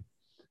talking.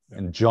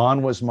 And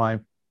John was my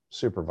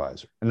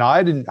supervisor. And I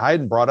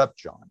hadn't brought up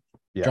John.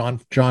 Yeah.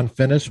 John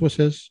Finnis was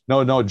his?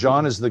 No,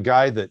 John is the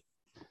guy that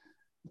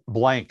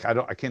Blank.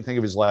 I can't think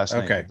of his last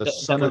name. The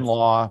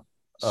son-in-law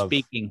of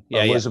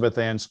Elizabeth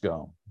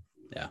Anscombe.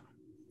 Yeah.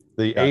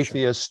 The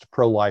atheist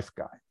pro-life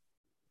guy.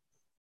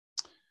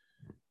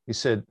 He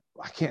said,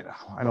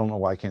 I don't know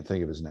why I can't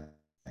think of his name,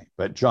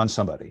 but John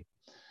somebody.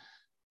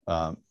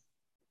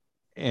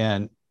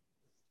 And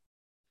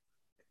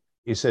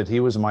he said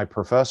he was my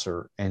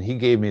professor and he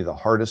gave me the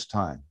hardest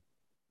time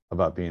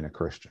about being a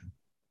Christian.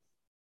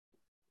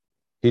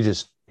 He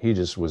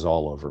just was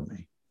all over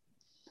me.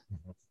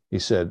 He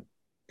said,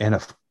 and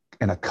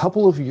a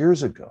couple of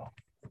years ago,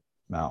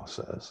 Mao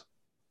says,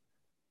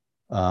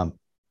 I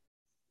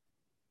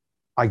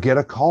get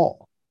a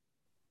call.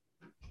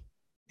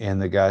 And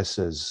the guy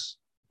says,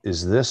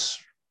 is this,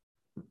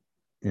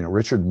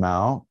 Richard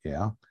Mao?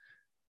 Yeah.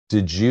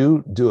 Did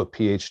you do a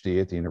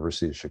PhD at the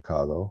University of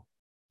Chicago?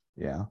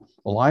 Yeah.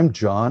 Well, I'm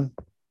John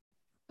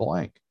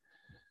Blank.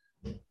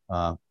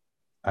 I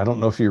don't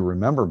know if you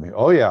remember me.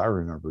 Oh, yeah, I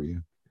remember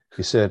you.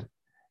 He said,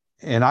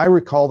 and I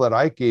recall that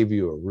I gave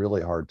you a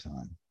really hard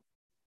time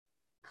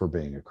for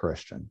being a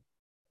Christian.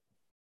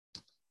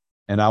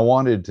 And I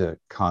wanted to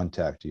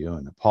contact you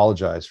and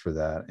apologize for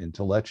that and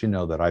to let you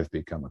know that I've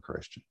become a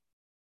Christian.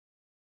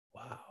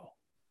 Wow.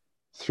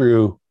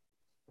 Through,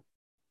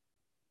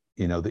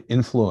 the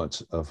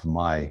influence of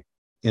my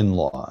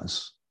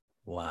in-laws,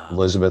 wow,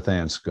 Elizabeth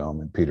Anscombe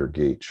and Peter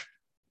Geach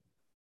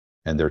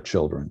and their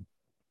children.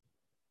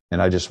 And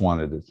I just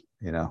wanted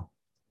to,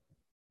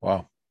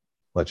 wow,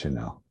 let you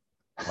know.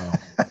 Wow.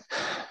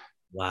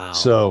 Wow.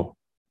 So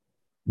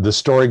the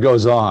story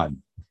goes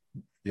on.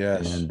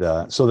 Yes.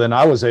 And so then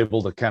I was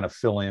able to kind of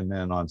fill him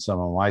in on some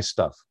of my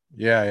stuff.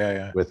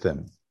 Yeah. With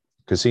him.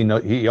 Because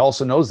he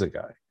also knows the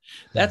guy.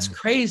 That's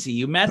crazy.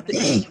 You met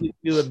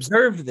you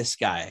observed this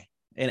guy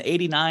in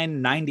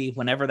 89, 90,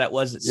 whenever that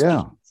was at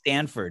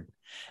Stanford.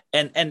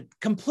 And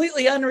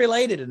completely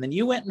unrelated. And then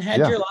you went and had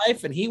your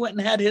life and he went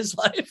and had his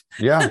life.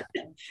 Yeah.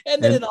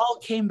 and then it all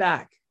came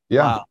back.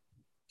 Yeah. Wow.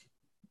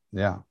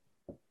 Yeah.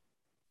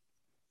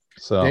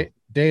 So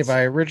Dave,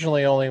 I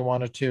originally only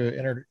wanted to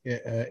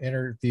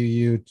interview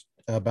you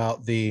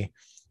about the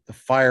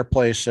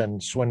fireplace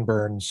in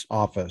Swinburne's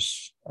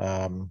office.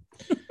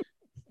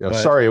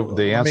 Sorry,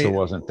 the answer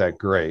wasn't that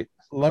great.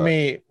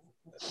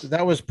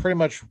 That was pretty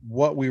much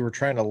what we were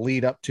trying to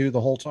lead up to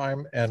the whole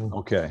time. And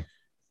okay.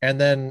 And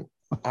then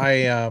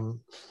I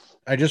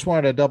just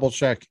wanted to double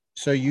check.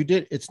 So you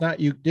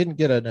didn't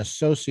get an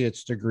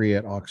associate's degree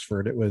at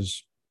Oxford. It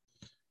was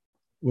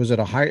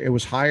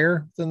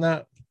higher than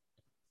that?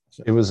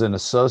 It was an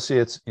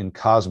associate's in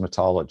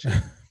cosmetology.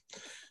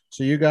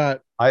 So you got,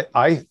 but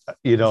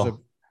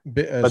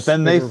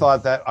then they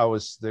thought that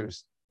was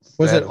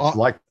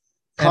like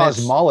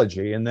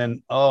cosmology, and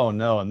then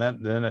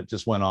then it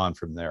just went on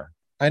from there.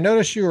 I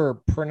noticed you were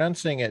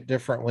pronouncing it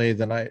differently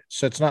than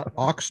so it's not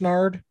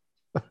Oxnard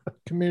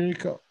Community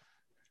College.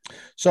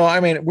 So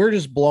I mean, we're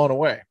just blown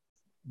away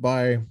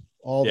by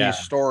all these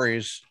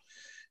stories,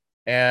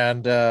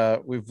 and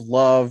we've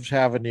loved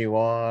having you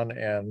on.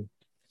 And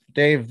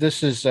Dave,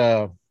 this is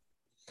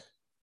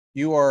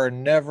you are a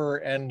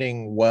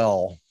never-ending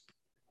well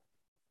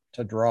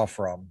to draw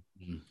from,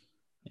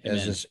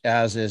 as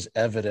is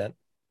evident,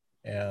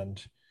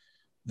 and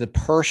the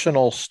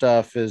personal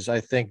stuff is,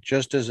 I think,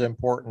 just as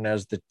important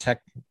as the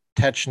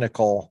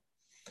technical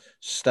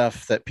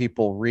stuff that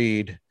people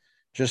read.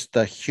 Just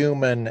the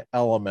human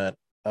element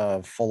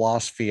of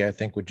philosophy, I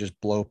think, would just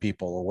blow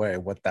people away,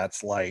 what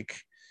that's like.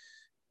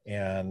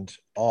 And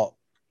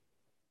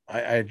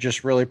I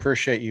just really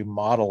appreciate you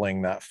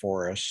modeling that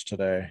for us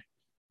today.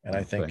 And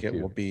I think it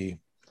will be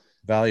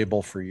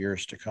valuable for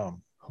years to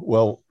come.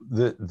 Well,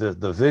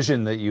 the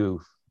vision that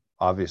you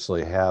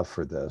obviously have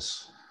for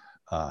this,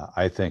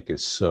 I think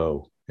is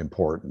so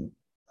important.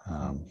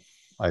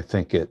 I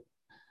think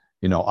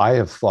I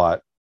have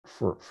thought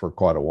for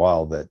quite a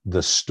while that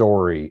the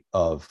story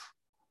of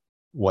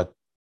what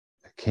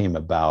came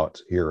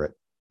about here at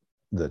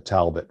the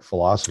Talbot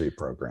philosophy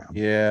program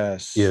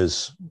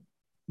is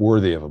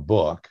worthy of a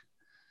book.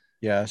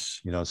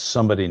 Yes.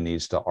 Somebody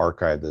needs to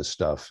archive this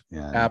stuff.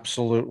 And,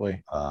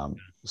 absolutely.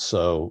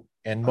 So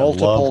and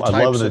multiple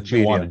I love that of you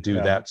media. want to do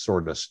that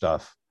sort of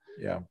stuff.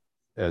 Yeah.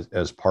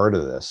 As part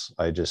of this,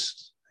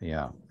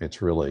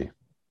 it's really.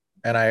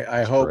 And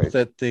I hope great.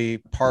 That the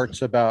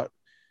parts about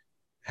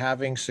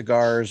having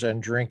cigars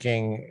and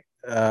drinking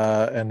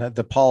and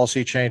the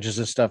policy changes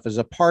and stuff is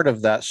a part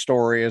of that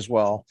story as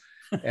well.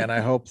 And I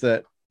hope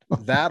that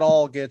that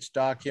all gets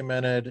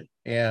documented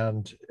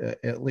and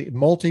at least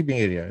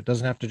multimedia. It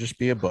doesn't have to just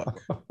be a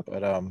book,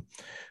 but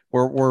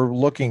we're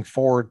looking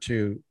forward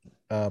to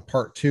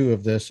part 2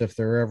 of this, if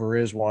there ever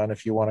is one,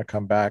 if you want to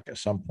come back at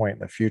some point in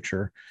the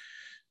future.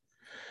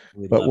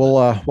 But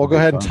we'll go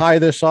ahead and tie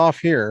this off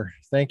here.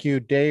 Thank you,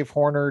 Dave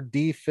Horner,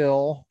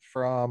 D.Phil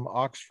from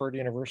Oxford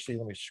University.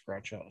 Let me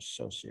scratch out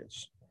Associate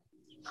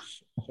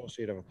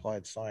of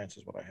Applied Science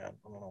is what I had.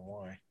 I don't know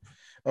why.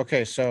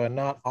 Okay, so and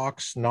not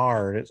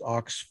Oxnard, it's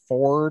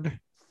Oxford.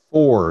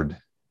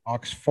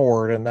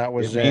 Oxford, and that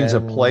was it means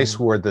a place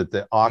where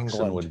the oxen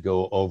England. would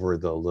go over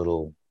the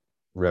little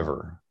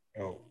river.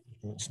 Oh,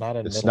 it's not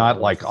in. It's not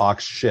like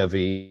Ox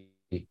Chevy,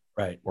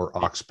 right, or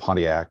Ox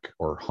Pontiac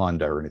or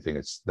Honda or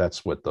anything.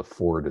 That's what the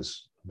Ford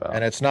is about.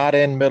 And it's not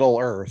in Middle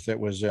Earth. It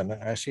was in.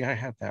 I see. I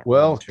had that.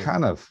 Well,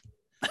 kind of,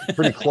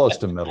 pretty close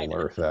to Middle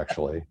Earth,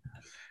 actually.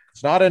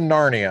 It's not in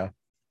Narnia.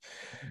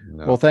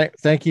 No. Well,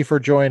 thank you for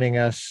joining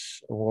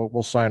us.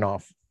 We'll sign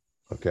off.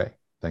 Okay.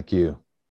 Thank you.